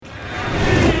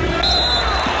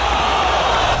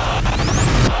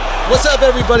What's up,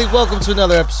 everybody? Welcome to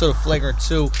another episode of Flagrant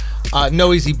 2.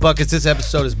 No Easy Buckets. This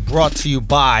episode is brought to you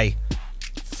by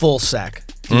Full Sack.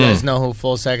 Do you guys know who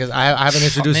Full Sack is? I haven't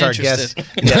introduced our guest.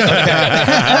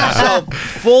 So,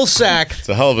 Full Sack. It's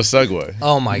a hell of a segue.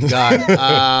 Oh, my God.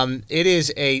 It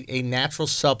is a natural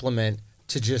supplement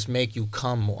to just make you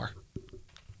come more.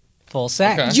 Full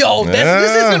sack. Okay. Yo,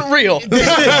 this isn't real.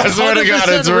 I swear to God,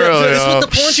 it's real. This is what the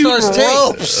porn stars take.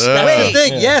 ropes. That's the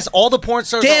thing. Yes, all the porn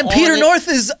stars Damn, are on Peter it. North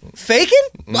is faking?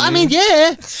 I mean,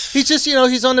 yeah. He's just,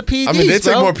 he's on the PEDs, I mean, they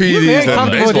take more You're PEDs very than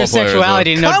comfortable with baseball your players.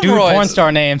 sexuality to know dude Comroys. porn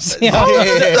star names. You know?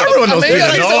 Everyone knows Maybe Peter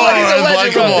he's a North. legend,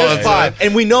 Like, come bro. on, There's son.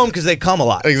 And we know them because they come a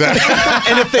lot. Exactly.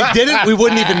 And if they didn't, we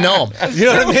wouldn't even know them. You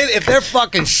know what I mean? If they're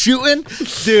fucking shooting,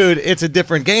 dude, it's a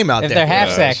different game out If there. they're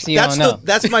half sex, you don't know.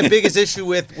 That's my biggest issue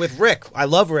with Rick. I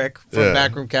love Rick from Yeah.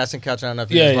 Backroom Casting Couch. I don't know if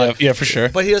you guys like, Yeah, for sure.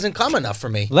 but he doesn't come enough for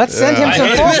me. Let's send him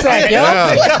some full sack, yo.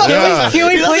 Can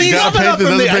we He doesn't please? You gotta Coming up paint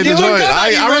from the, me. doesn't I paint the need more joint.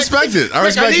 comedy, I Rick. respect it. I Rick,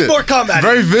 respect I need it. more comedy.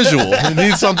 Very visual. You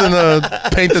need something to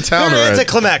paint the town It's a red.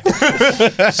 climactic.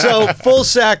 So, Full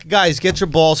Sack, guys, get your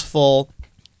balls full.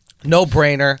 No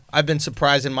brainer. I've been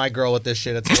surprising my girl with this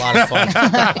shit. It's a lot of fun.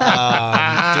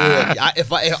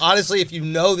 Dude, honestly, if you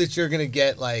know that you're gonna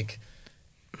get like,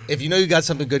 if you know you got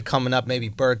something good coming up, maybe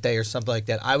birthday or something like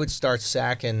that, I would start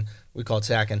sacking. We call it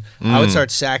sacking. I would start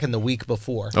sacking the week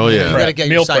before. Oh, yeah. You gotta get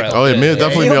Meal your cycle. prep. Oh, yeah,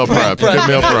 definitely meal prep. Good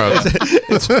meal prep.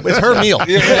 It's her meal.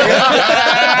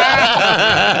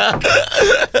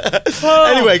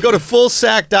 Anyway, go to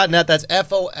fullsack.net. That's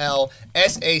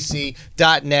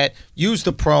FOLSAC.net. Use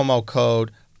the promo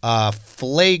code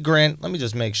flagrant. Let me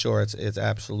just make sure it's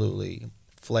absolutely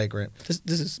flagrant.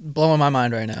 This is blowing my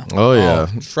mind right now. Oh, yeah.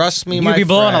 Trust me, You'd my be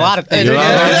blowing friend. a lot of things. You know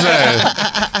what I'm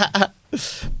saying?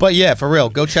 But yeah, for real,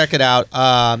 go check it out.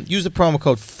 Use the promo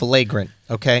code flagrant.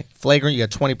 Okay, flagrant. You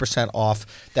got 20% off.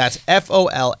 That's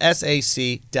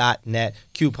FOLSAC.net.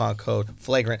 Coupon code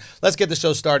flagrant. Let's get the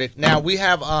show started. Now we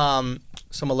have some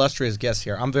illustrious guests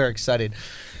here. I'm very excited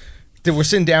that we're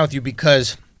sitting down with you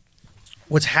because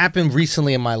what's happened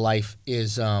recently in my life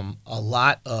is a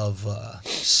lot of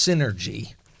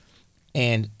synergy,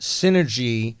 and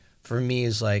synergy. For me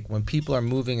is like when people are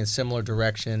moving in similar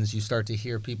directions, you start to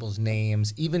hear people's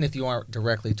names. Even if you aren't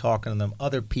directly talking to them,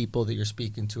 other people that you're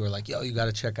speaking to are like, yo, you got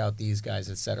to check out these guys,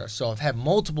 etc. So I've had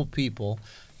multiple people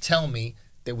tell me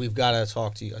that we've got to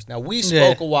talk to you guys. Now, we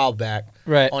spoke a while back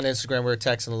on Instagram. We were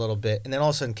texting a little bit. And then all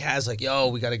of a sudden, Kaz like, yo,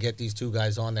 we got to get these two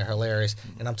guys on. They're hilarious.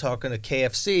 And I'm talking to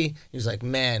KFC. He was like,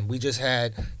 man, we just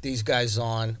had these guys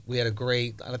on. We had a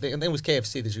great, I think it was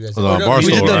KFC that you guys did. No, Barstool,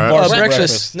 we did the right?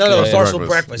 breakfast. No, it was Barstool Breakfast.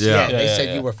 Breakfast. Yeah. They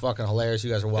said you were fucking hilarious.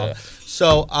 You guys are wild.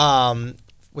 So,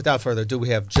 without further ado, we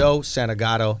have Joe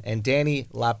Santagato and Danny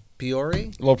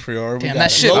Lapriori. Damn,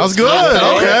 that shit. That was good. Okay.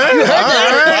 All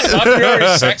right.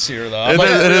 Lapriori is sexier though.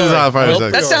 It is not probably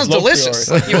That sexy. sounds delicious.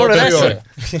 You order that shit.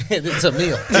 It's a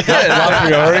meal.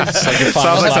 Lapriori. It's like your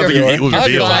Sounds like something you eat with I'll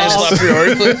veal. advise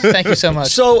Lapriori, please. Thank you so much.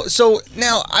 So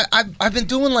now I've been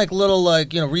doing like little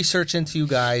research into you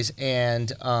guys,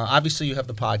 and obviously you have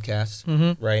the podcast,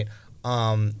 right?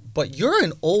 But you're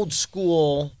an old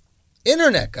school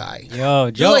internet guy. Yo,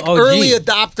 You're Joe, like OG. early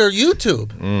adopter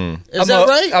YouTube. Is that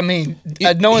right? I mean,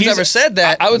 no one's He's- ever said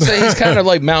that. I would say he's kind of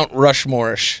like Mount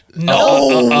Rushmore-ish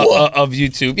of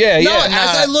YouTube. Yeah, No, yeah.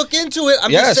 as I look into it,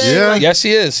 I'm Yes, just saying. Yeah. Like, yes,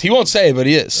 he is. He won't say it, but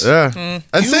he is. Yeah.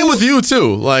 And same with you,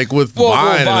 too. Like with Well,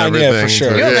 Vine Vine, and yeah, everything. for sure.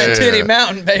 too. You're on that Yeah, titty yeah.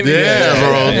 mountain, baby. Yeah,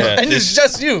 bro. And it's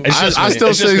just you. It's just I me. still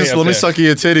It's just say me this, up let me there. suck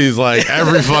your titties like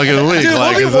every fucking week. Dude,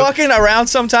 like, we'll is be it- walking around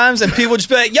sometimes and people just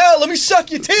be like, yo, let me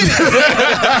suck your titties.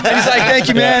 And he's like, thank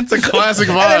you, man. It's a classic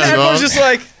And vibe, then everyone's bro. just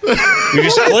like,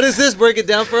 what is this? Break it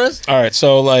down for us. All right,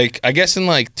 so like I guess in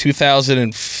like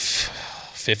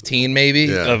 2015 maybe,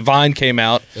 Yeah. Vine came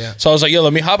out. Yeah. So I was like, yo,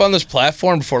 let me hop on this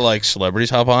platform before like celebrities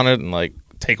hop on it and like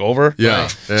take over. Yeah.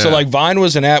 yeah. So like Vine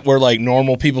was an app where like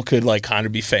normal people could like kind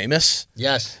of be famous.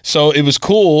 Yes. So it was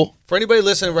cool. For anybody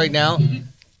listening right now, there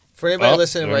it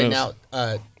is.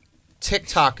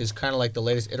 TikTok is kind of like the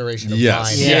latest iteration of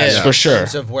Yes. Vine. Yes, Yeah. for sure. In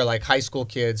terms of where like high school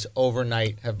kids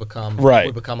overnight have become Right.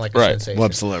 would become like a Right. sensation.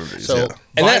 Web celebrities, So yeah.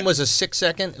 And Vine that- was a 6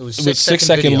 second. It was It was 6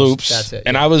 6-second videos. loops. That's it.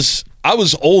 And yeah. I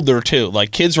was older too. Like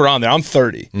kids were on there. I'm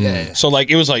 30. Yeah. So like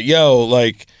it was like, yo,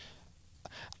 like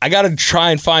I gotta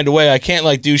try and find a way. I can't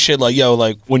like do shit like, yo,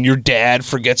 like when your dad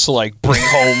forgets to like bring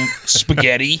home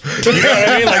spaghetti. You know what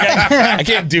I mean? Like I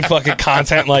can't do fucking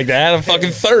content like that. I'm fucking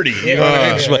 30. You know what I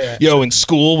mean? Just like, yo, in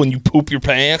school when you poop your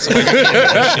pants. I'm like, I can't do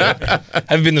that shit. I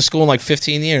haven't been to school in like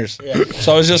 15 years.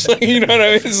 So I was just like, you know what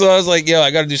I mean? So I was like, yo,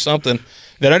 I gotta do something.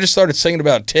 Then I just started singing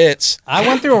about tits. I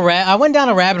went through I went down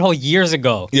a rabbit hole years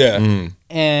ago, Yeah.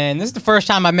 and this is the first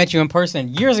time I met you in person.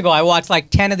 Years ago, I watched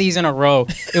like 10 of these in a row.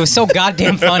 It was so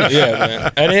goddamn funny.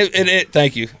 Yeah, man. And it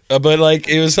thank you. But like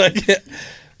it was like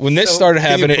when this started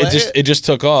can you happening, play it just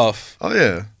took off. Oh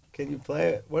yeah. Can you play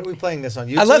it? What are we playing this on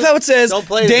YouTube? I love how it says, Don't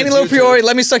play it if Danny it's Lopriori, YouTube.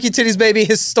 let me suck your titties, baby,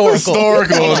 historical.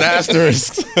 Historical and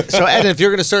asterisks. So, Ed, if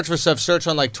you're gonna search for stuff, search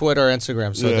on like Twitter or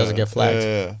Instagram, so it doesn't get flagged.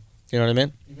 Yeah. You know what I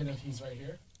mean? Even if he's right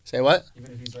here. Say what?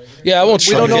 Even if he's right here. Yeah, I won't.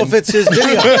 We don't know if it's his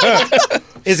video.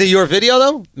 Is it your video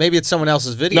though? Maybe it's someone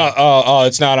else's video. No, oh,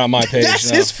 it's not on my page. That's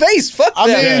no. his face. Fuck I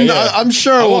that. mean, yeah. I'm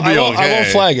sure I we'll won't, be I won't, okay. I won't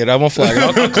flag it. I won't flag it.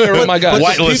 I'll clear with my guys.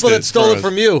 But the people that Whitelisted stole it for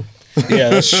from you Yeah,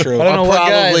 that's true. I don't know are what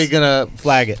probably guys. gonna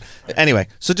flag it. Anyway,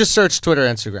 so just search Twitter,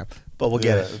 Instagram, but we'll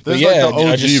get it. There's Yeah, like the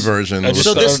I OG just- version. I just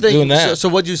So this started doing thing. that. So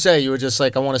what'd you say? You were just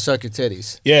like, I want to suck your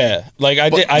titties. Yeah, like I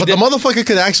did. but the motherfucker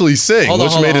could actually sing, Hold on,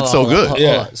 which hold made on, it so hold on, good. hold on,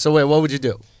 Yeah. hold on. So wait, what would you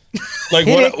do? Like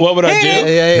what would I do?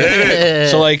 Yeah.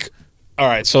 So like, all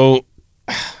right, so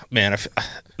man,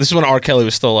 this is when R. Kelly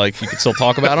was still like, you could still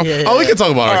talk about him. Yeah, Oh, we can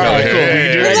talk about R. Kelly. cool. Yeah, We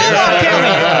can do yeah,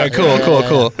 that. yeah. All right,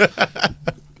 cool.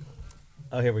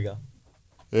 Oh, here we go.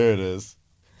 There it is.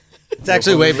 It's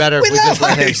actually way better if we just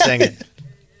let him sing it.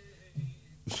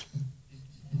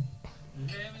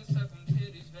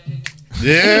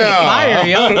 Yeah. Fire,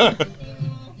 yo.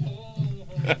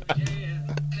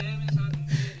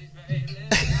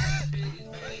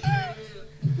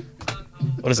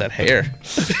 What is that hair?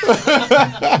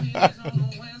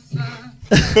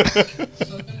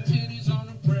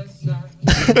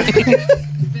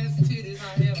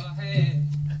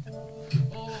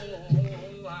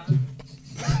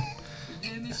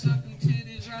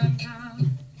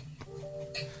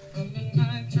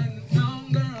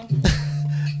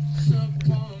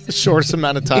 The shortest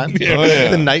amount of time. Oh, yeah.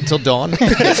 The night till dawn. I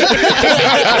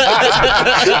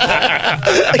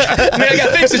mean, I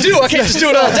got things to do. I can't just do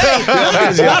it all day.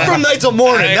 Not from night till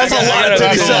morning. That's a lot of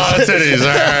That's titties. a lot of titties. All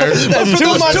right. For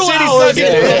those 2 hours.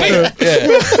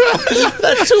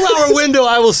 That 2 hour window,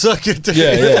 I will suck your titties.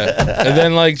 Yeah. And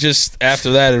then like just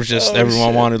after that, it was just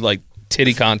everyone wanted like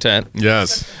titty content.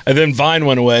 Yes. And then Vine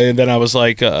went away, and then I was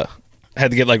like, had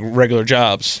to get like regular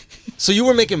jobs. So you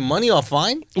were making money off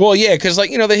Vine? Well, yeah, because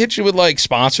like they hit you with like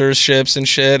sponsorships and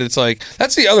shit. It's like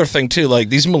that's the other thing too. Like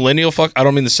these millennial I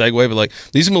don't mean to segue, but like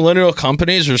these millennial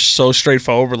companies are so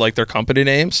straightforward with like their company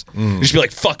names. You just be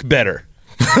like fuck better.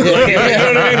 You know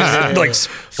what I mean? Just, like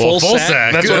full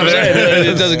sack. That's what I'm saying.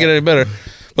 It doesn't get any better.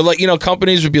 But like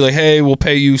companies would be like, hey, we'll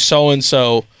pay you so and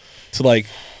so to like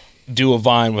do a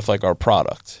Vine with like our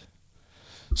product.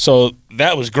 So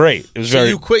that was great. It was So very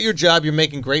you quit your job, you're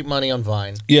making great money on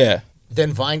Vine. yeah.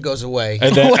 Then Vine goes away.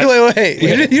 And then Wait.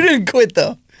 You didn't quit,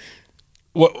 though.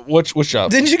 which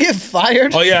job? Didn't you get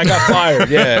fired? Oh yeah, I got fired.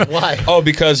 Yeah. Why? Oh,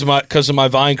 because of my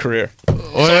Vine career. So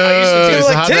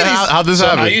like how'd titties. how'd this So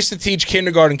happen? I used to teach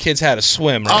kindergarten kids how to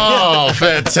swim. Right? Oh,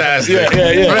 fantastic!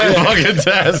 Yeah.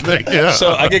 Fantastic! Yeah.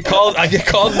 So I get called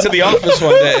into the office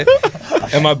one day,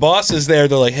 and my boss is there.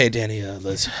 They're like, "Hey, Danny,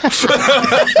 let's We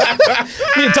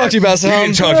need to talk to you about we something.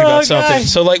 can talk to you about something."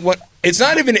 So like, what? It's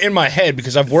not even in my head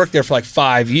because I've worked there for like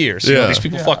 5 years. You know, Yeah. these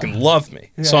people fucking love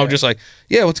me. So I'm just like,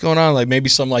 "Yeah, what's going on?" Like maybe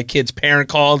some like kid's parent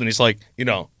called, and he's like,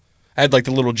 I had like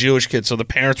the little Jewish kid, so the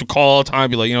parents would call all the time,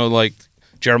 be like, like.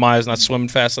 Jeremiah's not swimming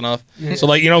fast enough. So,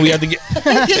 like, we had to get... you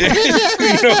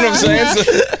know what I'm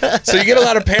saying? So you get a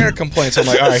lot of parent complaints. I'm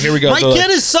like, all right, here we go. My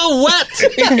kid is so wet.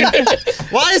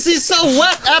 Why is he so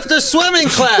wet after swimming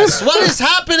class? What is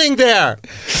happening there?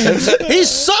 He's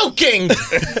soaking. Those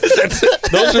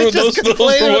are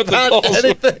what the calls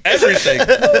were. Everything.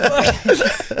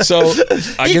 So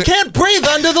He can't breathe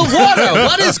under the water.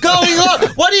 What is going on?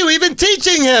 What are you even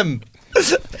teaching him?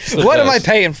 What am I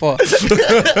paying for?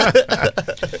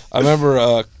 I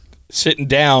remember sitting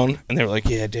down, and they were like,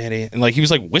 "Yeah, Danny," and like he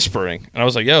was like whispering, and I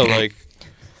was like, "Yo, like,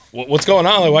 what's going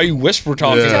on? Like, why are you whisper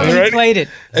talking?" Yeah. to me, He right? played it.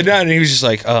 And he was just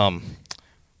like, "I've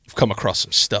come across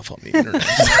some stuff on the internet,"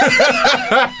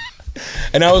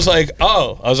 and I was like,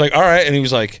 "Oh," I was like, "All right," and he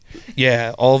was like,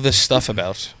 "Yeah, all this stuff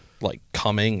about like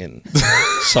coming and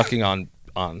sucking on."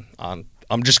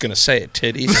 I'm just gonna say it,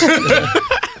 titties.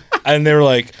 And they were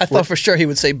like, I thought for sure he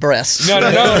would say breasts. No.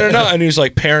 And he was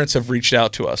like, parents have reached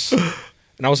out to us. And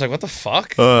I was like, what the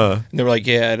fuck? And they were like,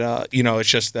 yeah, it's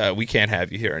just that we can't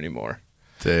have you here anymore.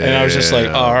 And I was just like,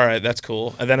 oh, all right, that's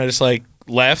cool. And then I just like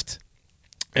left.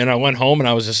 And I went home and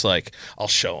I was just like, I'll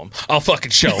show him. I'll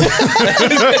fucking show him.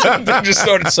 I just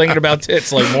started singing about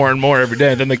tits like more and more every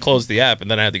day. And then they closed the app and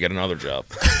then I had to get another job.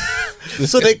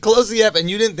 So they closed the app, and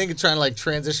you didn't think of trying to like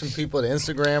transition people to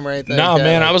Instagram or anything? No, like that?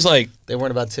 man, Like, I was like, they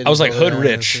weren't about titties. I was like over hood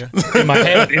there. rich in my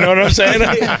head. You know what I'm saying?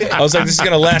 I was like, this is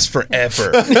gonna last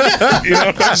forever. You know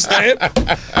what I'm saying?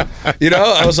 You know,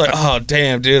 I was like, oh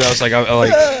damn, dude. I was like, I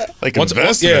Like once I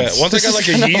investments. got like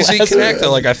a Yeezy Connect,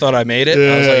 I thought I made it.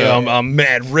 I was like, yo, I'm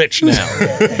mad rich now.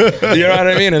 You know what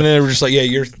I mean? And then they were just like, yeah,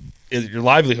 your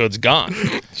livelihood's gone.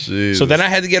 Jesus. So then I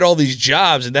had to get all these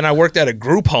jobs, and then I worked at a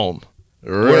group home.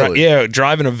 Really?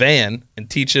 Driving a van and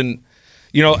teaching,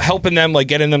 helping them, like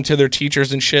getting them to their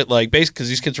teachers and shit, like basically because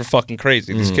these kids were fucking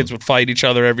crazy. These kids would fight each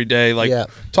other every day, like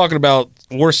talking about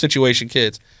worst situation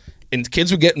kids. And kids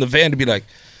would get in the van to be like,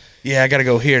 yeah, I gotta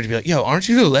go here. To be like, yo, aren't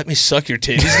you gonna let me suck your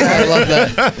titties? I love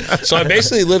that. So I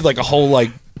basically lived like a whole is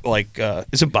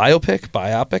it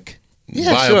biopic?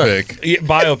 Yeah, sure. Biopic. Yeah,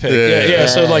 biopic. Yeah.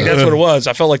 So like that's what it was.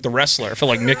 I felt like the wrestler. I felt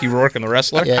like Mickey Rourke in The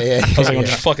Wrestler. Yeah. I was like, I'm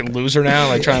just a fucking loser now,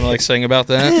 like trying to like sing about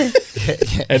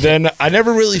that. And then I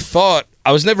never really thought,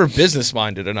 I was never business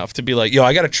minded enough to be like, yo,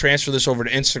 I got to transfer this over to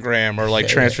Instagram or like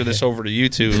transfer this over to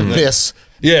YouTube. And then, This.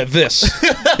 Yeah, this.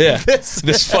 Yeah.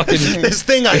 This fucking. This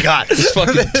thing I got. This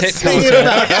fucking tit Singing content.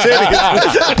 about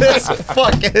titties.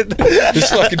 This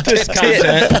fucking tit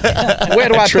content. Where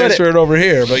do I put Transfer it? it over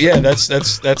here. But yeah, that's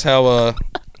how I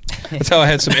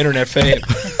had some internet fame.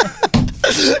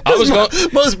 I was going.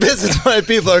 Most business-minded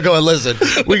people are going, listen,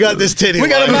 we got this titty. We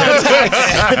gotta line.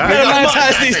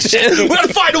 monetize these shit. We're gonna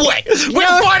find a way. We're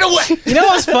gonna find a way. You know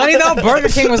what's funny though? Burger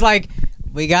King was like,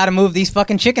 we gotta move these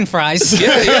fucking chicken fries.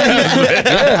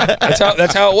 Yeah.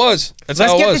 That's how it was. That's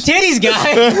Let's how it get was. the titties,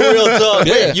 guy. Real talk.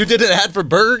 Yeah. Wait, you did an ad for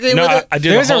Burger King No, with it? I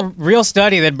did There's a a whole. real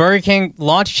study that Burger King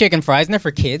launched chicken fries, and they're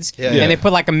for kids. Yeah. Yeah. And they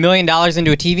put like $1 million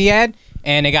into a TV ad,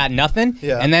 and they got nothing.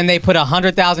 Yeah. And then they put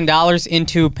 $100,000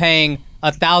 into paying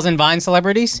 1,000 Vine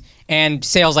celebrities, and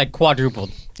sales like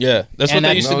quadrupled. Yeah, that's what And they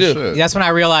that- used to No do. shit. That's when I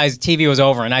realized TV was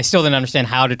over, and I still didn't understand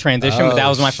how to transition, but that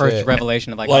was my first shit.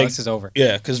 revelation of like, Like, oh, this is over.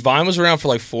 Yeah, because Vine was around for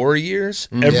like 4 years.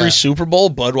 Every Yeah. Super Bowl,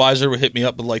 Budweiser would hit me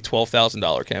up with like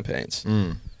 $12,000 campaigns.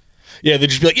 Yeah, they'd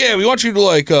just be like, "Yeah, we want you to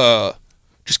like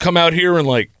just come out here and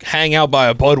like hang out by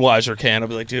a Budweiser can." I'd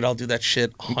be like, "Dude, I'll do that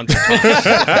shit 100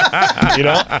 times." You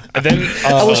know? And then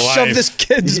I will life. shove this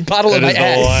bottle in That my is the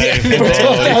ass. life.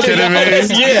 Are you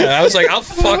kidding me? yeah, I was like, I'll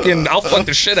fuck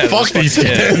the shit out of Fuck this these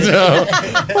fucking kid.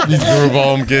 kids. These group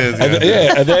home kids.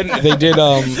 Yeah, and then they did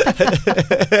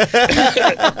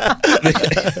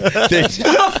they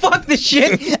Fuck the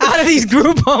shit out of these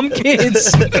group home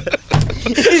kids.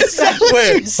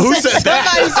 Wait, who said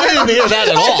that? I didn't hear that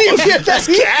at all. That's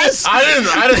Cass? I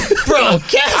didn't. Bro,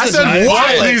 Cass I is said fuck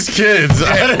wild. these kids.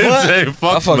 I didn't say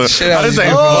fuck fuck them. the shit out I of didn't say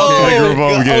these fuck the group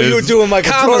home Oh, kids. you were doing like a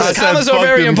Commas. I Taurus. said Commas are fuck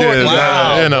very them important. kids.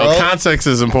 Wow, You know, bro. context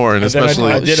is important, Then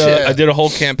especially. I did a whole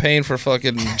campaign for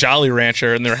fucking Jolly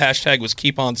Rancher, and their hashtag was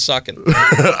 "Keep on sucking."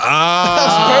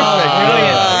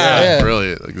 Yeah,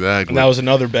 brilliant. Exactly. And that was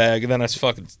another bag, and then I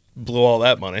fucking blew all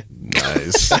that money.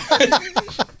 nice.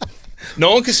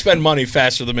 No one can spend money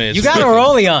faster than me. It's You got a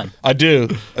rollie on. I do.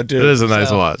 It is a nice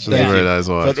watch. It's yeah. a very nice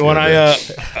watch. But when Yeah,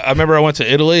 I remember I went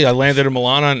to Italy, I landed in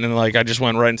Milan, and like I just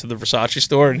went right into the Versace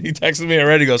store, and he texted me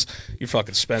already. He goes, "You're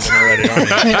fucking spending already, aren't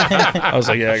you?" I was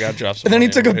like, "Yeah, I got to drop some." And then he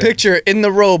money took a over here." picture in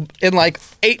the robe in like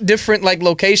 8 different like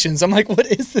locations. I'm like, what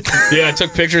is this? Yeah, I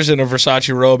took pictures in a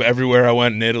Versace robe everywhere I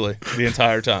went in Italy the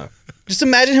entire time. Just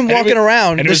imagine him And it walking was-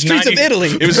 around and it the was streets 90 of Italy.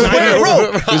 It was just wearing a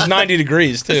 90, robe. it was 90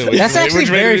 degrees too. That's actually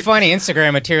which made very me- funny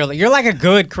Instagram material. You're like a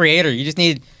good creator. You just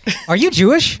need. Are you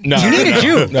Jewish? No, you need a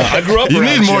Jew. No, I grew up. You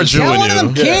around need more Jews. Jew Tell in one of them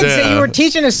you. kids that Yeah. you were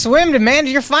teaching to swim to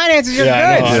manage your finances. You're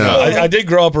Yeah, good. I know. Yeah. I did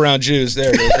grow up around Jews. There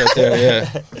it is, right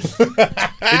there. Yeah,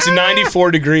 it's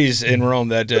 94 degrees in Rome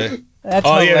that day. That's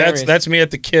Oh yeah, hilarious. that's me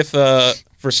at the Kith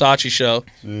Versace show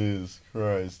Jesus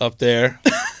Christ. up there.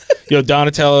 Yo,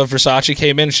 Donatella Versace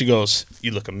came in and she goes,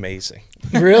 "You look amazing."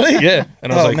 Really? Yeah,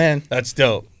 and I was Oh, like, man. "That's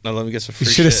dope." Now let me get some free.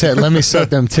 You should have shit. said, let me suck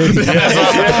them titties. That's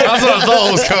what I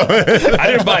thought was coming. I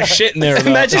didn't buy shit in there. Though.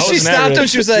 Imagine I she wasn't that stopped him. rich.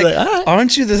 She was like,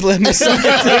 "Aren't you the let me suck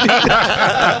your titty?"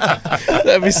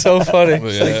 That'd be so funny.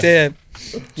 It's Yeah. like, damn.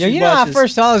 Yo, you know how I watches-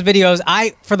 first saw those videos?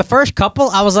 For the first couple,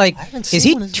 I was like, haven't is seen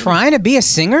he one of his trying to be a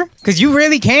singer? Because you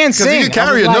really can Because sing. you can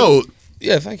carry I a was like, note.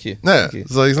 Yeah, thank you. Yeah, Thank you.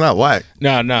 so he's not whack.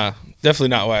 Nah, definitely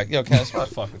not whack. Yo, Cass, my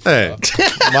fucking. Hey,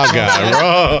 my guy,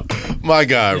 bro. My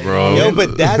guy, bro. Yo,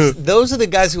 but those are the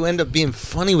guys who end up being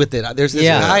funny with it. There's this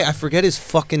Yeah. guy, I forget his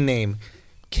fucking name,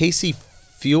 Casey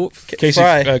Fuel. Casey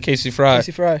Fry. Casey Fry.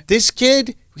 Casey Fry. This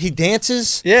kid, he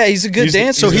dances. Yeah, he's a good He's-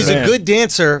 dancer. So he's a man. good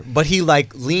dancer, but he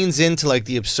like leans into like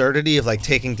the absurdity of like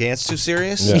taking dance too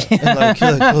serious, and like he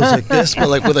like goes like this, but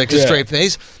like with like a Yeah. straight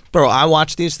face. Bro, I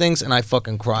watch these things and I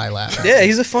fucking cry laughing. Yeah,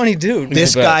 he's a funny dude.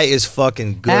 This the best. guy is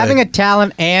fucking good. Having a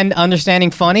talent and understanding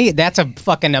funny, that's a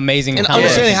fucking amazing and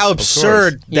combination. understanding how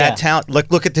absurd Yeah. that talent.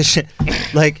 Look at this shit.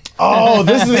 Like, Oh,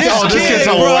 this kid, kid's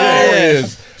bro.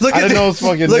 hilarious. look I at didn't know this. his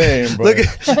fucking Look, name, bro. look at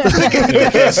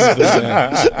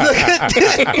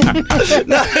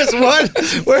no, there's one.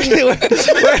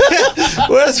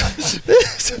 Where's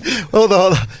hold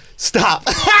on. Stop,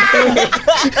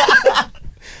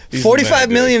 45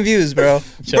 million views, bro.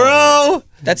 bro.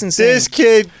 That's insane. This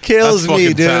kid kills That's me,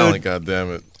 fucking dude. talent, God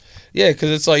damn it. Yeah,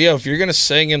 because it's like, yo, if you're gonna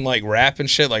sing and like rap and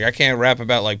shit, like I can't rap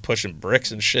about like pushing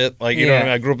bricks and shit. Like you know what I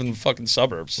mean? I grew up in the fucking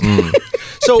suburbs.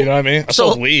 So You know what I mean? I So-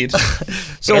 sold weed. so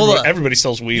So hold on. everybody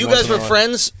sells weed. You once guys in a were while.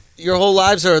 friends your whole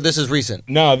lives, or this is recent?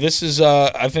 No, this is.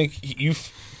 I think you.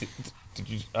 Did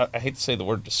you? I hate to say the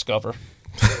word discover.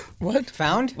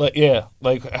 Found? Like yeah,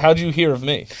 like how'd you hear of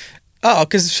me? Oh,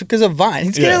 because of Vine.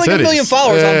 He's getting Yeah, like a cities. million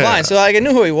followers on Yeah. Vine. So like I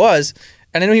knew who he was,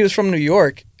 and I knew he was from New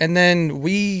York. And then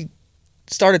we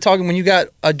started talking when you got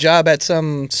a job at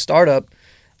some startup,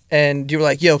 and you were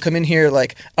like, "Yo, come in here."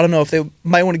 Like I don't know if they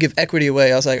might want to give equity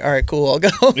away. I was like, "All right, cool, I'll go."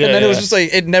 and then it was yeah. just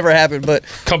like it never happened. But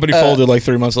Company folded like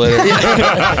 3 months later.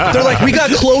 they're like, "We got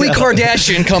Khloe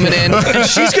Kardashian coming in, and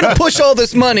she's gonna push all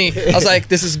this money." I was like,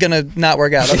 "This is gonna not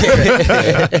work out."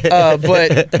 Okay.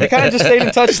 But we kind of just stayed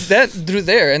in touch through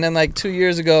there, and then like 2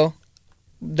 years ago,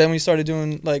 then we started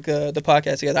doing like the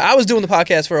podcast together. I was doing the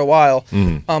podcast for a while.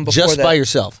 Before Just that. by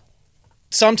yourself.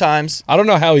 Sometimes I don't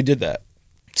know how he did that.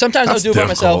 I would That's do it by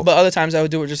myself, difficult. but other times I would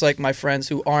do it just like my friends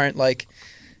who aren't like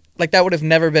that would have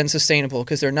never been sustainable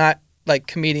because they're not like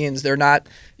comedians. They're not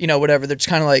whatever. They're just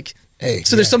kind of like. Hey,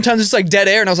 So there's sometimes it's like dead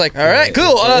air, and I was like, all right,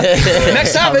 cool.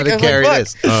 Next I'm topic. gonna I'm like, carry fuck.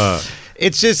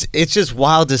 this. It's just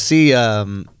wild to see,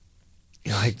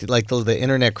 like the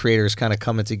internet creators kind of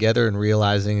coming together and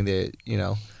realizing that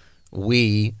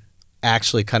we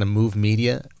actually kind of move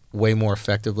media way more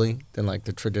effectively than like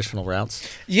the traditional routes.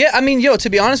 Yeah, I mean, to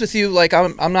be honest with you, like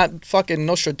I'm not fucking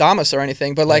Nostradamus or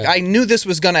anything, but like Yeah. I knew this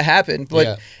was gonna happen. But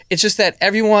Yeah. it's just that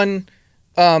everyone,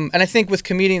 and I think with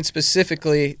comedians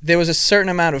specifically, there was a certain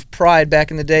amount of pride back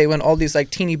in the day when all these like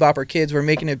teeny bopper kids were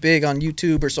making it big on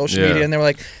YouTube or social Yeah. media, and they were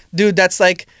like, dude, that's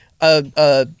like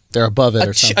a They're above it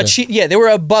or something. yeah, they were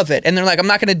above it, and they're like, I'm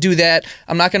not gonna do that.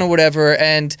 I'm not gonna whatever.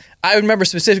 And I remember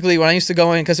specifically when I used to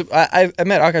go in because I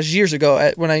met Akash years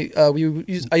ago when I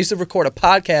used to record a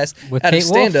podcast With at a Kate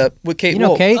Wolf? stand up with Kate You know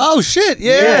Wolf. Kate? Oh shit!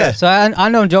 Yeah. So I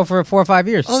known Joe for 4 or 5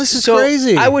 years. Oh, this is So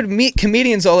crazy. I would meet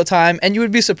comedians all the time, and you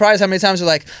would be surprised how many times they're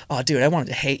like, "Oh, dude, I wanted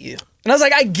to hate you," and I was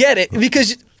like, "I get it,"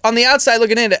 because on the outside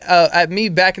looking in at me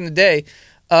back in the day,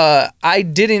 I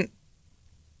didn't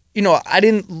You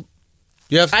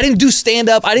have. I didn't do stand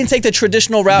up. I didn't take the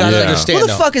traditional route. I was gotta like, understand, who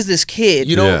the though. fuck is this kid?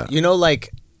 You know. Yeah. You know. Like.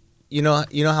 You know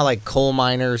how like coal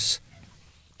miners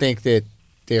think that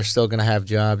they're still gonna have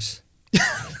jobs,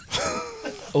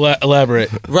 Elaborate.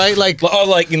 right? Like. Oh,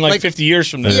 like in like, Like- 50 years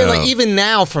from now. Yeah, like even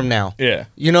now from now. Yeah.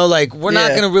 Like we're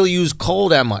not Yeah. gonna really use coal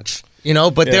that much. But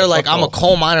Yeah, they're like, fuck I'm a coal.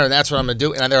 coal miner and that's what I'm gonna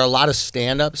do. And there are a lot of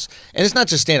stand-ups, and it's not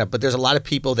just stand-up, but there's a lot of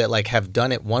people that like have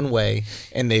done it one way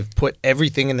and they've put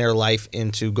everything in their life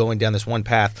into going down this one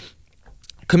path.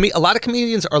 A lot of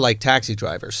comedians are like taxi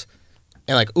drivers.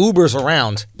 And like Uber's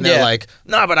around, and they're Yeah. like,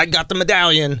 "No, but I got the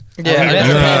medallion. Yeah. I got to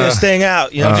Yeah. pay this thing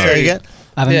out." You know what I'm saying?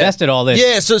 I've Yeah. invested all this.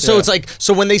 Yeah, so it's like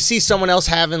when they see someone else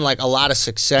having like a lot of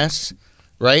success,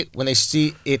 right? When they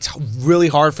see it's really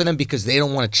hard for them because they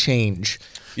don't want to change.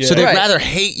 Yeah. So they'd Right. rather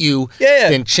hate you Yeah.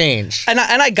 than change. And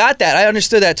I got that. I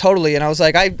understood that totally. And I was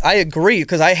like, I agree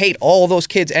because I hate all those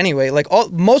kids anyway. Like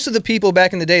most of the people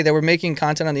back in the day that were making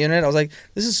content on the internet, I was like,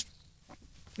 this is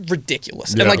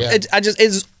ridiculous. Yeah. And like, Yeah.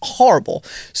 it's horrible.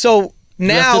 So You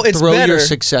now have to it's throw better. your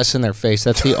success in their face.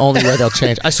 That's the only way they'll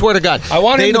change. I swear to God. I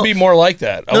want They him to don't- be more like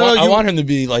that. I No, want you- him to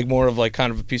be like more of like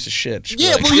kind of a piece of shit. Just be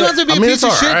Yeah, like, well, you don't have to be I a mean, piece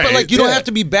it's of shit, but alright. like you don't Yeah. have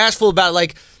to be bashful about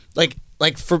like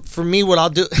for me, what I'll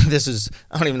do. This is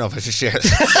I don't even know if I should share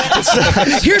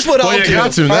this. Here's what Well, I'll you do.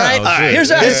 got to all now, right? shit. Here's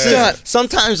how This it's done. is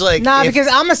sometimes like Nah, if- because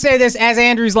I'm gonna say this as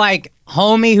Andrew's like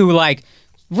homie who like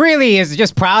really is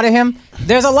just proud of him.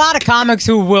 There's a lot of comics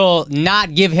who will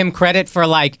not give him credit for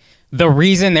like the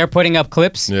reason they're putting up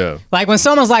clips. Yeah. Like when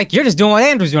someone's like, "You're just doing what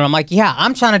Andrew's doing," I'm like, "Yeah,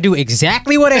 I'm trying to do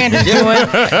exactly what Andrew's doing.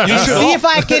 See if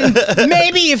I can.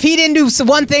 Maybe if he didn't do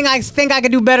one thing, I think I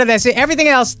could do better. That's it. Everything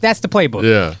else, that's the playbook."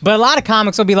 Yeah. But a lot of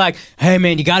comics will be like, "Hey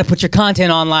man, you got to put your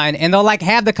content online," and they'll like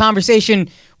have the conversation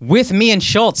with me and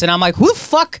Schultz, and I'm like, "Who the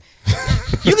fuck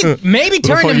You could maybe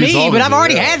turn fuck to are you me, talking but I've to?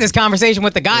 already Yeah. had this conversation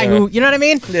with the guy who, you know what I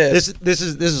mean? Yeah. This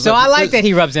is. So I like that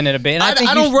he rubs in it a bit. And I think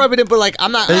don't rub it in, but like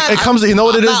I'm not. It comes. You know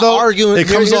what I'm it is not though. Arguing. It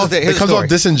comes Here's off. the- here's It comes the off story.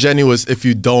 disingenuous if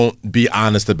you don't be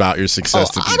honest about your success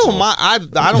to people. I don't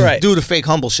mind. I don't Right. do the fake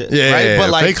humble shit. Yeah, right. yeah, But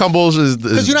yeah. like fake humbles is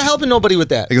because you're not helping nobody with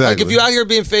that. Like Exactly. if you're out here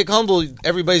being fake humble,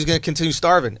 everybody's gonna continue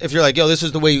starving. If you're like, yo, this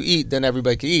is the way you eat, then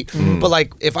everybody can eat. But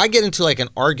like if I get into like an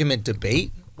argument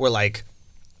debate where like.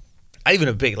 I even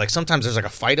a debate. Like sometimes there's like a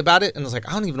fight about it, and it's like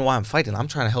I don't even know why I'm fighting. I'm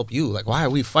trying to help you. Like why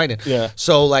are we fighting? Yeah.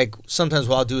 So like sometimes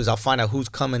what I'll do is I'll find out who's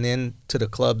coming in to the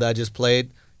club that I just played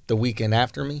the weekend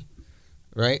after me,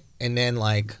 right? And then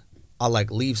like I'll like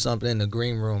leave something in the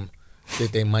green room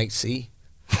that they might see.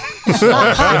 So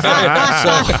Like- the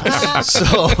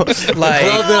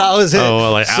club that I was in.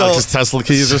 Oh, like Alex's Tesla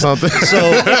keys or something.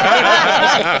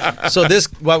 So this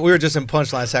well, we were just in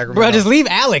Punchline Sacramento. Bro, just leave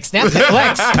Alex. That's the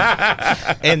flex.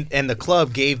 and the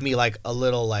club gave me like a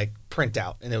little like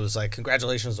printout, and it was like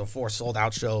congratulations on 4 sold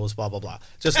out shows, blah blah blah,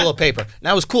 just a little paper. And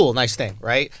that was cool, nice thing,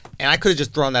 right? And I could have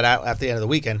just thrown that out at the end of the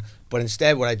weekend, but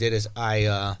instead what I did is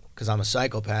I because I'm a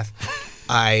psychopath,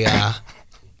 I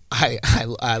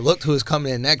looked who was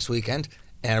coming in next weekend,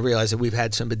 and I realized that we've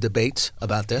had some debates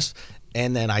about this.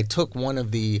 And then I took one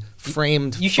of the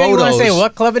framed You sure photos. you want to say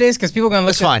what club it is? Because people are going to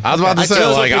look That's fine. I was about to say,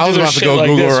 took- like, do I was their about to shit go like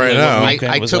Google this right with now.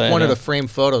 Weekend I was took laying one of the out. framed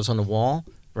photos on the wall,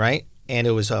 right? And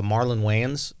it was Marlon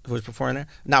Wayans who was performing there.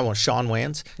 Not one, Sean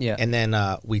Wayans. Yeah. And then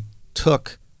we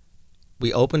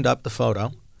opened up the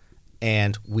photo,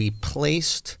 and we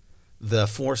placed the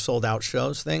 4 sold out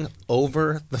shows thing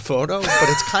over the photo, but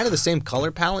it's kind of the same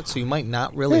color palette, so you might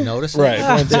not really notice it. Right.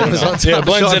 Blends in It was on enough. Yeah, top of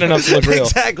blends Sean- in enough to look real.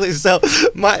 Exactly. So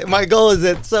my goal is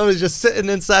that someone's just sitting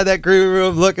inside that green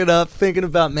room, looking up, thinking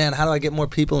about, man, how do I get more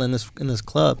people in this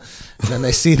club? And then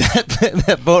they see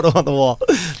that photo on the wall.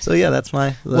 So yeah, that's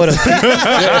my. What a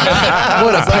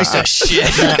what a piece of shit.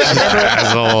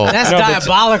 Asshole. That's No, but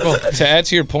diabolical. To add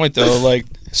to your point though, like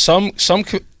some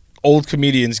old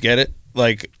comedians get it.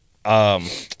 Like I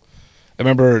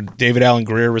remember David Allen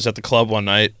Greer was at the club one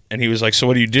night, and he was like, "So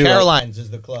what do you do?" Caroline's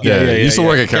is the club. Yeah, he used to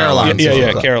work at Caroline's.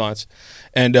 Yeah, Caroline's.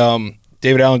 And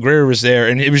David Allen Greer was there,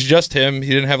 and it was just him. He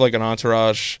didn't have like an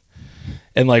entourage,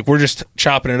 and like we're just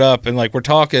chopping it up, and like we're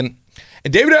talking.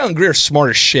 And David Allen Greer's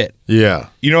smart as shit. Yeah.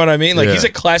 You know what I mean? Like Yeah. he's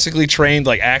a classically trained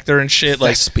like actor and shit.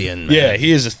 Like Thespian, man. Yeah,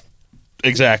 he is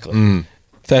exactly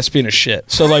thespian as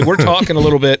shit. So like we're talking a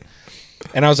little bit.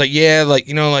 And I was like, yeah, like,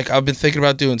 you know, like I've been thinking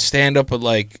about doing stand up, but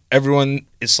like everyone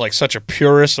is like such a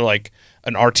purist or like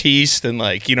an artiste. And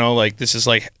like, you know, like this is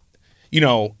like, you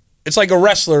know, it's like a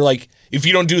wrestler. Like if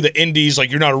you don't do the indies,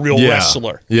 like you're not a real Yeah.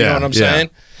 wrestler. You know Yeah, what I'm yeah. saying?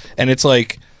 And it's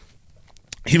like,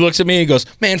 he looks at me and he goes,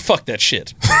 man, fuck that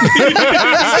shit.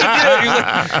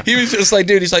 He was just like,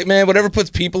 dude, he's like, man, whatever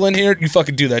puts people in here, you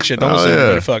fucking do that shit. Don't Oh, listen to yeah.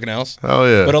 anybody fucking else. Oh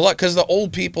yeah. But a lot, because the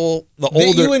old people, the That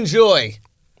older. you enjoy.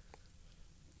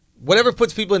 Whatever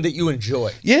puts people in that you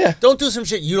enjoy. Yeah, Don't do some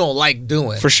shit you don't like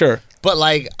doing. for sure. But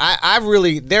like I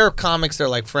really, there are comics that are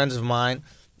like friends of mine,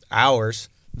 ours,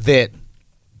 that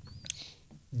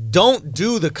don't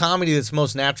do the comedy that's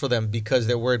most natural to them because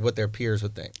they're worried what their peers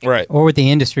would think. Right. Or what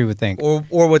the industry would think. Or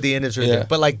what the industry Yeah. would think.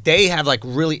 But like they have like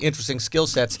really interesting skill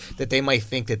sets that they might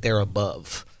think that they're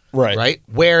above. Right. Right?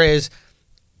 Whereas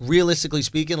realistically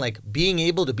speaking, like being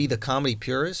able to be the comedy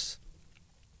purist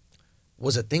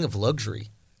was a thing of luxury.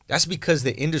 That's because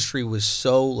the industry was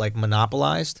so like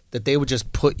monopolized that they would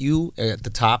just put you at the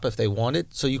top if they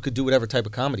wanted, so you could do whatever type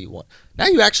of comedy you want. Now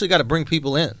you actually got to bring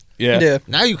people in. Yeah. Yeah.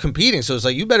 Now you're competing, so it's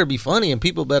like you better be funny and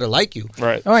people better like you.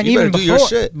 Right. Oh, and You even better do your before,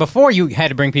 shit. before you had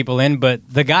to bring people in, but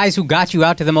the guys who got you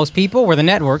out to the most people were the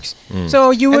networks.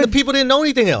 So you And would the people didn't know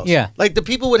anything else. Yeah. Like the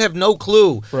people would have no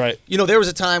clue. Right. You know, there was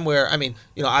a time where, I mean,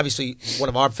 you know, obviously one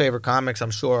of our favorite comics,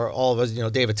 I'm sure all of us, you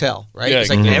know, Dave Attell, right? Yeah, it's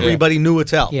like mhm. everybody knew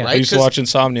Attell, Yeah. right? I used to 'Cause watch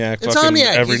Insomniac, fucking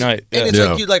Insomniac every he's- night. And Yeah. it's Yeah.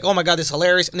 like, you're like, oh my God, this is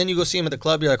hilarious. And then you go see him at the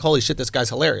club, you're like, holy shit, this guy's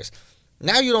hilarious.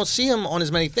 Now you don't see him on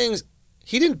as many things.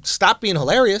 He didn't stop being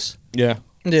hilarious. Yeah.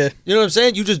 Yeah. You know what I'm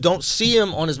saying? You just don't see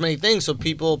him on as many things, so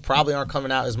people probably aren't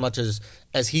coming out as much as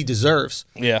he deserves.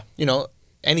 Yeah. You know,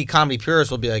 any comedy purist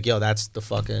will be like, yo, that's the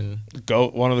fucking,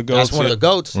 Goat. One of the goats. that's one of the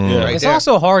goats Yeah. right It's there.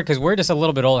 also hard because we're just a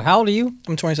little bit older. How old are you?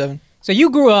 I'm 27. So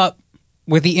you grew up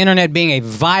with the internet being a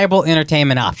viable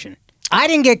entertainment option. I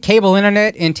didn't get cable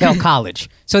internet until college.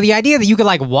 So the idea that you could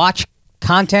like watch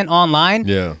content online,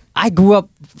 Yeah. I grew up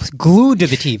glued to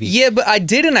the TV. Yeah, but I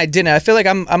did and I didn't. I feel like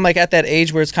I'm like at that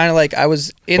age where it's kind of like I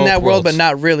was in Both that world, but worlds.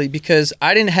 not really because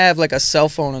I didn't have like a cell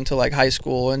phone until like high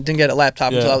school and didn't get a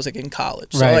laptop until Yeah. I was like in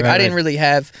college. So Right, like right, I didn't right. really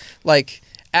have like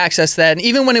access that. And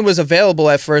even when it was available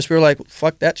at first, we were like,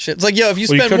 fuck that shit. It's like, yo, if you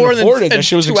Well, you spend couldn't more than afford it. That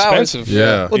shit was 2 hours. expensive.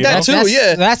 Yeah. Well, that too,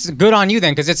 yeah. That's good on you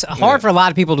then, because it's hard for a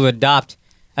lot of people to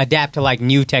adapt to like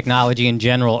new technology in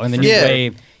general and the new Yeah.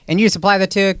 wave. And you just apply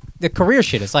that to the career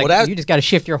shit. It's like you just got to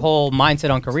shift your whole mindset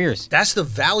on careers. That's the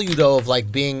value though of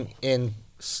like being in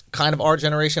kind of our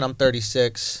generation. I'm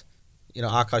 36. You know,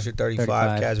 Akash, you're 35.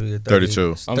 35. Kaz, you're 30,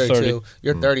 32. I'm 30.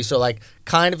 You're 30. So like,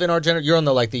 kind of in our generation, you're on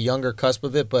the like the younger cusp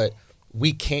of it. But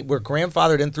we're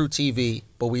grandfathered in through TV,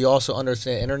 but we also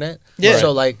understand internet. Yeah.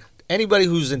 So like, anybody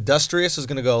who's industrious is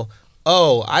gonna go,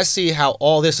 oh, I see how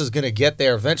all this is gonna get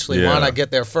there eventually. Why Yeah. not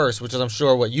get there first? Which is, I'm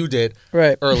sure, what you did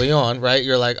Right. early on, right?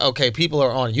 You're like, okay, people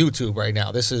are on YouTube right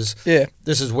now. This is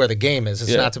where the game is.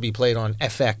 It's Yeah. not to be played on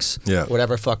FX, Yeah.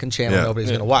 whatever fucking channel Yeah.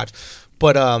 nobody's gonna watch.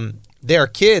 But there are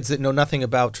kids that know nothing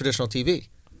about traditional TV,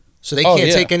 so they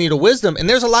can't take any of the wisdom. And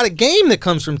there's a lot of game that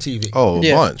comes from TV. Oh, a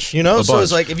Yeah. bunch. You know, A so bunch.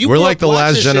 it's like, if you we're grew like up the watching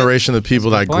last this shit- generation of people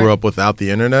that grew up without the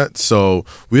internet, so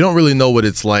we don't really know what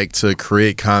it's like to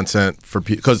create content for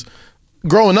people. Because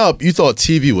growing up, you thought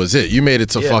TV was it. You made it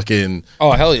to fucking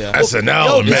Oh, hell yeah.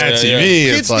 SNL and yo, Mad yeah, TV.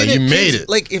 Kids It's like you didn't- made kids- it.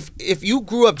 Like if you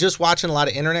grew up just watching a lot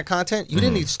of internet content, you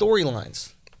didn't need storylines,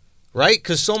 right?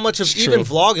 Because so much of even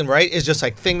true. vlogging, right, is just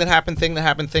like thing that happened, thing that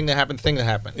happened, thing that happened, thing that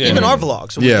happened. Yeah. Even our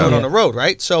vlogs, when we're Yeah. going on the road,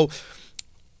 right? So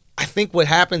I think what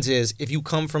happens is if you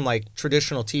come from like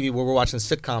traditional TV where we're watching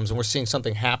sitcoms and we're seeing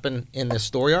something happen in this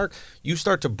story arc, you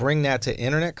start to bring that to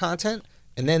internet content,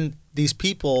 and then these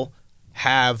people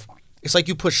have. It's like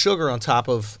you put sugar on top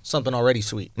of something already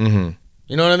sweet. Mm-hmm.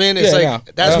 You know what I mean? It's Yeah, like yeah.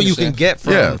 that's I what you can understand. get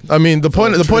from. Yeah, I mean the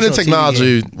point of traditional TV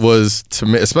technology was to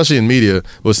especially in media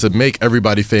was to make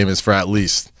everybody famous for at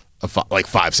least like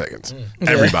 5 seconds.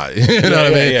 Everybody, you know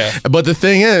what I mean? yeah. But the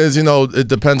thing is, you know, it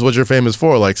depends what you're famous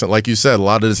for. Like you said, a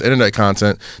lot of this internet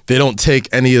content, they don't take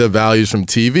any of the values from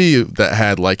TV that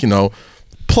had like, you know,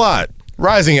 plot,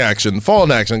 rising action,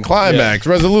 falling action, climax,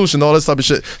 resolution, all this type of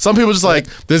shit. Some people just like,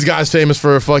 this guy's famous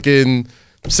for fucking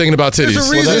singing about titties. There's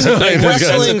a reason that's the thing.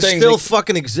 wrestling That's the thing. still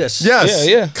fucking exists. Yes,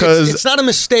 Yeah, yeah. because It's not a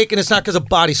mistake, and it's not because of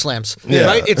body slams. Yeah.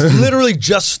 Right? It's literally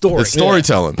just story. it's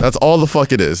storytelling. That's all the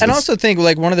fuck it is. And I It's- also think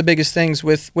like one of the biggest things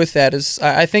with that is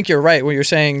I think you're right when you're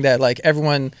saying that like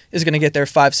everyone is going to get their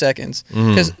 5 seconds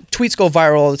because tweets go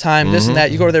viral all the time. This and that.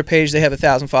 You go to their page, they have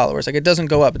 1,000 followers. Like it doesn't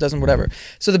go up, it doesn't whatever.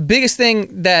 So the biggest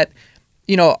thing that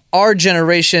our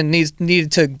generation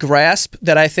needed to grasp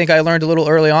that I think I learned a little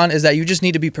early on is that you just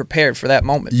need to be prepared for that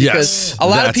moment. Yes, Because a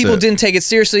lot of that's people it. didn't take it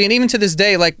seriously, and even to this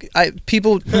day, like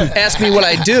people ask me what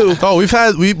I do. Oh, we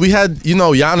had you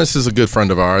know, Giannis is a good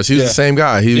friend of ours. He was the same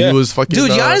guy. He was fucking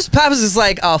Dude, Giannis Papas is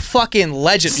like a fucking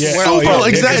legend. Yeah. Where Oh, I'm yeah. from.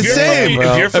 exact If you're same. from-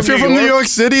 if you're from from New New York, York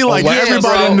City, like yeah,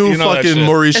 everybody bro. knew You know that fucking shit.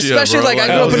 Mauricio. Especially bro. like I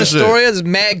grew up in that shit. Astoria, there's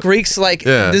mad Greeks. Like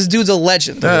Yeah. this dude's a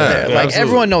legend. Yeah, there. Like absolutely.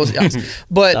 everyone knows Giannis.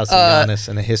 But Shouts to Giannis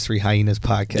and the History Hyenas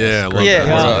podcast. Yeah, I love Yeah.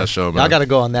 that. I love that show, man. Y'all got to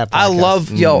go on that podcast.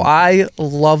 I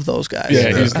love those guys.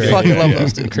 Yeah, he's I great. fucking love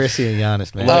those dudes. Chrissy and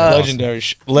Giannis, man.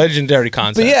 legendary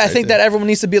concept. But yeah, I right think there. that everyone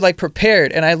needs to be like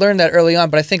prepared, and I learned that early on.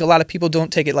 But I think a lot of people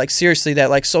don't take it like seriously. That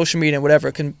like social media and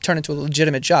whatever can turn into a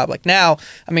legitimate job. Like now,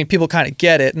 I mean, people kind of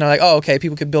get it, and they're like, oh, okay,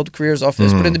 people can build careers off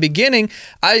this. But in the beginning,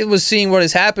 I was seeing what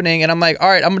is happening, and I'm like, all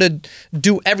right, I'm gonna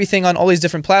do everything on all these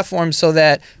different platforms so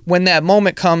that when that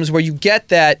moment comes where you get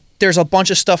that, there's a bunch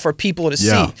of stuff for people to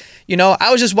Yeah. see. You know,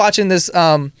 I was just watching this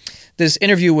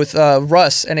interview with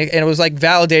Russ, and it was like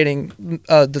validating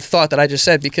the thought that I just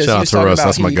said because Shout he out was to talking Russ. about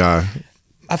That's my guy.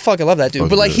 I fucking love that dude. Fucking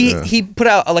But like good, yeah. he put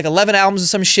out like 11 albums and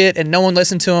some shit, and no one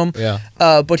listened to him. Yeah.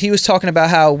 But he was talking about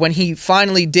how when he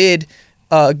finally did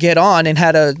get on and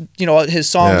had his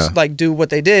songs Yeah. like do what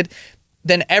they did,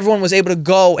 then everyone was able to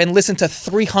go and listen to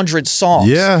 300 songs.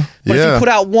 Yeah, But if yeah. you put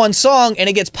out one song and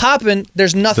it gets popping,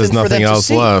 there's nothing There's for them nothing to else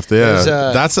see. left. Yeah, This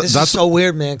that's is so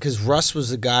weird, man, because Russ was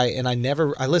the guy, and I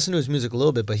listened to his music a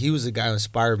little bit, but he was the guy who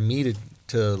inspired me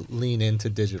to lean into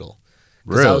digital.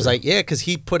 Because I Really? was like, yeah, because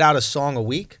he put out a song a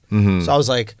week. Mhm. So I was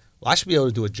like, well, I should be able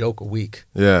to do a joke a week.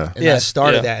 yeah. And Yeah. that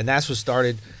started Yeah. that, and that's what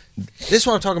started. This is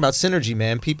what I'm talking about, synergy,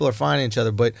 man. People are finding each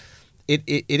other, but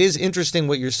it is interesting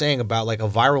what you're saying about like a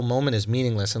viral moment is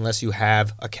meaningless unless you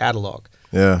have a catalog.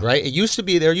 Yeah. Right? There used to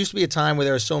be a time where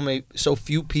there were so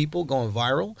few people going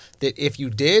viral that if you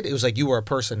did, it was like you were a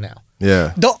person now.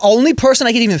 Yeah. The only person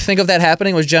I could even think of that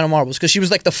happening was Jenna Marbles because she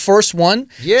was like the first one.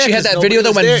 Yeah, she had 'cause that video that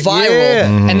nobody went was viral, there.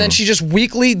 Yeah. and then she just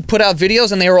weekly put out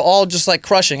videos, and they were all just like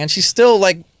crushing. And she still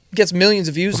like gets millions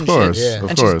of views Of and course, shit. Yeah. of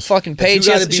And course. she's fucking But you paid. She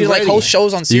gotta be like ready. hosts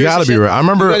shows on Sirius. You gotta and be shit. right. I You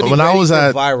remember gotta be when I ready was for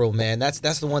at viral, man. That's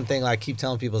the one thing I keep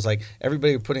telling people is like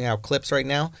everybody putting out clips right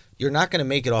now. You're not going to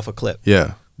make it off a clip.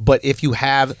 yeah. But if you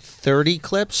have 30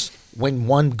 clips, when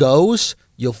one goes,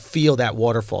 you'll feel that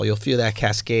waterfall. You'll feel that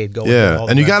cascade going. Yeah,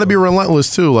 and you got to be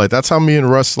relentless too. Like that's how me and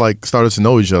Russ like started to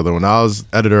know each other. When I was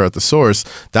editor at The Source,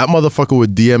 that motherfucker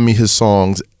would DM me his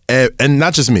songs. And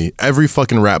not just me, every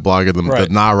fucking rap blogger, the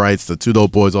Nah Rights, the Two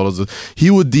Dope Boys, all those. He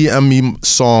would DM me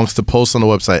songs to post on the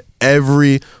website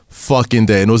every fucking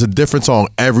day, and it was a different song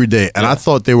every day. And I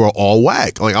thought they were all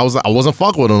whack. Like I wasn't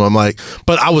fucking with them. I'm like,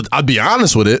 but I'd be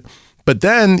honest with it. But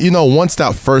then once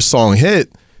that first song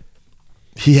hit,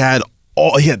 he had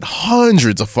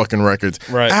hundreds of fucking records,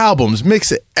 albums,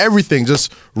 mix it, everything,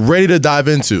 just ready to dive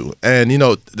into. And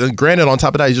granted, on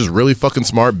top of that, he's just really fucking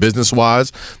smart business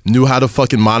wise, knew how to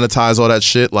fucking monetize all that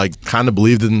shit, like kind of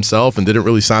believed in himself and didn't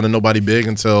really sign to nobody big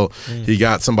until he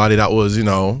got somebody that was,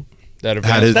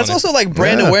 that's also like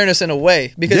brand awareness in a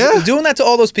way, because doing that to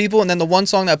all those people and then the one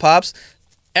song that pops,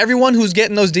 everyone who's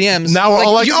getting those DMs now we're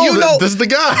all like, this is the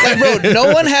guy. Like, bro,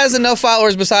 no one has enough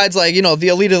followers besides like the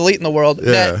elite in the world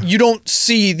that you don't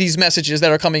see these messages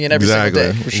that are coming in every single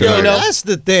day. For sure. That's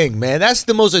the thing, man. That's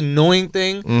the most annoying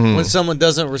thing when someone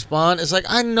doesn't respond. It's like,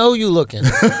 I know you looking,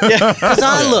 because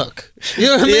I look. You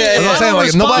know what I mean? Yeah, I'm saying,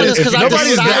 like, nobody's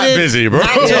that busy, bro.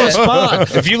 Not to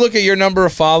respond. If you look at your number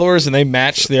of followers and they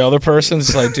match the other person's,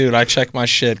 it's like, dude, I check my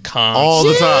shit constantly. All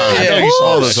the time. I know you saw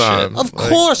all the this time. shit. Of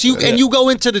course, you go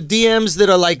into the DMs that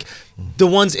are like the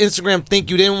ones Instagram think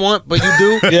you didn't want, but you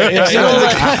do. And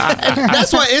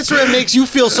that's why Instagram makes you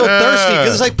feel so thirsty,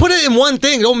 because it's like, put it in one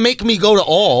thing. Don't make me go to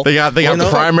all. They got the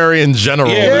primary in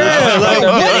general. It's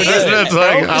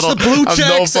the blue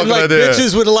checks and like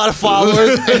bitches with a lot of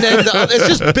followers, and then it's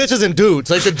just bitches and dudes.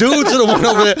 Like the dudes are the one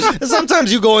over there. And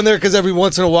sometimes you go in there because every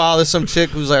once in a while there's some chick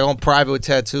who's like on private with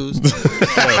tattoos. You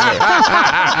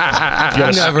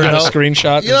never know. A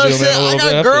screenshot. You know what I'm saying? I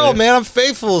got a girl, man. I'm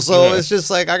faithful, so it's just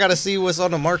like I got to see what's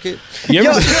on the market. You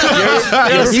got window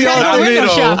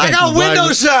shopping. I got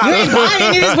window shop. You ain't buying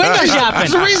any of this window shopping.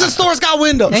 There's a reason stores got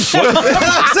windows. You know what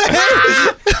I'm saying?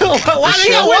 Why they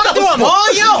got walk through windows? them all,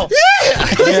 yo.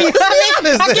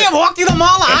 I can't walk through the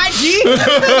mall of IG.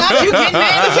 How you getting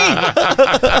mad at me?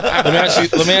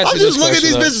 Let me ask I'm you just this looking at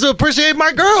these question, bitches to appreciate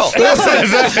my girl. You're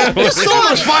so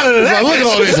much finer than that. Look at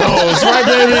all these hoes, right,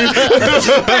 baby?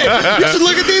 You should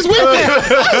look at these women.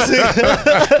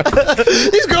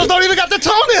 These girls don't even got their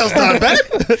toenails done, babe.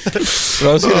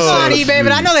 On eBay,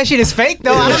 but I know that shit is fake,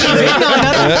 though. I don't know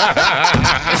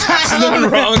There's nothing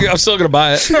wrong. I'm still gonna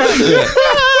buy it.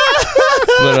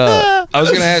 But I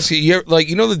was gonna ask you,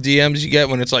 the DMs you get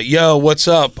when it's like, "Yo, what's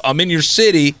up? I'm in your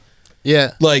city.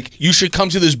 Yeah. Like, you should come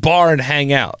to this bar and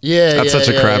hang out." Yeah, That's such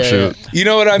a crapshoot. You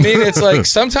know what I mean? It's like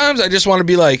sometimes I just want to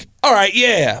be like, "All right,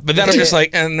 yeah," but then I'm just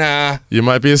like, "Nah." You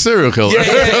might be a serial killer.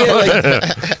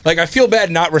 Yeah. Like I feel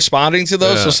bad not responding to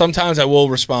those, so sometimes I will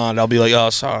respond. I'll be like, "Oh,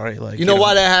 sorry." Like, you know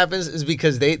why that happens is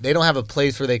because they don't have a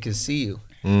place where they can see you.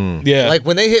 Yeah. Like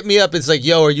when they hit me up, it's like,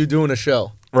 "Yo, are you doing a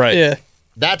show?" Right. Yeah.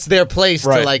 That's their place to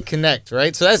Right. like connect,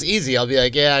 right? So that's easy. I'll be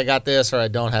like, "Yeah, I got this," or "I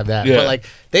don't have that." Yeah. But like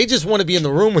they just want to be in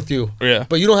the room with you. Yeah.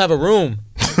 But you don't have a room,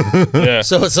 Yeah.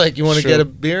 so it's like, you want to Sure. get a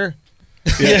beer?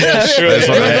 Yeah, sure. That's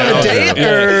what I On a date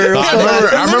or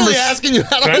I'm literally asking you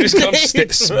out Can on I just come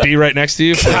dates. be right next to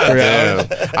you for 3 hours?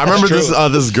 Damn. I remember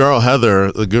this girl, Heather,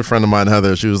 a good friend of mine,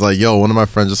 Heather. She was like, "Yo, one of my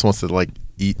friends just wants to like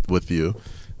eat with you."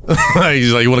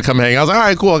 He's like, "You want to come hang out?" I was like, "All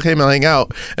right, cool. I came and hang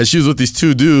out." And she was with these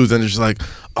two dudes, and she's like,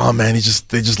 "Oh man, they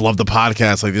just love the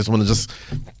podcast. Like, they just want to just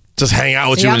hang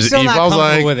out with See, you I'm and just still eat." not I was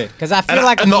comfortable like, with it, because I feel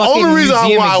like and the only reason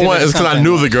why I went is because I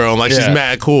knew the girl, and like she's Yeah.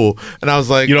 mad cool, and I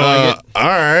was like, You don't like it? all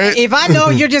right. If I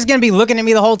know you're just gonna be looking at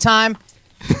me the whole time,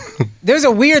 there's a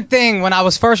weird thing. When I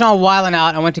was first on Wildin'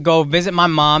 Out, I went to go visit my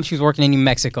mom. She was working in New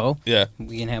Mexico. Yeah.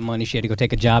 We didn't have money. She had to go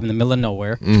take a job in the middle of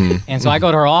nowhere. And so I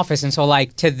go to her office, and so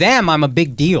like to them, I'm a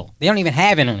big deal. They don't even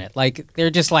have internet. Like they're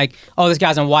just like, "Oh, this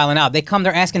guy's on Wildin' Out." They come,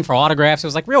 they're asking for autographs. It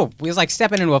was like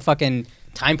stepping into a fucking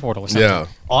time portal or something. Yeah.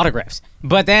 Autographs.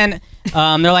 But then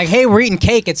they're like, "Hey, we're eating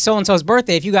cake. It's so-and-so's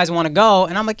birthday. If you guys want to go."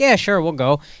 And I'm like, "Yeah, sure, we'll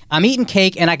go." I'm eating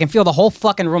cake, and I can feel the whole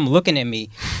fucking room looking at me.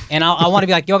 And I want to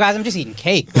be like, "Yo, guys, I'm just eating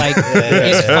cake. Like,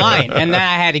 it's fine." And then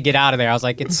I had to get out of there. I was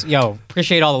like,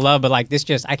 appreciate all the love, but like, this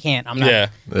just, I can't. I'm not. Yeah.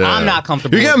 I'm not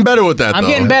comfortable. You're getting better with that. I'm though.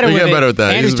 getting better You're with getting it. better with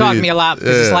that. Andrew's Used to taught be- me a lot,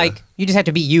 because it's yeah. like, you just have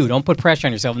to be you. Don't put pressure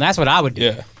on yourself. And that's what I would do.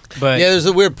 Yeah. But Yeah, there's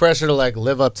a weird pressure to like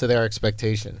live up to their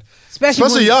expectation.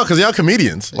 Especially when, y'all, because y'all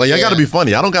comedians. Like, y'all Yeah. got to be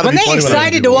funny. I don't got to when be they funny. when I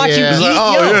excited do to watch Yeah. you It's It's eat, like,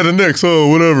 oh, yo, yeah, the Knicks, oh,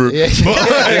 whatever. Yeah.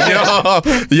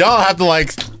 But, y'all have to,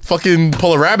 like, fucking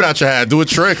pull a rabbit out your hat, do a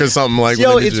trick or something. Like,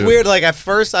 Yo, when they it's do. weird. Like at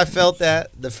first I felt that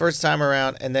the first time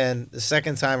around, and then the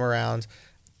second time around,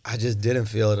 I just didn't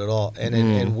feel it at all.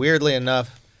 And weirdly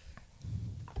enough,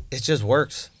 it just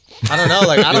works. I don't know.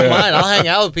 Like I don't mind. I'll hang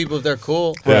out with people if they're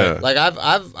cool. Yeah. Like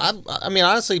I mean,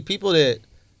 honestly, people that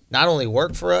not only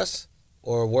work for us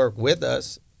or work with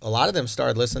us, a lot of them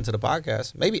started listening to the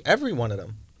podcast. Maybe every one of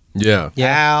them. Yeah.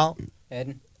 Al,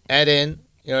 Ed. Eden,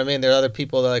 you know what I mean? There are other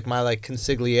people that like my like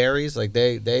consiglieres, like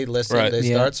they listen, Right. they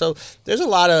Yeah. start. So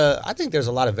I think there's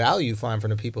a lot of value you find from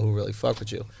the people who really fuck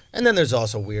with you. And then there's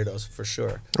also weirdos for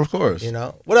sure. Of course. You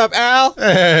know? What up, Al?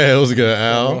 Hey, it was good,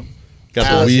 Al. Got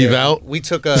Al's the weave here. out. We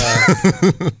took a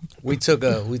we took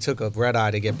a red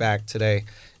eye to get back today.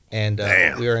 And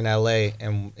we were in LA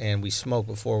and we smoked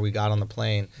before we got on the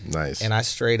plane. Nice. And I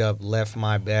straight up left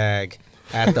my bag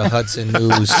at the Hudson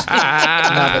News. No,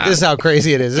 but this is how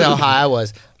crazy it is. This is how high I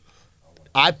was.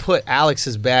 I put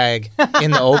Alex's bag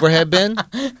in the overhead bin,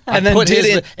 And then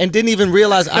and didn't even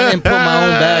realize I didn't put my own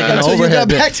bag in the Until you overhead got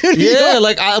bin. back to New Yeah, York.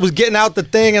 like I was getting out the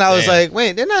thing, and I was like,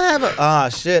 "Wait, didn't I have a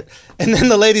shit?" And then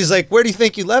the lady's like, "Where do you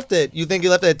think you left it? You think you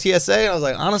left it at TSA?" And I was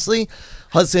like, "Honestly,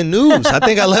 Hudson News. I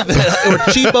think I left it at or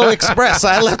Cheapo Express.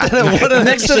 I left it at one of them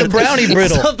Next to the shits." brownie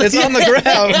brittle. Something- It's on the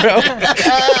ground, bro.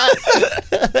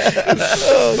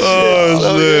 Oh,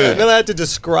 So, shit. yeah, then I had to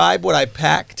describe what I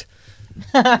packed.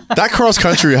 That cross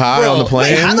country high Bro, on the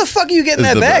plane. How the fuck are you getting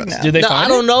is that the bag best. now? Did they No, find I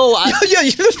don't know. Yeah,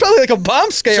 there's probably like a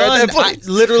bomb scare at that Son, point.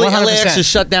 literally 100%. LAX is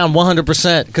shut down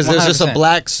 100% because there's just a 100%.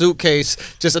 black suitcase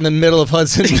just in the middle of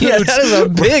Hudson News. Yeah, that is a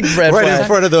big red right in flag.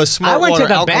 front of those I smart went to water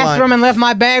the alkaline. bathroom and left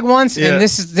my bag once, Yeah. and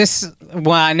this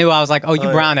when I knew I was like, "Oh, you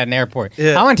brown at an airport."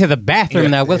 Yeah. I went to the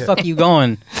bathroom. Now, where the fuck are you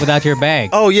going without your bag?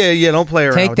 Oh yeah, don't play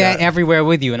around. Take with that everywhere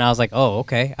with you. And I was like, "Oh,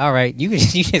 okay, all right." You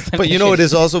just. But you know what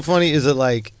is also funny is that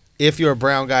like if you're a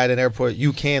brown guy at an airport,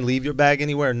 you can leave your bag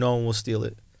anywhere, no one will steal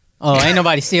it. Oh, ain't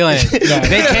nobody stealing it. They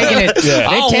taking it. Yeah.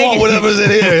 They taking it. whatever's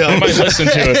in here. I might listen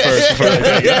to it first before I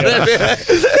take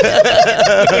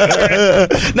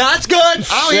it. No, it's good.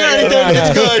 I don't hear anything.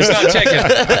 It's good. It's not checking.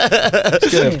 It's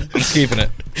good. I'm just keeping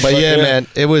it. But yeah, man,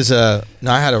 it was no,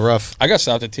 I had a rough. I got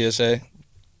stopped at TSA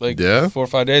like Yeah? 4 or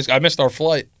 5 days. I missed our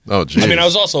flight. Oh, geez. I mean, I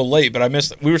was also late, but I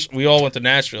missed. We all went to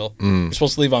Nashville. We were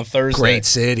supposed to leave on Thursday. Great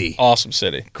city. Awesome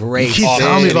city. Great Keep city.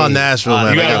 telling me about Nashville,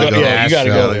 man. You I gotta gotta go. go. Yeah, you gotta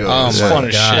Nashville. go. Oh It's my fun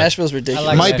as God. shit. Nashville's ridiculous. I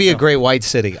like Might be a Nashville. great white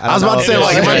city. I was about to say,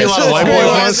 like, it might be a lot of white boy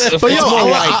fun. But yo, It's more I'm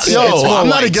whites. not, It's yo, more I'm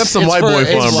not whites. against some It's white for- boy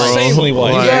it's fun, bro. insanely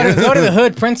white. Like, You gotta go to the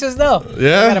hood Princes though.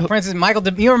 Yeah? I got a Princess. You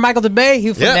remember Michael DeBay? He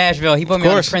was from Yeah. Nashville. He put me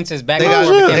on the Princes back They when got, it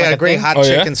became they like got a great thing. hot Oh,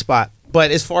 yeah? chicken spot.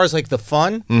 But as far as like the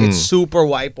fun, it's super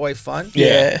white boy fun.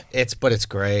 Yeah. It's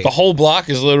great. The whole block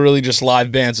is literally just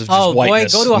live bands of just Oh boy,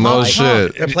 whiteness. go to a No honky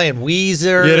tonk. shit. They're playing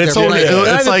Weezer. Yeah, they they're told me playing, they're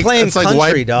not it's even like playing it's like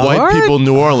country, dog. white people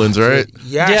New Orleans, right?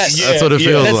 Yes. Yeah. That's what it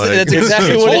feels That's, like. that's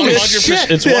exactly It's what it 100%. is.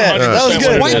 It's 100%. Yeah, that was what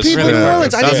good. it White is. people in New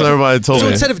Orleans. I That's didn't- what everybody told So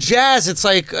me. instead of jazz, it's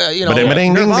like Nirvana.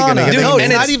 Nirvana. Dude, No, and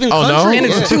it's not it's- even oh, no? country. And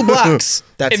it's 2 blocks.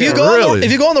 That's if you it. go Really?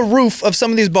 if you go on the roof of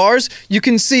some of these bars, you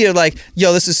can see it like,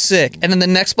 yo, this is sick. And then the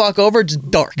next block over,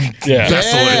 just dark. Yeah. That's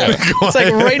the way to go. It's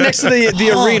like right next to the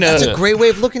Oh, arena. That's a great way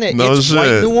of looking at it. No It's shit.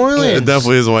 white New Orleans. It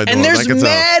definitely is white New And Orleans. there's I can tell.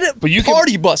 mad But you can-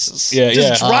 party buses. Yeah,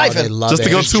 just yeah. Oh, driving. they love Just it.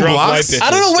 to go Just 2 drunk white blocks? bitches. I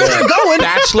don't know where they're going.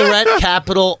 Bachelorette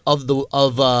capital of the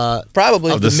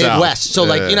Probably. of the the South. Midwest. So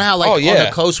like Yeah. you know how like Oh, on yeah.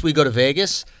 the coast we go to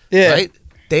Vegas, Yeah. right?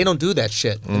 They don't do that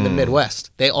shit in the Midwest.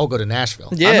 They all go to Nashville.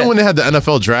 I yeah. know when they had the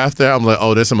NFL draft there, I'm like,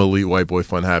 oh, there's some elite white boy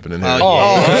fun happening here.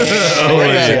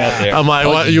 Crazy out there. I'm like,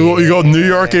 what? You go New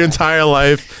York your entire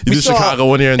life. You do Chicago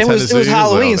 1 year in it Tennessee. was Like,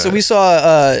 Halloween, oh, so man. we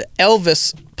saw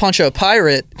Elvis punch a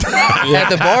pirate at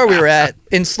the bar we were at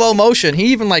in slow motion. He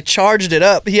even like charged it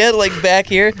up. He had it like back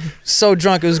here, so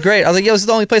drunk. It was great. I was like, yo, this is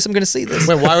the only place I'm gonna see this.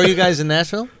 Wait, why were you guys in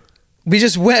Nashville? We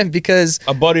just went because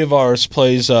A buddy of ours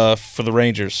plays for the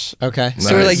Rangers. Okay.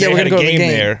 so we're like, yeah, They we're had gonna a go to the game.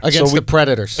 there Against so we, the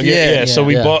Predators. yeah. So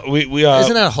we yeah. bought we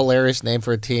Isn't that a hilarious name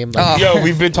for a team? Like, Oh. Yo,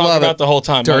 we've been talking Love about it. the whole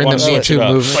time. During I wanna the Me switch Too it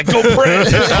up. movement. Like, go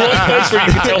Predators. It's the only place where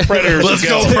you can tell Predators. Let's to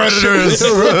go, Predators.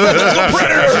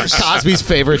 Predators. Cosby's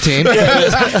favorite team. I've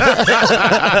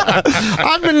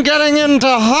been getting into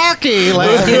hockey.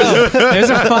 Like,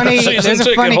 There's a funny, Season there's a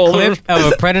ticket funny holder. clip of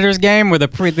a Predators game where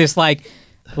this like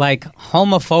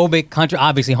homophobic country,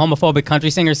 obviously homophobic country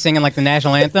singers singing like the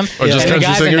national anthem, Or just and the country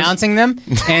guy's singers? announcing them,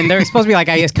 and they're supposed to be like,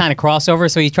 I guess, kind of crossover.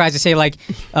 So he tries to say like,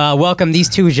 "Welcome these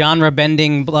 2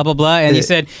 genre-bending blah blah blah," and he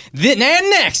said, and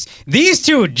next these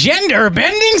 2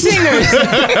 gender-bending singers,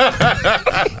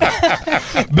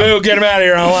 Boo, get him out of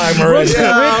here. I don't like Rich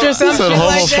Marissa. or some Said shit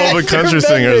like homophobic that. country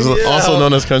singers, also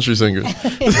known as country singers.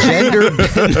 gender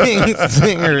bending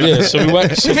singers. Yeah, so we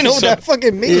went. I don't even know what that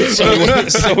fucking means.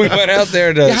 So we went out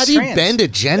there to. How do you Trans. bend a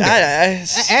gender?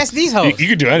 Ask these You, hoes. you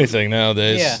could do anything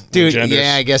nowadays. Yeah. Dude, Genders.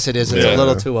 yeah, I guess it is. It's Yeah. a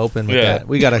little too open with Yeah. that.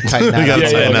 We gotta tighten that We up.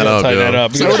 gotta tighten that up, tighten yo. that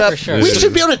up. So what up? For sure. We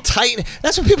should be able to tighten.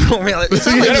 That's what people don't realize. It's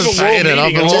not You like gotta have just a world tighten it up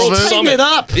meeting, a a little world bit. tighten summit. it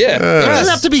up. Yeah. It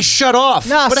doesn't have to be shut off.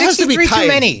 No, but it has to be 63 too tight.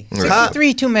 many.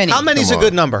 63 too many. How many's Come a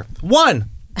good on. number? One.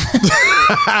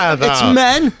 Nah. It's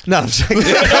men. No, I'm just kidding.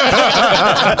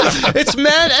 It's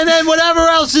men, and then whatever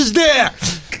else is there.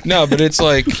 No, but it's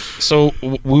like, so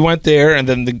we went there, and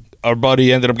then our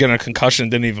buddy ended up getting a concussion,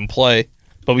 didn't even play,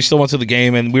 but we still went to the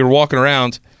game, and we were walking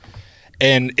around,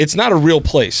 and it's not a real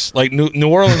place. Like New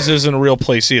Orleans isn't a real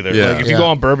place either. Yeah. Like if you go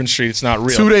on Bourbon Street, it's not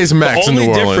real. 2 days max The in only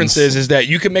New difference Orleans. is that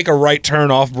you can make a right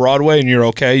turn off Broadway, and you're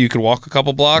okay. You can walk a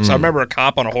couple blocks. I remember a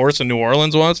cop on a horse in New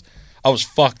Orleans once. I was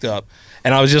fucked up.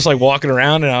 And I was just like walking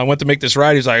around, and I went to make this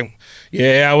ride. He was like,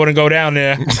 "Yeah, I wouldn't go down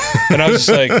there." And I was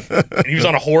just like, and he was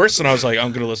on a horse, and I was like,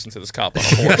 "I'm gonna listen to this cop on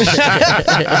a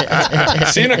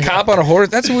horse." Seeing a cop on a horse,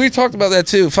 that's what we talked about that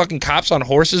too. Fucking cops on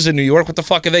horses in New York. What the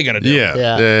fuck are they gonna do? Yeah.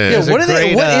 Yeah. Yeah, what are they?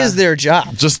 great, What is their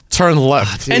job? Just turn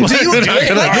left. And do you Are they-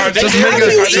 Just how make do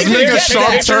you a, just even make a get sharp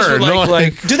that? turn.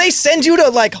 Like, do they send you to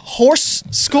like horse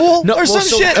school or some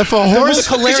shit? If a The horse, most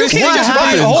hilarious you can't thing just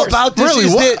ride a horse. about this Really,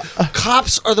 is what? that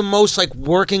cops are the most like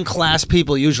working class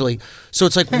people usually. So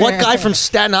it's like, what guy from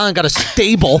Staten Island got a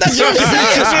stable? That's what I'm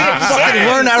saying. Fucking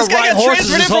learn how This to guy ride got horses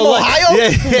transferred his in whole from life. Ohio?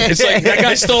 Yeah. it's like that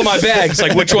guy stole my bag. It's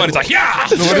like, which one? It's like, yeah.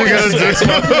 what are you gonna do?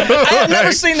 I have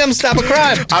never seen them stop a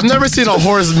crime. I've never seen a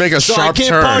horse make a I sharp can't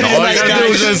turn. pony All like you gotta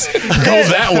do is guys. just go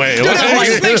that way. Dude, if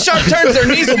horses make sharp turns, their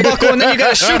knees will buckle, and then you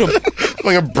gotta shoot them.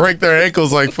 Like break their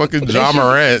ankles like fucking John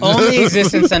Morant. Only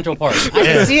exists in Central Park. I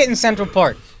can see it in Central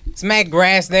Park. It's mad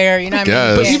grass there. You know what I guess.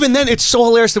 mean? But Yeah. even then, it's so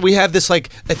hilarious that we have this like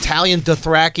Italian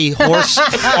Dothraki horse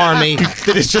army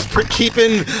that is just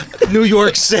keeping New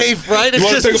York safe, right? It's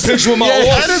wanna just take a picture with my Yeah,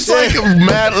 horse? And it's like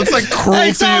mad. It's like cruel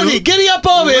Hey to Tony, you. giddy up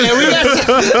over here. We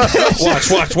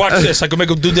got Watch this. I can make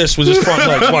him do this with his front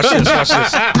legs. Watch this.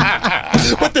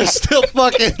 but they're still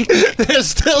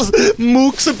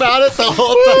mooks about it the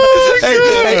whole time.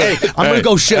 Hey, I'm gonna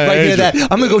go shit right near that.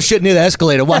 I'm gonna go shit near the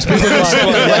escalator. Watch people go come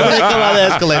out the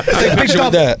escalator. Take a picture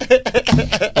with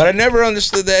that. But I never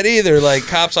understood that either. Like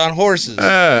cops on horses.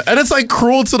 And it's like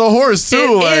cruel to the horse too.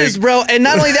 It like, is, bro. And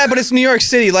not only that, but it's New York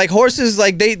City. Like horses,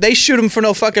 like they shoot them for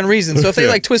no fucking reason. So if they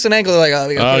like twist an ankle, they're like, oh,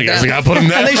 we gotta Oh, put it yes, down. we gotta put him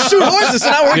down. And they shoot horses. So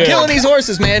now we're Yeah. killing these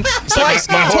horses, man. Twice.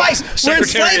 We're Secretary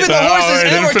enslaving the said, horses, "Oh, and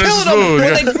then he we're didn't killing finish them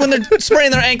his food." when they're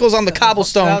spraying their ankles on the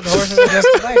cobblestone. The horses are just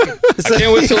like I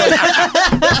can't wait to like.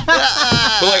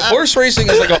 But like horse racing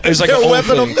is like a whole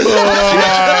thing.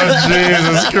 Oh,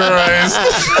 Jesus Christ.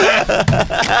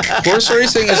 Horse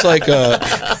racing is like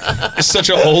it's such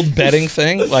an old betting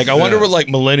thing. Like I wonder what like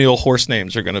millennial horse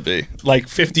names are gonna be like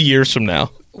 50 years from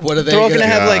now. What are they? They're all gonna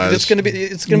have like Gosh. it's gonna be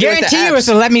like Guarantee you the it's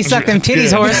a let me suck them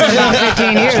titties horse in about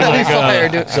 15 years. That'll be Like, fire,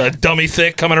 dude. It's a dummy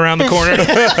thick coming around the corner.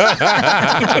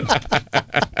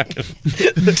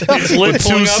 It's lit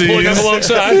pulling up C's.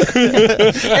 alongside.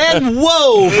 And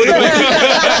whoa! For the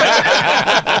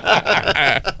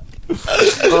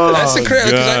That's the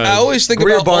crazy because I always think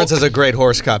Greer about Barnes has a great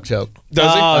horse cop joke.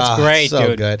 Does he? Oh, it's great, so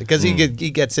dude. good because he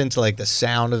gets into like the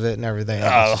sound of it and everything.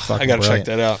 Oh, It's fucking I gotta check brilliant.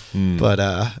 that out. But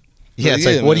yeah, it's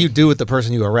Yeah, like, what do man. you do with the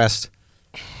person you arrest?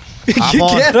 Get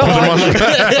up. Like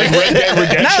Red Dead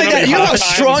Redemption. Not only that, you know how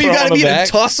strong you Throw gotta on be the to back.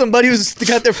 toss somebody who's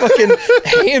got their fucking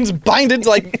hands binded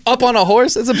like up on a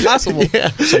horse? It's impossible.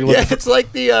 Yeah, it's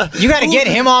like the You got to get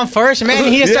him on first,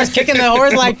 man. He just starts kicking the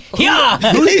horse like, yeah.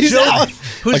 whose joke?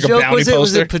 Whose Like a joke bounty was it? Was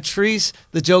poster? it Patrice?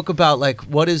 The joke about like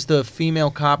what is the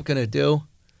female cop gonna do?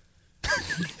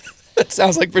 That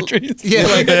sounds like Patrice. Yeah,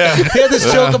 like he had this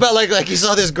joke about like he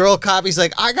saw this girl cop. He's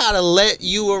like, I gotta let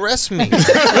you arrest me. All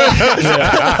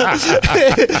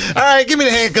right, give me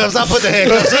the handcuffs. I'll put the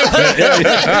handcuffs.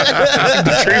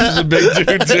 Patrice is a big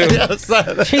dude too.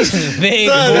 He's a big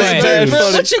Man,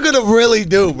 boy. what you gonna really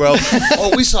do, bro?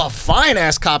 Oh, we saw a fine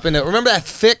ass cop in there. Remember that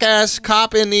thick ass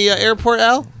cop in the airport,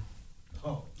 Al?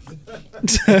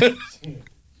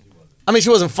 I mean, she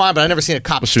wasn't fine, but I never seen a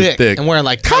cop She was thick, thick. and wearing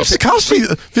like Cops,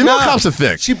 female No. cops are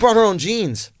thick. She brought her own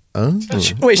jeans.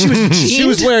 Wait, she was She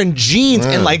was wearing jeans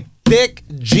and like thick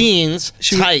jeans,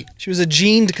 She tight, was a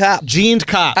jeaned cop. jeaned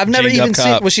cop. I've never Jeaned even up seen.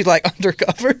 cop. Was she like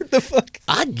undercover? The fuck?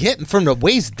 I get from the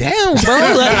waist down, bro.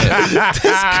 Like, this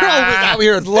girl was out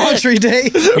here Laundry day.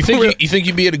 You think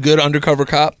you'd be a good undercover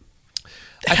cop?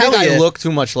 I think Hell yeah. I look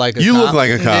too much like a You cop. look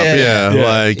like a cop, Yeah. yeah.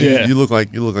 Like Yeah. You look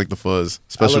like the fuzz, I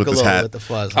especially look with a this little hat. with the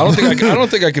fuzz. I don't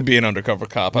think I could be an undercover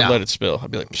cop. I'd No. let it spill. I'd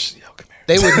be like, Psst, yo, come here.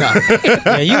 They would know.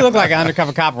 Yeah, you look like an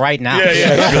undercover cop right now. You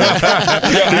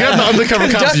got the undercover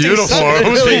cop's uniform.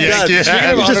 Who's the Yankee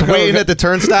hat? He's just waiting at the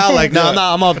turnstile, like, no,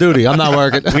 I'm off duty. I'm not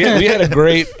working. we had a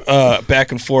great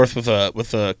back and forth with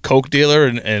a coke dealer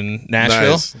in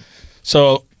Nashville. Nice.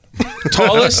 So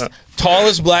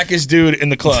tallest blackest dude in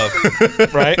the club,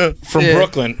 right? From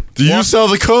Brooklyn. Do you sell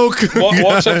the coke?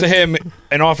 Walks up to him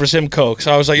and offers him coke.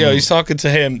 So I was like, yo, he's talking to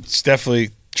him. It's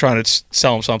definitely trying to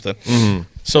sell him something.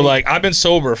 So like I've been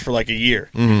sober for like a year.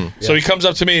 So he comes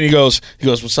up to me and he goes,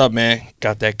 what's up, man?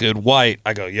 Got that good white?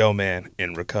 I go, yo, man,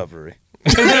 in recovery.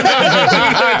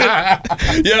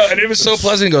 Yeah, and it was so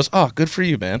pleasant. He goes, "Oh, good for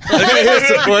you, man."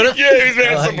 Supportive? Yeah, he's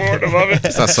very supportive of it.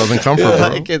 It's not Southern Comfort,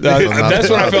 bro. That's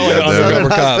when I felt like an undercover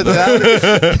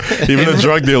cop. Even the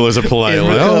drug dealers are polite.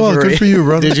 Like, oh, well, good for you,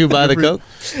 brother. Did you buy the coke?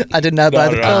 I did not buy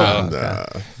the coke.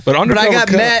 But But undercover I got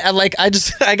cop, mad.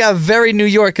 I got very New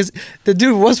York because the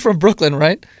dude was from Brooklyn,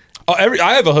 right? Oh,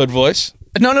 I have a hood voice.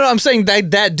 No. I'm saying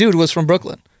that dude was from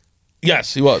Brooklyn.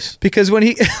 Yes, he was. Because when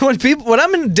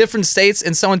I'm in different states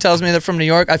and someone tells me they're from New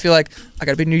York, I feel like I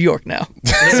gotta be New York now.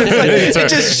 It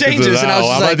just changes, and I was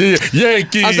just like,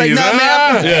 Yankees. I was like, nah,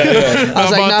 man. I was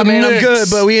like, nah, man, I'm good.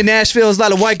 But we in Nashville, there's a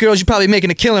lot of white girls. You're probably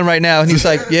making a killing right now. And he's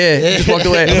like, yeah, just walked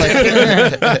away.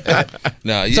 I'm like,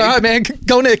 No, it's all right, man.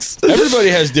 Go Knicks. everybody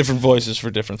has different voices for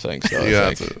different things. So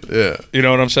Yeah. you know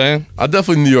what I'm saying? I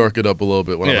definitely New York it up a little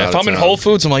bit when I'm Yeah, out if of I'm in town. Whole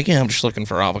Foods, I'm like, yeah, I'm just looking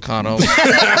for avocado.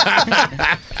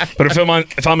 But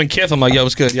if I'm in Kith, I'm like, yo,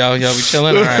 what's good? Yo, we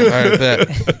chilling? All right, bet.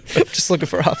 Just looking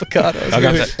for avocados. I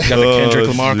got the Kendrick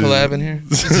Lamar collab in here.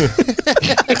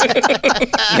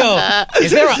 Yo,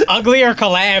 is there an uglier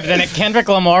collab than a Kendrick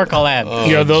Lamar collab?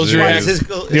 Yo, those geez. reacts. His-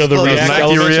 Yo, the his react Nike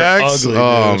elements reacts. are ugly,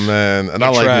 Oh dude. man, and They're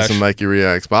I like trash. me some Nike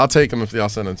reacts, but I'll take them if y'all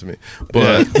send them to me.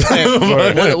 But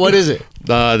what is it?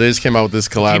 they just came out with this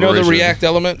You collaboration. know the React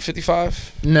Element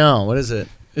 55? No, what is it?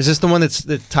 Is this the one that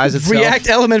ties itself? React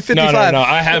Element 55. No.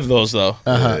 I have those though.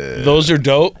 Uh-huh. Those are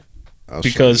dope I'll show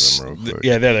you because them real quick.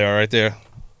 yeah, there they are right there.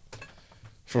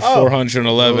 For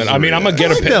 411. Those I mean, are I'm gonna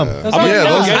get a like pic. them. Those I'm are gonna yeah, nice.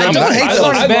 those are I them. don't I hate like those.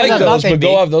 I Better like than I those, thought they'd but be.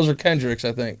 go off. Those are Kendricks,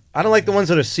 I think. I don't like the ones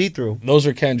that are see-through. Those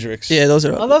are Kendricks. Yeah, those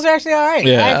are. Oh, those are actually all right.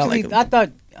 Yeah.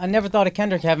 I never thought of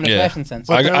Kendrick having a Yeah. fashion sense.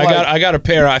 I they're got a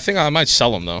pair. I think I might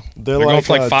sell them though. They're going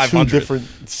for like 500. two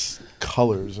different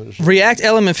colors. And shit. React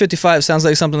Element 55 sounds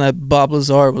like something that Bob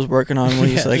Lazar was working on when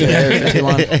he was like Area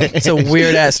 51. It's a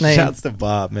weird ass name. Shouts to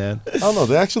Bob, man. I don't know.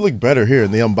 They actually look better here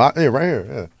in the unbox. Yeah, right here.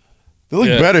 Yeah. They look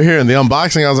Yeah. better here in the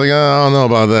unboxing. I was like, I don't know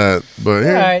about that, but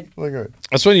here, Alright. look good.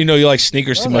 That's when you know you like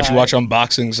sneakers too much. You watch Alright.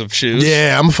 unboxings of shoes.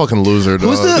 Yeah, I'm a fucking loser, dog.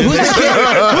 Who's the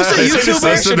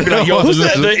YouTuber? Be like, yo, whose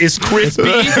leather is crispy?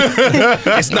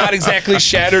 It's not exactly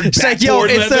shattered like, yo,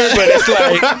 backboard it's leather, a- but it's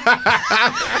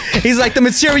like He's like, the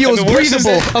material is the worst is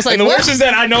breathable. that, I was like, and the what? worst is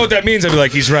that I know what that means. I'd be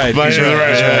like, he's right. He's Yeah, right.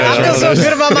 He's yeah, right. I feel so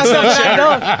good about myself that I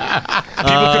know.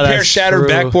 People compare that's shattered true.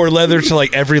 backboard leather to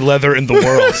like every leather in the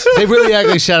world. They really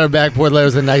actually shattered backboard leather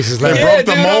was the nicest leather. broke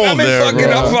the mold I've been there, fucking,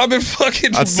 bro. I've been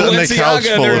fucking I'd sit on the couch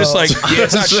Balenciaga, and they're full just of- like, yeah,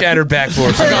 it's not shattered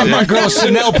backboard. My girl's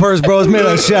Chanel purse, bro, is made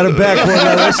out of shattered backboard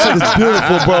leather. That shit is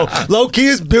beautiful, bro. Low key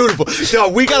is beautiful. Yo,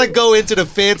 we gotta go into the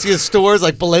fanciest stores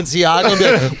like Balenciaga and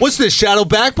be like, what's this shadow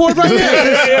backboard right here?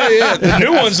 yeah. The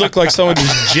new ones look like someone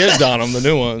just jizzed on them. The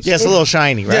new ones. Yeah, it's a little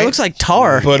shiny, right? Yeah, it looks like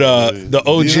tar. But the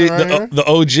OG, These are right here? the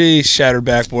OG shattered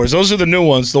backboards. Those are the new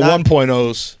ones, the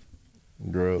 1.0s.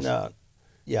 Gross. No.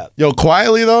 Yeah. Yo,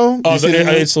 quietly though. Oh, you see them?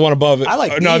 it's the one above it. I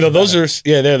like no, these those are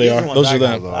there. They are. Those are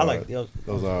them. got. I like those.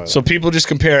 Those are. So people just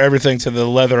compare everything to the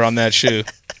leather on that shoe.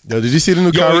 Yo, did you see the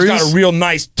new Yo, he's got Kyrie's? a real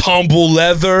nice tumble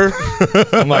leather.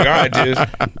 I'm like, all right, dude.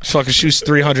 This fucking shoe's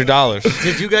 $300.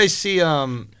 Did you guys see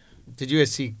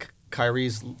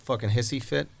Kyrie's fucking hissy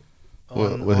fit?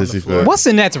 What on hissy the floor? fit? What's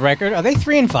the Nets record? Are they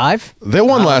 3-5? They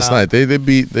won last night. They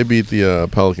beat the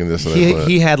Pelicans yesterday. but-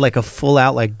 He had like a full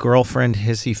out like girlfriend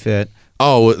hissy fit.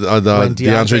 Oh, the When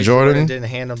DeAndre Jordan, didn't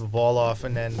hand him the ball off,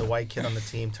 and then the white kid on the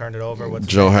team turned it over. What's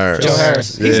his Joe name? Harris. Joe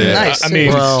Harris. He's Yeah. nice. I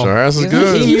mean, Well, Joe Harris is He's-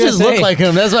 good. You just look USA. like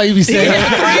him. That's why you be saying He hit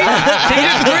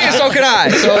three, and so could I.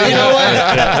 So you know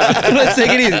what? Let's take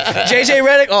it easy. JJ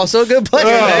Redick, also a good player,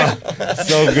 man.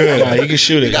 So good. nah, you can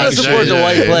shoot it. You gotta You can support shoot the it.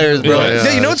 white players, bro. Yeah.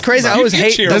 Yeah, you know what's crazy? I always You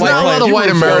hate cheer the There's white not a lot players. of white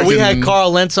Bro, American. we had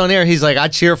Carl Lentz on there. He's like, I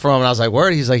cheer for him, and I was like,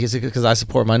 word. He's like, is it because I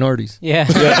support minorities? Yeah.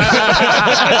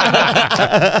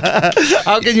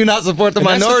 How can you not support the And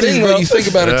that's the minorities, thing, bro? when you think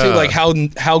about it too, Yeah. like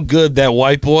how good that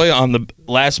white boy on the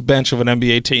last bench of an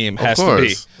NBA team has to be.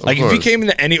 course, of Like if he course. came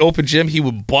into any open gym, he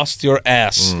would bust your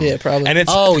ass. Yeah, probably. And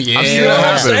it's Oh, yeah. I've seen seen it it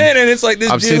happen. happen. And it's like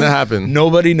this I've dude, seen it happen.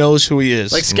 Nobody knows who he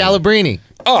is. Like Scalabrini.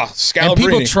 Oh, And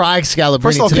people Scalabrine. try Scalabrine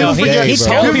First of all, to people this forget day, he's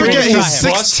bro. terrible. People forget People he's try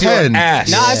him. Bust your 6'10".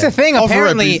 ass. No, that's the thing. Off a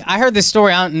Apparently, rep, I heard this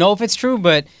story. I don't know if it's true,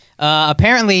 but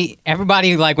apparently,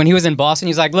 everybody like when he was in Boston,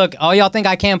 he's like, "Look, all y'all think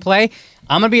I can't play?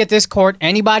 I'm gonna be at this court.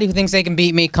 Anybody who thinks they can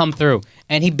beat me, come through."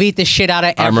 And he beat the shit out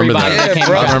of I remember everybody. that. that Yeah, came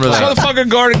bro. I remember This that. motherfucker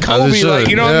guarded As Kobe. it Like, should,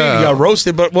 you know what I mean? yeah. He got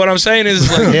roasted. But what I'm saying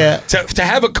is, like, Yeah. to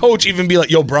have a coach even be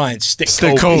like, "Yo, Brian, stick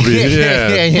Kobe.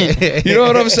 Yeah. You know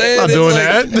what I'm saying? Not It's doing like-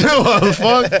 that. What the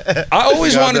fuck? I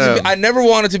always wanted to. Goddamn. I never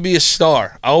wanted to be a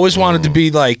star. I always wanted to be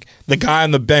like the guy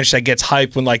on the bench that gets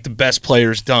hyped when like the best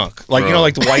players dunk. Like you Bro. know,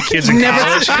 like the white kids in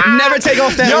college. Never take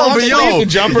off that Yo, long but sleeve. yo, The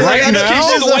jumper right like,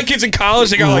 now- the white kids in college.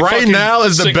 They got like Right fucking now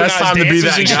is the best time to be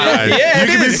that synchronized guy. dances and shit. Yeah, you it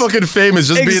can be is. fucking famous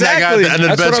just being that guy at the end of the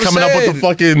That's bench what I'm coming up with saying. the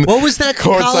fucking What was that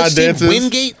courtside college team? dances.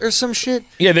 Wingate or some shit?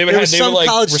 Yeah, they would There have was they some would like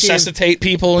college team- resuscitate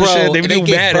people and Bro, shit. They would and do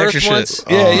they gave mad birth extra once? shit.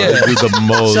 Yeah, yeah. That'd be the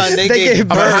most. Son, they They gave gave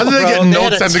birth, birth, how did they bro. get They no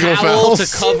had a technical towel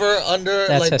fouls? to cover under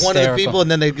That's like one of the hysterical. people,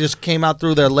 and then they just came out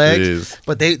through their legs. Jeez.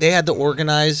 But they had to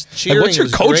organize cheering. Like, what's your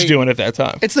It was coach great. doing at that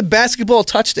time? It's the basketball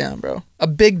touchdown, bro. A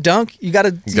big dunk. You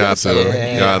gotta. Got to.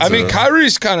 Yeah. Got I to. mean,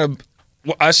 Kyrie's kind of.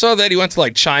 I saw that he went to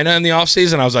like China in the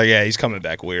offseason. I was like, yeah, he's coming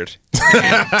back weird.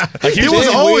 Like, He was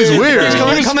always weird.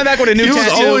 He's coming back with a new He was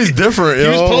tattoo. always different. He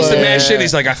was yo. posting mad shit.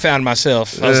 He's like, I found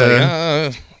myself. I was Yeah.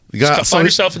 like, You got- find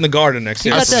yourself in the garden next He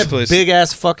year. got that please. big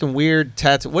ass fucking weird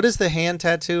tattoo. What is the hand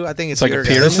tattoo? I think it's It's like a your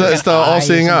pyramid. guys'. It's the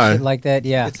all-seeing Eyes and eye. shit like that.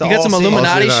 Yeah. It's the You got some all-seeing-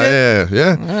 Illuminati All-seeing shit?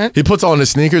 eye, yeah. He puts on his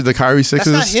sneakers. The Kyrie That's not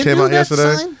Sixes Hindu, came out that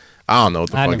yesterday. sign? I don't know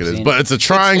what the I've fuck never it is, seen but it. it's a It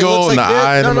triangle looks and the like this.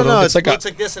 eye in the No, middle. It It's like a- looks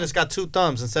like this, and it's got two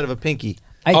thumbs instead of a pinky.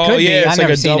 I Oh could be. yeah, I've it's like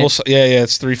never a seen double. it. Yeah, yeah,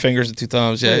 it's three fingers and two